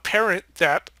was apparent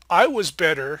that I was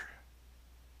better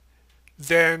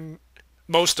than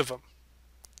most of them.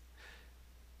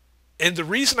 And the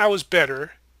reason I was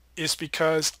better is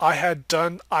because I had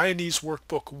done INE's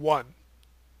Workbook 1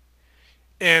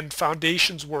 and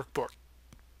Foundations Workbook.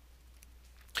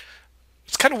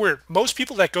 It's kind of weird. Most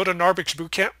people that go to Arbix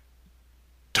Bootcamp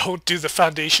don't do the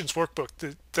Foundations Workbook.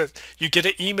 You get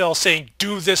an email saying,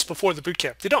 do this before the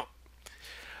bootcamp. They don't.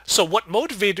 So what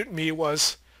motivated me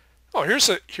was, oh, here's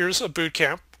a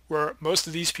bootcamp where most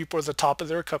of these people are the top of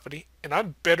their company, and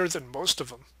I'm better than most of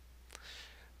them.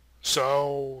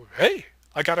 So, hey,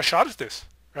 I got a shot at this,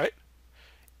 right?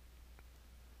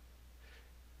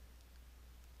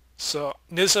 So,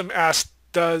 Nism asked,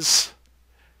 does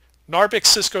Narvik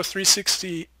Cisco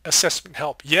 360 assessment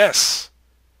help? Yes,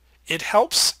 it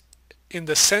helps in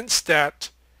the sense that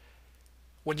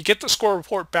when you get the score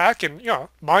report back, and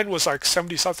mine was like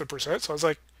 70 something percent, so I was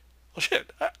like, well,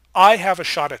 shit, I have a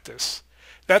shot at this.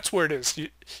 That's where it is.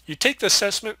 You take the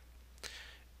assessment,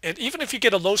 and even if you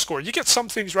get a low score, you get some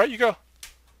things right. You go,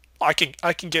 I can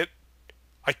get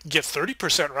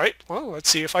 30% right. Well, let's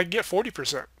see if I can get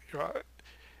 40%.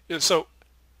 So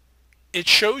it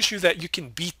shows you that you can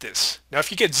beat this. Now,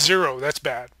 if you get zero, that's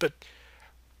bad. But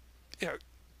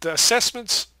the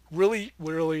assessments really,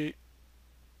 really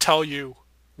tell you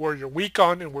where you're weak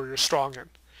on and where you're strong in.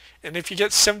 And if you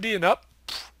get 70 and up,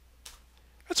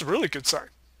 that's a really good sign.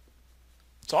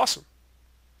 It's awesome.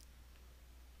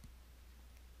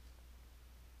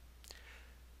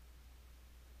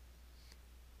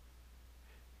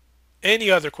 Any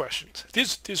other questions?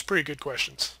 These are pretty good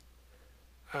questions.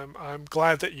 I'm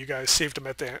glad that you guys saved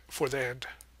them for the end.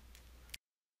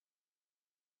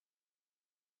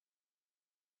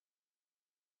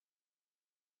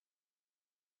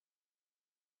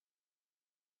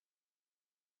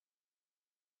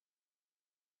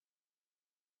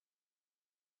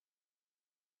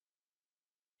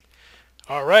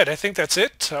 All right, I think that's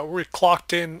it. We're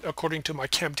clocked in, according to my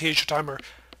Camtasia timer,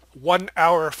 1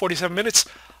 hour 47 minutes.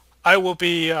 I will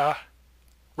be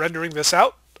rendering this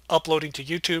out, uploading to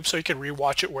YouTube so you can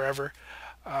rewatch it wherever.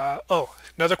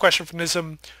 Another question from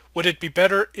Nism. Would it be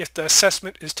better if the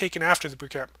assessment is taken after the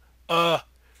bootcamp?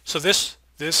 So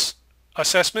this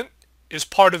assessment is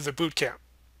part of the bootcamp.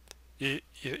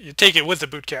 You take it with the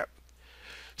bootcamp.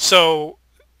 So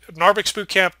Narvik's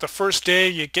bootcamp, the first day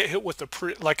you get hit with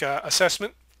a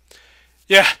assessment.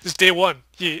 Yeah, it's day one.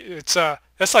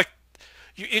 That's like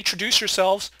you introduce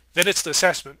yourselves, then it's the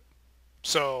assessment.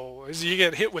 So you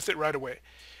get hit with it right away.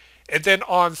 And then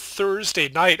on Thursday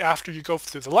night, after you go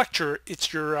through the lecture,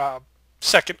 it's your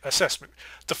second assessment.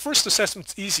 The first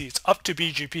assessment's easy. It's up to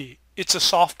BGP. It's a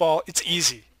softball. It's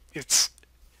easy. It's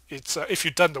if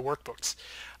you've done the workbooks.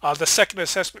 The second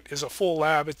assessment is a full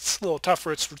lab. It's a little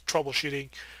tougher. It's for troubleshooting.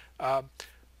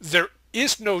 There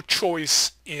is no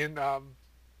choice in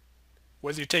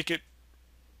whether you take it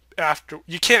after.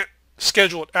 You can't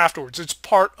schedule it afterwards. It's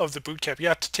part of the bootcamp. You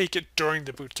have to take it during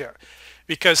the bootcamp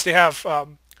because they have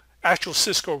actual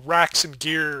Cisco racks and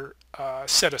gear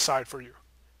set aside for you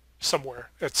somewhere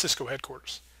at Cisco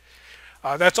headquarters.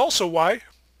 That's also why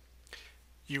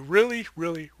you really,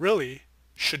 really, really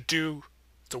should do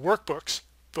the workbooks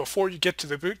before you get to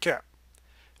the bootcamp.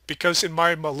 Because in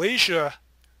my Malaysia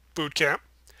bootcamp,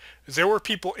 there were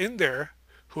people in there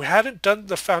who hadn't done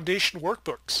the foundation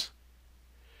workbooks.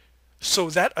 So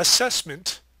that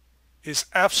assessment is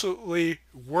absolutely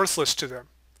worthless to them.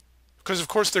 Because of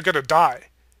course they're going to die.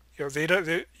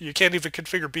 You can't even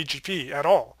configure BGP at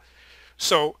all.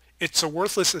 So it's a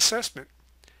worthless assessment.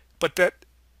 But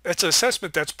that's an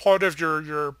assessment that's part of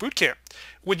your boot camp.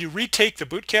 When you retake the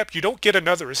boot camp, you don't get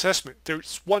another assessment.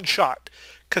 There's one shot.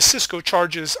 Because Cisco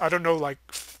charges, I don't know, like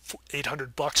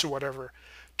 $800 or whatever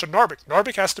to Narvik.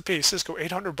 Narvik has to pay Cisco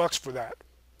 $800 for that.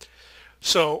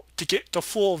 So to get the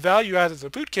full value out of the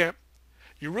boot camp,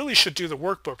 you really should do the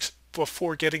workbooks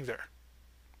before getting there.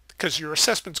 Because your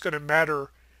assessment's going to matter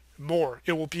more.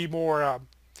 It will be more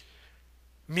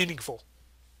meaningful.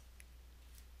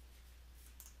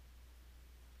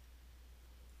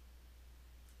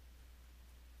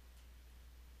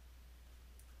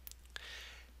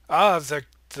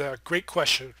 The great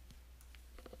question.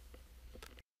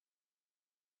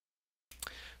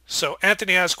 So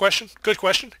Anthony has a question. Good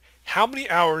question. How many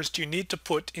hours do you need to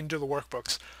put into the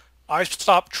workbooks? I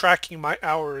stopped tracking my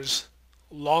hours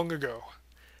long ago.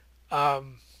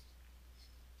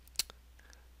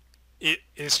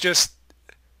 It's just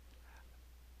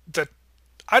that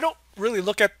I don't really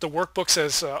look at the workbooks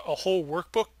as a whole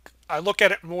workbook. I look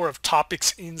at it more of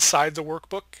topics inside the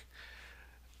workbook.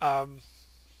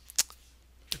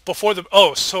 Before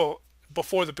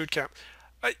the boot camp,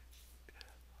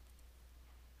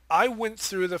 I went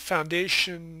through the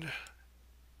foundation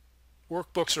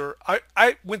workbooks, or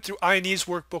I went through INE's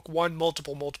workbook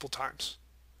multiple times.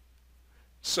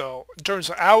 So in terms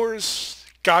of hours,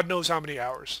 God knows how many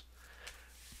hours.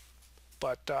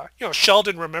 But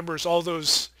Sheldon remembers all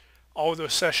those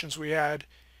sessions we had,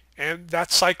 and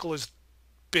that cycle has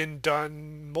been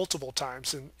done multiple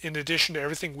times, and in addition to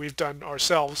everything we've done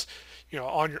ourselves,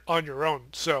 on your own.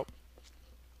 So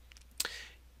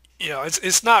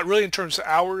it's not really in terms of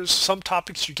hours. Some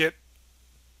topics you get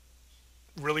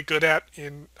really good at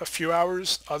in a few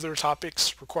hours. Other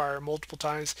topics require multiple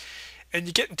times. And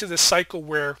you get into this cycle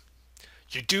where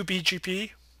you do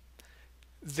BGP,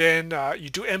 then you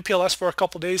do MPLS for a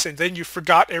couple days, and then you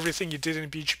forgot everything you did in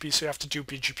BGP, so you have to do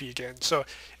BGP again. So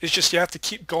it's just you have to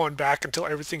keep going back until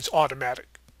everything's automatic.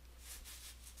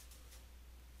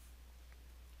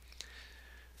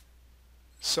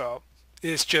 So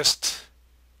it's just,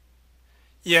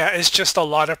 yeah, it's just a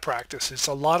lot of practice. It's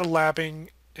a lot of labbing,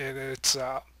 and it's,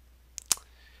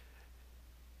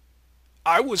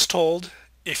 I was told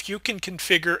if you can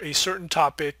configure a certain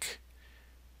topic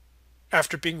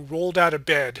after being rolled out of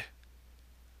bed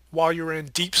while you're in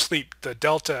deep sleep, the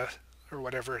delta or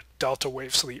whatever, delta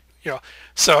wave sleep,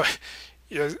 so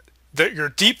you know, that you're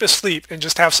deep asleep and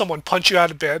just have someone punch you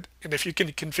out of bed, and if you can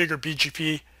configure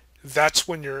BGP, that's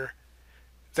when you're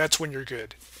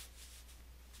good.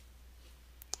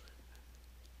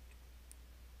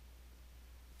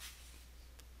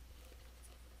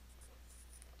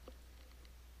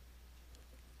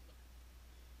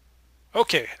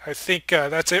 Okay, I think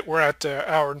that's it. We're at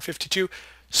hour and 52.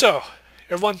 So,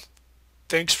 everyone,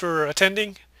 thanks for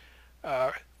attending.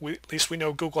 At least we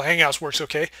know Google Hangouts works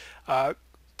okay.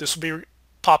 This will be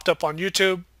popped up on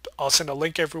YouTube. I'll send a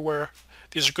link everywhere.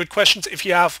 These are good questions. If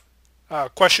you have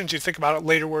questions, you think about it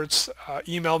laterwards,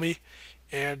 email me,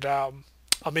 and I'll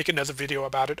make another video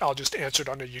about it. I'll just answer it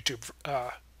on a YouTube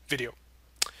video.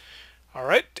 All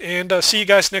right, and see you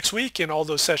guys next week in all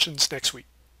those sessions next week.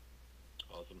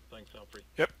 Awesome. Thanks, Alfred.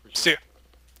 Yep. Appreciate See ya. it.